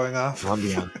alarm going off. I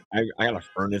got a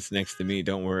furnace next to me.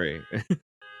 Don't worry.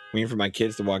 Waiting for my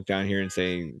kids to walk down here and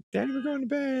say, "Daddy, we're going to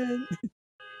bed."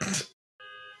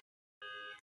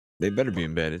 They better be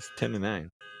in bed. It's 10 to 9.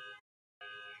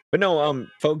 But no,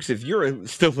 folks, if you're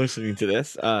still listening to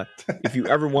this, if you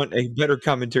ever want a better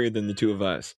commentary than the two of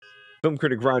us, film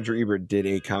critic Roger Ebert did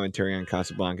a commentary on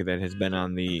Casablanca that has been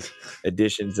on the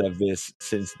editions of this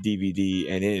since DVD,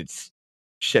 and it's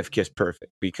chef kiss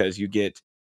perfect because you get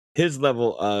his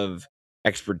level of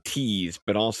expertise,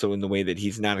 but also in the way that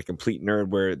he's not a complete nerd,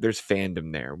 where there's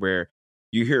fandom there, where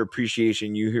you hear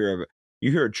appreciation, you hear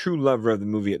a true lover of the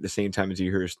movie at the same time as you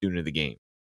hear a student of the game,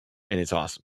 and it's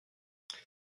awesome.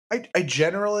 I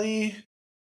generally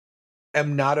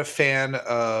am not a fan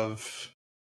of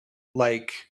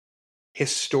like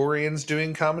historians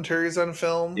doing commentaries on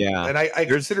film. Yeah, and I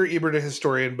consider Ebert a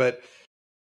historian, but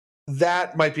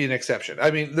that might be an exception.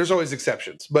 I mean, there's always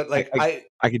exceptions, but like I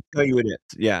can tell you it is.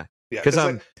 Yeah,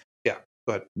 because yeah.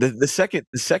 But the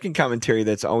second commentary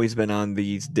that's always been on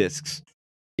these discs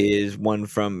is one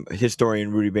from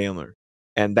historian Rudy Baylor,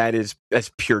 and that's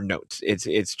pure notes.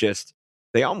 It's just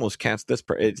they almost cast this.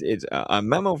 It's a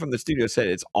memo from the studio said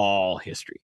it's all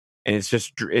history, and it's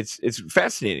just it's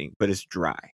fascinating, but it's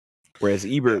dry. Whereas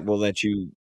Ebert will let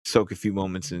you soak a few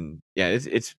moments, and yeah,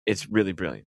 it's really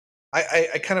brilliant.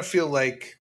 I kind of feel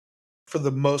like, for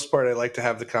the most part, I like to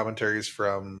have the commentaries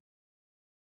from,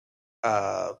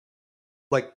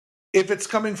 like if it's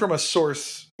coming from a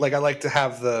source, like I like to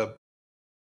have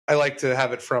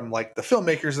it from like the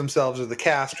filmmakers themselves or the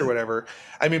cast or whatever.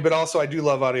 I mean, but also I do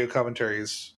love audio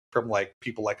commentaries from like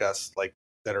people like us, like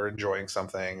that are enjoying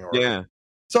something. Or, yeah.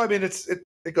 So I mean,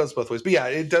 it goes both ways. But yeah,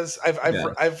 it does.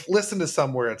 I've listened to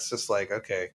some where it's just like,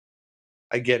 okay,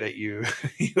 I get it. You're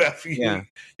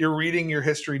reading your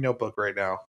history notebook right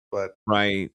now, but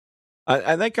right.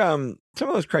 I like some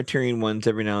of those Criterion ones.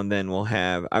 Every now and then we'll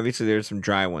have. Obviously, there's some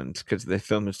dry ones because the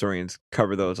film historians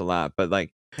cover those a lot. But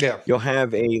like, yeah, you'll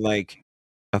have a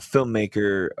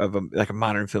filmmaker of a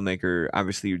modern filmmaker,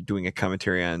 obviously doing a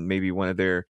commentary on maybe one of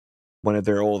their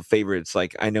old favorites.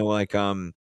 Like I know, like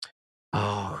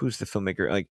who's the filmmaker?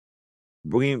 Like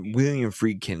William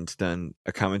Friedkin's done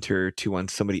a commentary or two on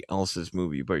somebody else's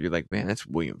movie, but you're like, man, that's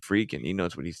William Friedkin. He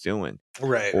knows what he's doing,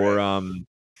 right?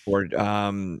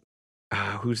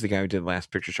 Who's the guy who did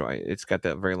Last Picture Show? It's got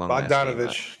that very long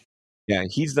Bogdanovich. Yeah,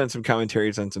 he's done some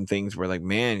commentaries on some things where, like,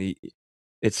 man,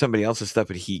 it's somebody else's stuff,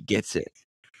 but he gets it,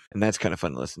 and that's kind of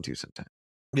fun to listen to sometimes.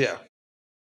 Yeah.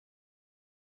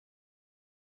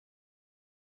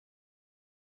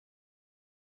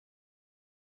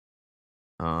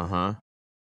 Uh-huh.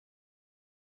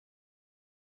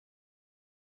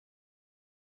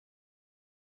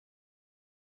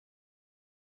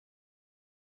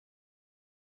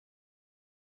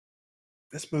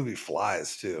 This movie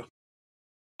flies too.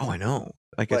 Oh, I know.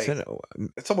 Like I said,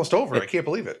 it's almost over. I can't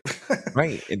believe it.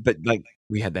 Right, but like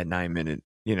we had that 9-minute,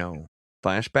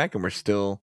 flashback, and we're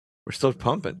still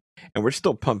pumping, and we're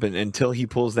still pumping until he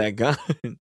pulls that gun.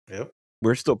 Yep.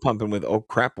 We're still pumping with, oh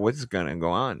crap, what's gonna go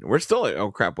on? We're still at,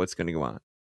 oh crap, what's gonna go on?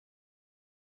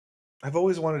 I've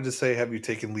always wanted to say, have you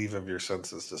taken leave of your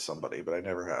senses to somebody, but I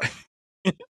never have.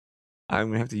 I'm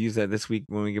gonna have to use that this week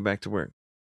when we get back to work.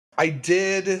 I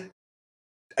did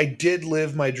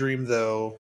live my dream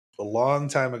though a long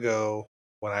time ago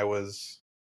when I was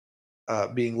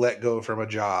being let go from a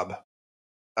job.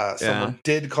 Someone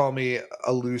did call me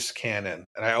a loose cannon,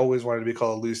 and I always wanted to be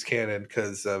called a loose cannon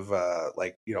because of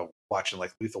watching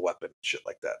like Lethal Weapon and shit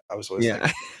like that. I was always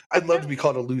like, I'd love to be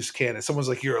called a loose cannon. Someone's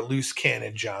like, you're a loose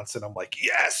cannon, Johnson. I'm like,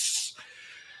 yes.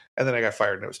 And then I got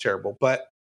fired and it was terrible. But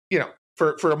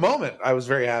for a moment, I was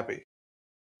very happy.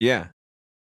 Yeah,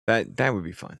 that would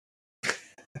be fun.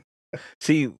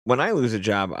 See, when I lose a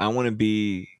job, I want to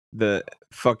be the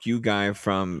fuck you guy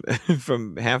from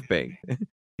Half Baked.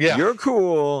 Yeah, you're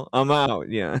cool. I'm out.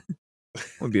 Yeah, I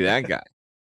want to be that guy.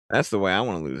 That's the way I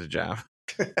want to lose a job.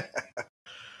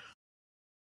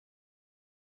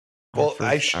 Well,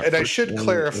 I should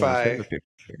clarify.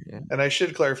 Yeah. And I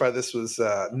should clarify, this was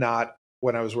not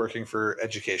when I was working for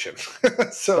education.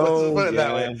 So let's put it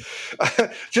that way.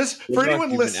 Just for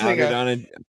anyone listening, on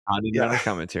a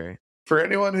commentary. For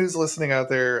anyone who's listening out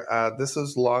there, this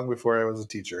was long before I was a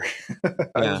teacher.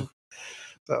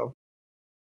 So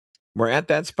we're at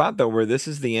that spot though, where this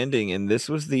is the ending, and this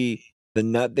was the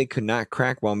nut they could not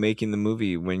crack while making the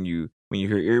movie. When you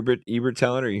hear Ebert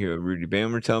tell it, or you hear Rudy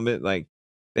Bammer tell it, like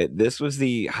this was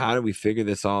the, how do we figure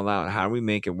this all out? How do we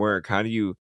make it work? How do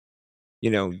you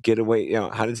get away?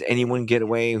 How does anyone get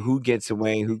away? Who gets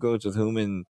away? Who goes with whom?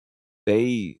 And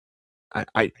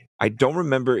I don't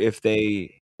remember if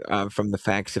they from the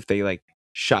facts, if they like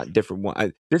shot different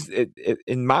one.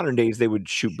 In modern days they would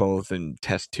shoot both and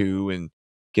test two and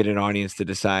get an audience to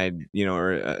decide,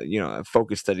 or a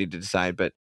focus study to decide.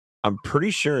 But I'm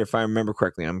pretty sure, if I remember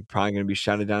correctly, I'm probably going to be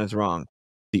shouted down as wrong,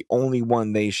 the only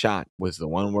one they shot was the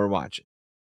one we're watching,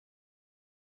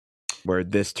 where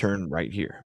this turned right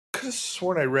here. I could have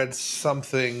sworn I read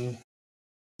something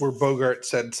where Bogart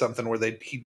said something where they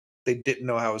didn't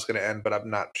know how it was going to end, but I'm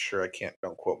not sure.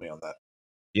 Don't quote me on that.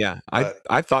 Yeah,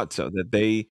 I thought so, that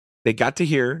they got to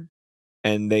here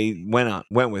and they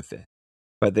went with it,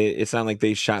 but it's not like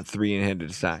they shot three and had to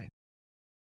decide.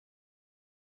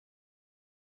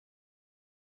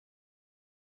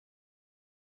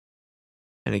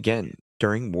 And again,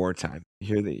 during wartime,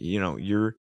 here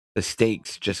the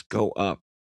stakes just go up,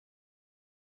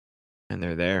 and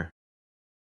they're there.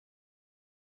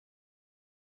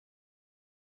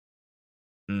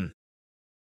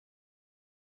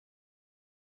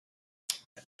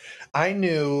 I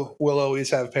knew We'll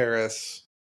Always Have Paris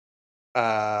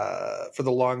for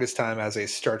the longest time as a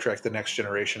Star Trek: The Next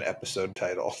Generation episode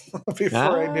title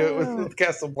before I knew it was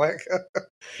Casablanca.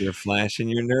 You're flashing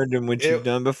your nerddom, which you've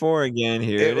done before again.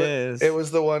 Here it is. It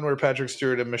was the one where Patrick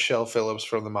Stewart and Michelle Phillips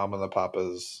from the Mama and the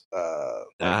Papas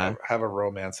have a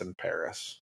romance in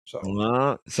Paris.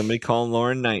 So somebody call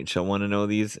Lauren Knight. She'll want to know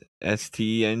these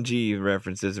STNG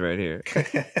references right here.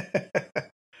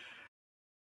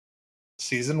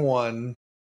 Season 1,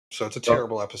 so it's a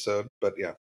terrible episode, but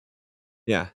yeah.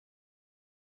 Yeah.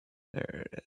 There it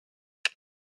is.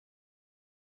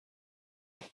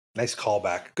 Nice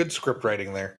callback. Good script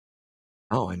writing there.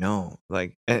 Oh, I know.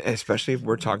 Like, especially if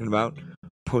we're talking about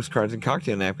postcards and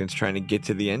cocktail napkins, trying to get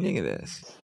to the ending of this.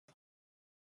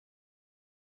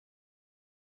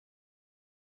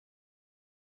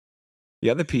 The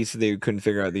other piece, they couldn't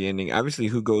figure out the ending. Obviously,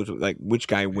 who goes, like, which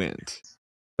guy wins.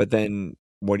 But then,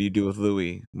 what do you do with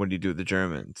Louis? What do you do with the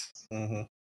Germans? Mm-hmm.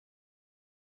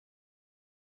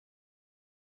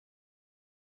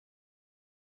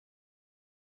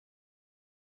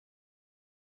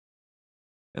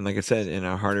 And like I said, in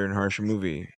a Harder and Harsher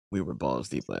movie, we were balls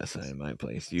deep last night in my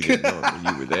place. You didn't know it,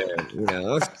 you were there,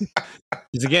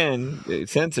 Because again,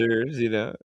 censors,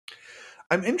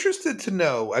 I'm interested to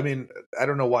know. I mean, I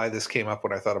don't know why this came up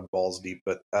when I thought of Balls Deep,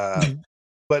 but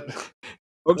folks,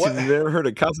 if you've ever heard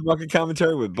a Casablanca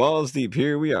commentary with Balls Deep,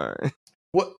 here we are.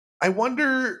 What I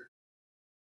wonder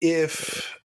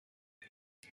if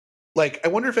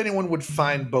anyone would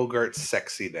find Bogart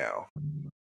sexy now.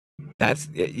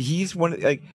 He's one,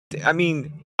 like, I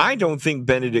mean, I don't think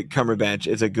Benedict Cumberbatch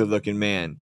is a good-looking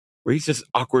man, where he's just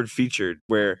awkward featured,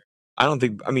 where I don't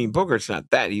think, I mean, Bogart's not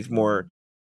that. He's more,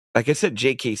 like I said,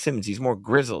 J.K. Simmons. He's more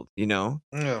grizzled,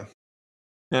 Yeah.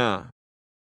 Yeah.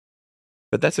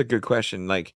 But that's a good question.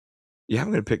 Like, yeah,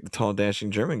 I'm going to pick the tall, dashing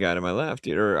German guy to my left,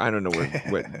 or I don't know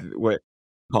what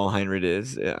Paul Heinrich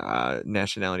is,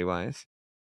 nationality-wise.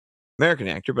 American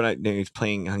actor, but he's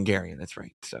playing Hungarian. That's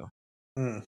right. So,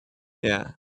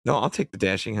 yeah. No, I'll take the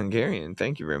dashing Hungarian.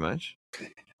 Thank you very much.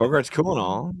 Bogart's cool and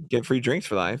all. Get free drinks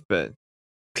for life, but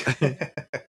I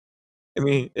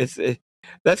mean,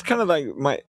 that's kind of like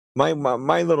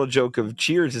my little joke of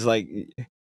Cheers is like,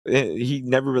 he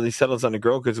never really settles on a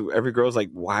girl because every girl's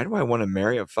like, why do I want to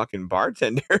marry a fucking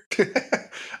bartender?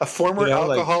 A former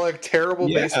alcoholic, terrible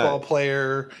baseball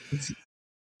player.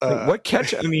 Like, what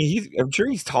catch? I mean, I'm sure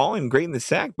he's tall and great in the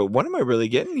sack, but what am I really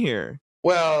getting here?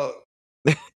 Well,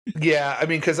 yeah, I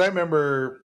mean, because I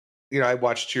remember, I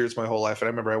watched Cheers my whole life, and I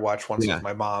remember I watched once with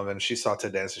my mom, and she saw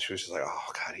Ted Danson, and she was just like,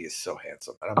 "Oh God, he is so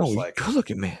handsome." And I'm just like, "Good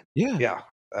looking man." Yeah,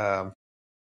 yeah.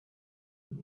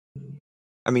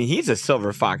 I mean, he's a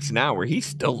silver fox now, where he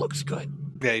still looks good.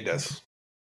 Yeah, he does.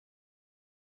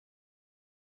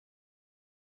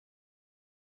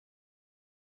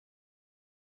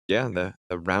 Yeah,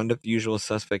 the round up the usual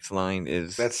suspects line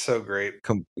is, that's so great.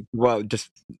 Well, just,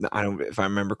 I don't, if I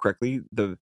remember correctly,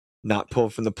 the not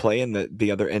pulled from the play and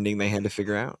the other ending they had to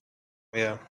figure out.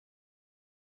 Yeah.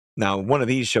 Now, one of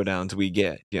these showdowns we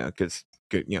get, because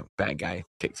good, bad guy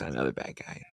takes on another bad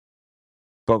guy.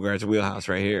 Bogart's wheelhouse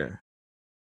right here.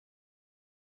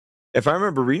 If I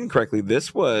remember reading correctly,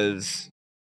 this was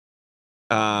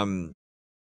who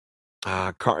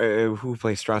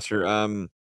plays Strasser?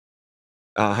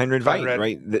 Heinrich Veidt,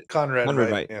 right? Conrad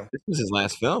Veidt. Yeah. This was his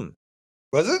last film.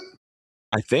 Was it?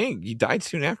 I think he died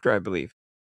soon after, I believe.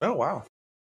 Oh wow!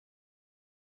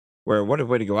 Where what a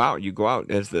way to go out! You go out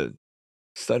as the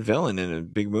stud villain in a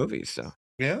big movie. So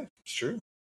yeah, it's true.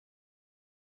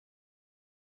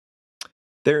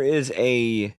 There is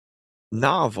a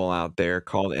novel out there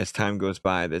called As Time Goes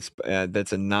By. That's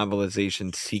a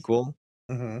novelization sequel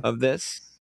of this.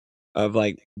 Of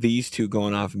like these two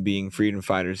going off and being freedom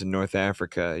fighters in North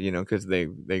Africa, because they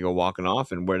go walking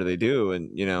off, and what do they do?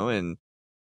 And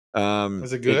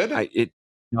is it good? It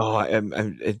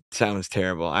sounds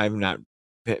terrible. I've not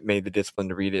made the discipline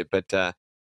to read it, but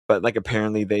like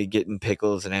apparently they get in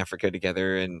pickles in Africa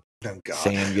together, and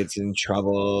Sam gets in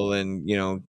trouble, and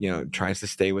tries to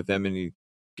stay with them, and he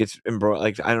gets embroiled.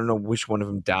 Like I don't know which one of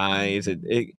them dies.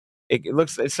 It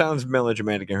sounds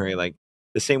melodramatic and hurry, like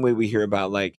the same way we hear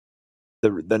about like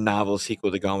the novel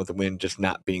sequel to Gone with the Wind just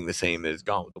not being the same as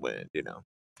Gone with the Wind,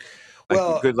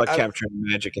 Like, good luck capturing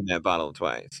magic in that bottle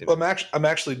twice. Well, I'm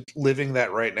actually living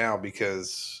that right now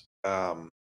because a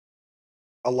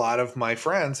lot of my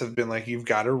friends have been like, "You've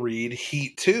got to read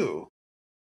Heat 2,"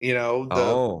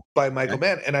 by Michael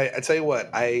Mann. And I tell you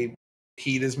what,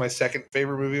 Heat is my second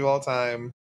favorite movie of all time.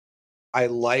 I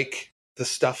like the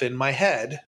stuff in my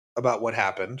head about what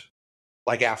happened,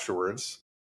 like afterwards.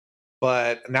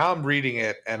 But now I'm reading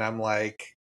it and I'm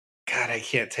like, God, I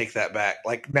can't take that back.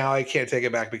 Like now I can't take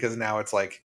it back because now it's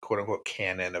like quote unquote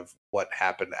canon of what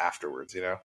happened afterwards,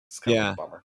 It's kind of a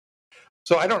bummer.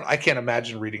 So I can't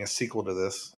imagine reading a sequel to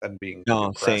this and being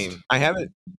impressed. Same. I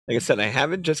haven't, like I said, I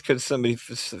haven't just because somebody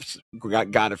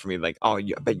got it for me, like, oh,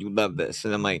 I bet you love this.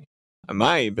 And I'm like, I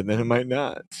might, but then I might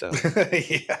not. So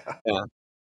yeah.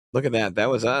 Look at that. That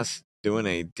was us doing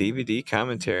a DVD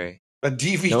commentary. A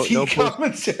DVD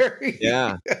commentary.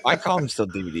 Yeah. I call them still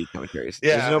DVD commentaries.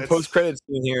 Yeah, there's no post-credits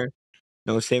scene here.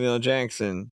 No Samuel L.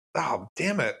 Jackson. Oh,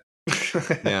 damn it.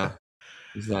 Yeah.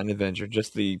 He's not an Avenger.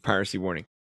 Just the piracy warning.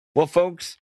 Well,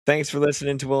 folks, thanks for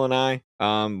listening to Will and I.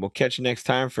 We'll catch you next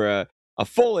time for a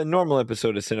full and normal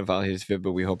episode of Cinephile His Vid,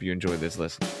 but we hope you enjoyed this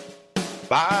listen.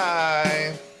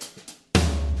 Bye.